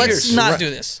 Randall's Bro, 2 let's years. not do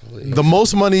this. The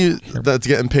most money that's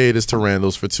getting paid is to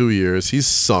Randall's for 2 years. He's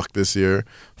sucked this year.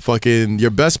 Fucking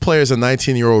your best player is a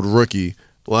 19-year-old rookie.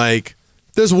 Like,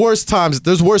 there's worse times.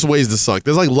 There's worse ways to suck.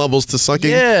 There's like levels to sucking.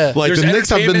 Yeah. Like There's the Knicks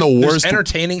have been the entertainment- there's worst.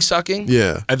 entertaining sucking.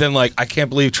 Yeah. And then like I can't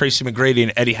believe Tracy McGrady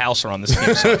and Eddie House are on this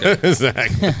team sucking.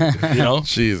 Exactly. You know?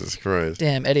 Jesus Christ.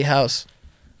 Damn, Eddie House.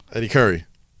 Eddie Curry.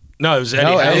 No, it was Eddie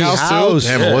No, House. Eddie House House. too.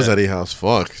 Damn, it was Eddie House.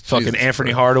 Fuck. Fucking Jesus Anthony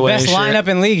Christ. Hardaway. Best and shit. lineup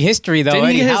in league history, though. Didn't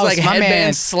he Eddie get his House, like my man.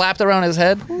 headband slapped around his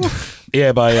head?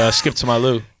 Yeah, by Skip to My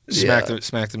Lou.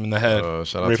 Smacked him in the head.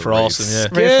 Shout out Ray to for Race. Olsen,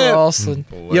 yeah. Ray Yeah. for Olsen.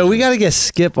 Yo, we got to get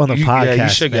Skip on the podcast. Yeah, you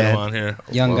should get man. him on here.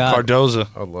 Young guy. Cardoza.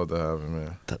 I'd love to have him, man.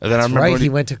 And then I That's remember right. when He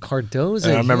went to Cardozo.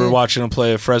 and I remember yeah. watching him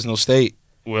play at Fresno State.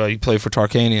 Well, he played for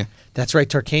Tarkanian. That's right.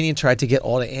 Tarkanian tried to get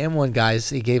all the AMON guys.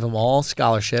 He gave them all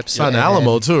scholarships. Signed And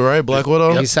Alamo too, right? Black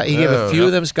Widow. He gave a few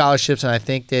of them scholarships, and I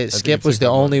think that Skip he was took the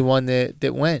that only one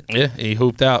that went. Yeah, he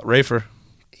hooped out. Rafer.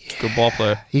 Good ball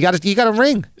player. He got a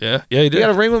ring. Yeah, he He did. got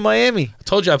a ring with Miami. I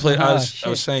told you I played. I Ah, was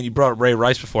shit. saying you brought up Ray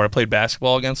Rice before. I played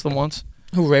basketball against them once.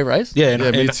 Who, Ray Rice? Yeah, and,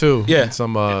 Yeah, me and- too. Yeah, In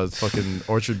some fucking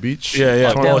Orchard Beach. yeah, yeah.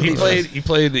 Fuck Well, yeah. he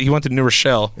played. He went to New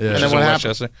Rochelle. Yeah. which And is then what in happened?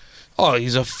 Westchester. Oh,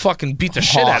 he's a fucking beat the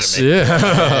shit out of me.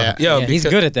 Yeah. Yo, Yeah, he's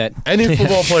because good at that. Any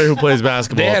football player who plays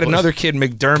basketball. They had plays- another kid,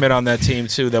 McDermott, on that team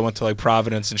too, that went to like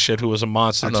Providence and shit, who was a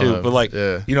monster I know too. him. But like,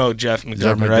 Yeah. you know, Jeff McDermott,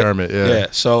 Jeff right? McDermott, yeah. Yeah.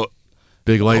 So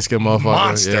big light skinned motherfucker.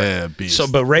 monster. Yeah, beast. So,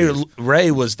 but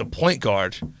Ray was the point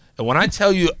guard, and when I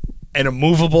tell you an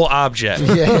immovable object,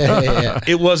 Yeah.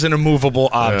 it was an immovable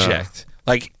object.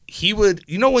 Like he would,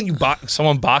 you know, when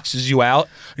someone boxes you out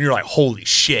and you're like, holy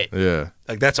shit. Yeah.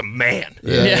 Like, that's a man.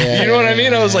 Yeah. You know what I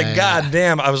mean? I was like, God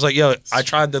damn. I was like, yo, I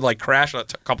tried to like crash a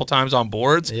couple times on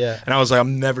boards. Yeah. And I was like,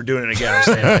 I'm never doing it again. I'm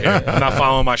staying out here. I'm not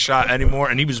following my shot anymore.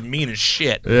 And he was mean as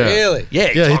shit. Yeah. Really? Yeah.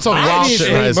 Yeah, he talked talked wild mean shit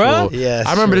in high shit, bro. school. Yeah,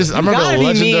 I remember sure. this. I remember gotta a be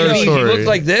mean. legendary He story. looked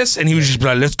like this, and he was just be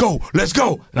like, let's go. And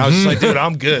I was just like, dude,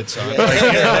 I'm good. So like,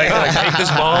 take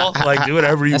this ball, like do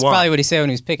whatever you That's want. probably what he said when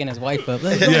he was picking his wife up.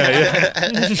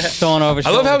 yeah. Throwing over. I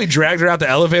love how he dragged her out the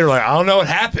elevator. Like, I don't know what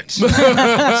happened.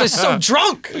 She's so drunk.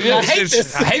 I hate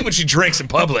this. I hate when she drinks in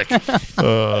public.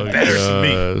 Oh, Embarrassing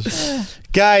me. gosh.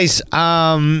 Guys,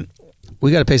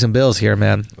 we got to pay some bills here,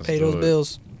 man. Pay those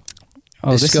bills.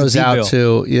 Oh, this is goes the out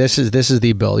bill. to this is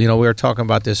the bill. You know, we were talking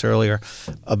about this earlier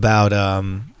about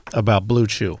Blue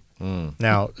Chew.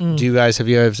 Now, do you guys have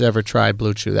you guys ever tried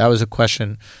Blue Chew? That was a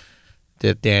question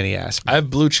that Danny asked me. I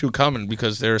have Blue Chew coming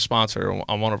because they're a sponsor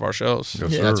on one of our shows.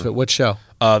 Yes, sir. That's what show?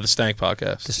 The Stank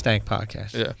Podcast. The Stank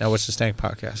Podcast. Yeah. Now, what's the Stank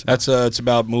Podcast? That's it's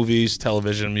about movies,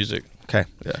 television, music. Okay.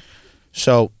 Yeah.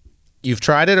 So, you've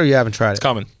tried it or you haven't tried It's it?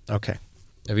 coming. Okay.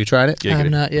 Have you tried it? Giggity. I'm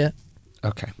not yet.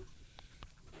 Okay.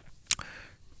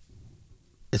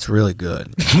 It's really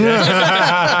good.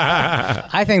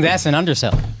 I think that's an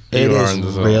undersell. It You are is in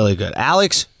the zone. really good.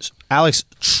 Alex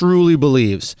truly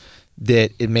believes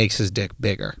that it makes his dick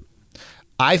bigger.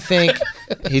 I think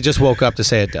he just woke up to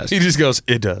say it does. He just goes,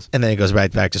 it does. And then he goes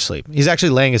right back to sleep. He's actually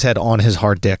laying his head on his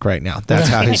hard dick right now. That's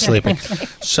how he's sleeping.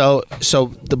 So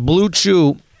the Blue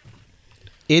Chew,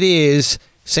 it is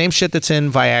same shit that's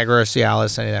in Viagra,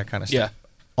 Cialis, any of that kind of stuff. Yeah.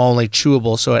 Only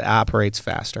chewable, so it operates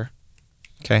faster.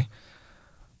 Okay.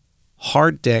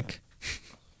 Hard dick,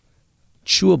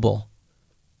 chewable.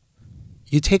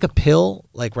 You take a pill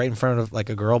like right in front of like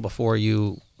a girl before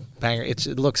you bang her. It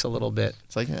looks a little bit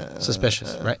It's like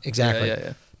suspicious, right? Exactly.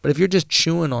 Yeah. But if you're just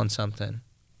chewing on something,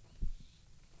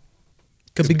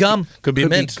 Could be gum. Could be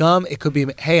could mint. be gum. It could be,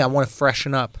 hey, I want to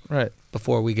freshen up Right.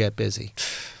 before we get busy.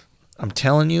 I'm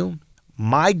telling you,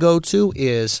 my go-to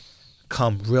is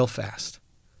come real fast.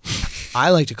 I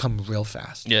like to come real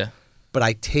fast, Yeah. but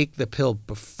I take the pill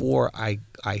before I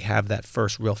have that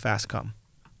first real fast come,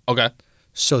 Okay.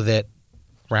 so that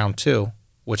round 2,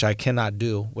 which I cannot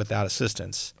do without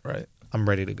assistance, Right. I'm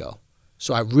ready to go.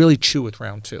 So I really chew with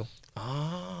round 2.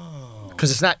 Oh.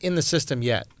 Because it's not in the system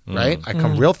yet, right? I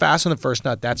come real fast on the first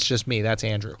nut. That's just me. That's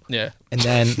Andrew. Yeah. And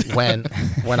then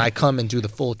when I come and do the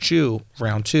full chew,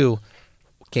 round 2,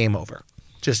 game over.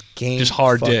 Just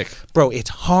hard fuck- dick. Bro, it's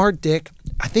hard dick.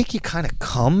 I think you kind of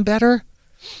come better.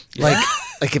 Like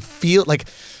it feel like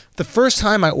the first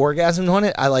time I orgasmed on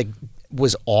it, I like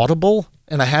was audible.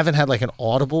 And I haven't had like an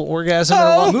audible orgasm in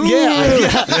a long time.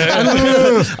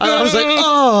 I was like,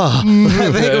 oh.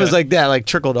 I think it was like that, like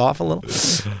trickled off a little.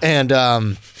 And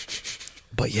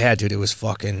but yeah, dude, it was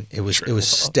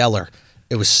stellar.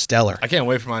 It was stellar. I can't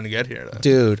wait for mine to get here, though.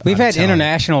 Dude, We've I'm had telling you.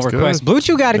 international requests. good. Blue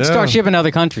Chew got to Yeah. start shipping to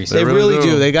other countries. They really really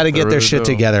do. do. They got to They get their really shit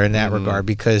do. together in that regard,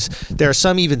 because there are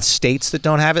some even states that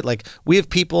don't have it. Like we have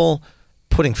people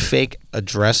putting fake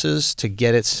addresses to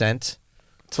get it sent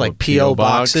to like A P.O. PO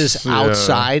boxes box, yeah.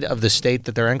 outside of the state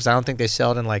that they're in. Because I don't think they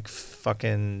sell it in like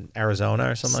fucking Arizona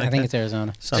or something. I like think that. it's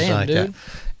Arizona. Something Damn, like dude. that.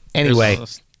 Anyway,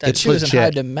 That it's shoe is in high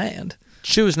legit. demand.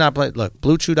 Chew is not look,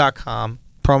 BlueChew.com,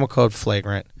 promo code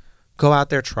Flagrant. Go out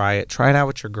there, try it out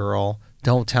with your girl.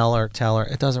 Don't tell her.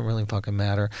 It doesn't really fucking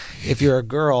matter. If you're a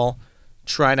girl,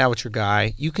 try it out with your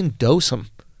guy. You can dose them.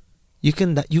 You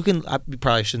can. I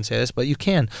probably shouldn't say this, but you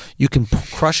can. You can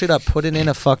crush it up, put it in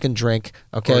a fucking drink.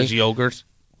 Or Okay, his yogurt.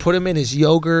 put him in his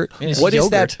yogurt. In his What is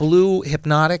that yogurt. blue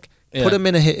Hypnotic? Yeah. Put him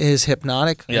in his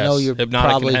Hypnotic. I Yes. know you're Hypnotic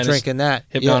probably and Hennessy. drinking that.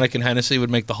 Hypnotic and Hennessy would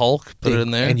make the Hulk. Put it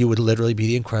in there. And you would literally be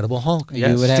the Incredible Hulk.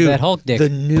 Yes. You would have Dude, that Hulk dick. The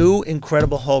new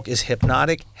Incredible Hulk is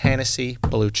Hypnotic, Hennessy,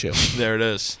 Blue Chew. There it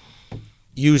is.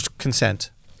 Use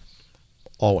consent.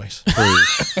 Always.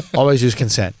 Please. Always use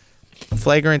consent.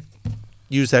 Flagrant.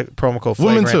 Use that promo code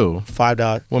Women Flagrant. too.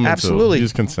 $5. Women Absolutely. too.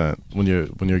 Use consent when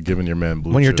you're giving your man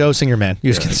blue. When you're chew. dosing your man,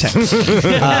 use consent.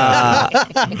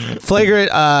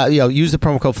 Flagrant, use the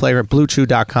promo code Flagrant,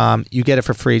 BlueChew.com. You get it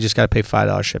for free. Just got to pay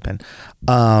 $5 shipping.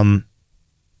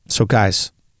 So,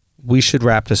 guys, we should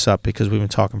wrap this up because we've been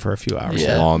talking for a few hours. It's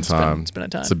Yeah, a long it's been- time. it's been a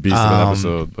time. It's a beast of an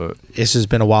episode, but This has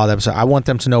been a wild episode. I want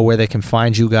them to know where they can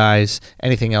find you guys,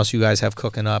 anything else you guys have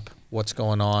cooking up, what's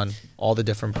going on, all the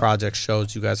different projects,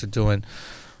 shows you guys are doing.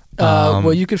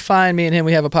 Well, you could find me and him.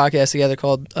 We have a podcast together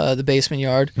called The Basement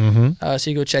Yard. So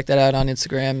you go check that out on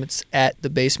Instagram. It's at The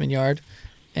Basement Yard.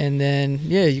 And then,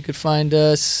 yeah, you could find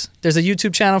us. There's a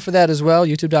YouTube channel for that as well,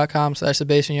 youtube.com/The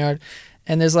Basement Yard.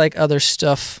 And there's like other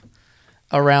stuff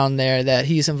around there that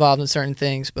he's involved in certain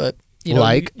things, but you know,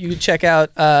 Like? you check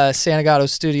out Santagato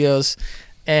Studios,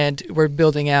 and we're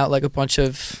building out like a bunch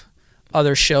of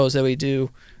other shows that we do.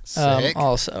 Sick.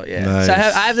 Also, yeah. Nice. So I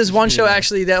have this one show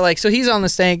actually that like, so he's on the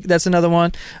Stank. That's another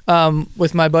one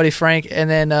with my buddy Frank, and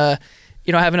then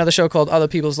you know, I have another show called Other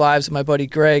People's Lives with my buddy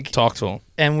Greg, Talk to him.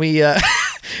 and we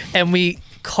and we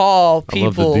call I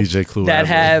love the people DJ Clue that ad-lib.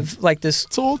 have like this.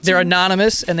 They're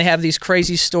anonymous and they have these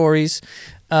crazy stories.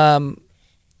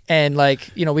 And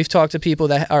like, you know, we've talked to people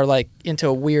that are like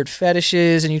into weird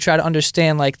fetishes, and you try to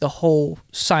understand like the whole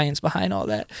science behind all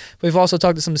that. But we've also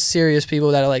talked to some serious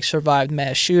people that are like survived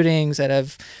mass shootings, that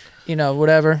have, you know,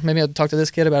 whatever. Maybe I'll talk to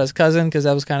this kid about his cousin because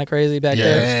that was kind of crazy back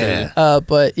there.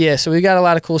 But yeah, so we got a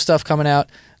lot of cool stuff coming out.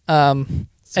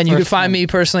 And you can find me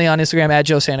personally on Instagram at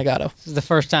Joe Santagato. This is the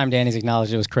first time Danny's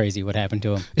acknowledged it was crazy what happened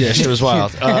to him. Yeah, shit was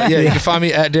wild. Yeah, you can find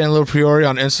me at Dan Little Priori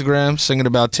on Instagram, singing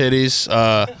about titties.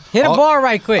 Hit a I'll- bar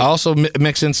right quick. I also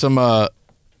mix in some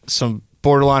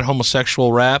borderline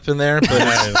homosexual rap in there, but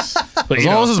As you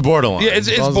long know. as it's borderline. Yeah, As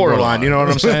it's long as borderline. You know what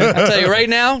I'm saying? I'll tell you right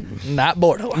now, not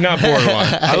borderline. Not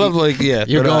borderline. I love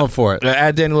You're going for it.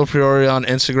 At Dan Little Priori on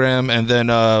Instagram, and then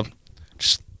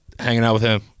just hanging out with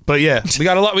him. But yeah, we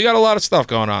got a lot of stuff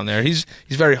going on there. He's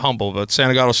very humble, but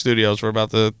Santagato Studios, we're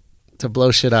about to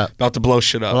blow shit up. blow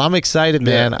shit up. Well, I'm excited,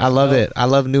 man. Yeah. I love it. I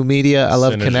love new media. I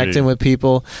love Synergy. connecting with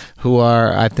people who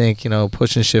are, I think, you know,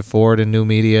 pushing shit forward in new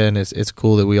media, and it's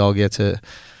cool that we all get to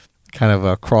kind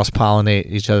of cross-pollinate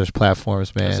each other's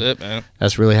platforms, man. That's it, man.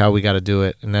 That's really how we got to do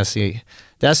it, and that's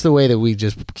the way that we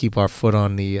just keep our foot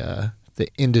on the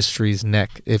industry's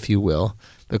neck, if you will,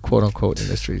 the quote-unquote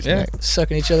industry's Yeah. neck.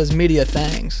 Sucking each other's media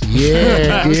fangs.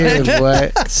 Yeah, yeah,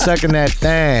 boy. Sucking that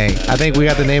thing. I think we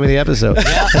got the name of the episode.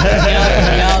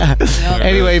 Yep.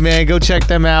 Anyway, man, go check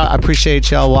them out. I appreciate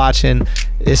y'all watching.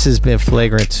 This has been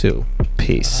Flagrant 2.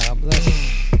 Peace. God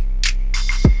bless.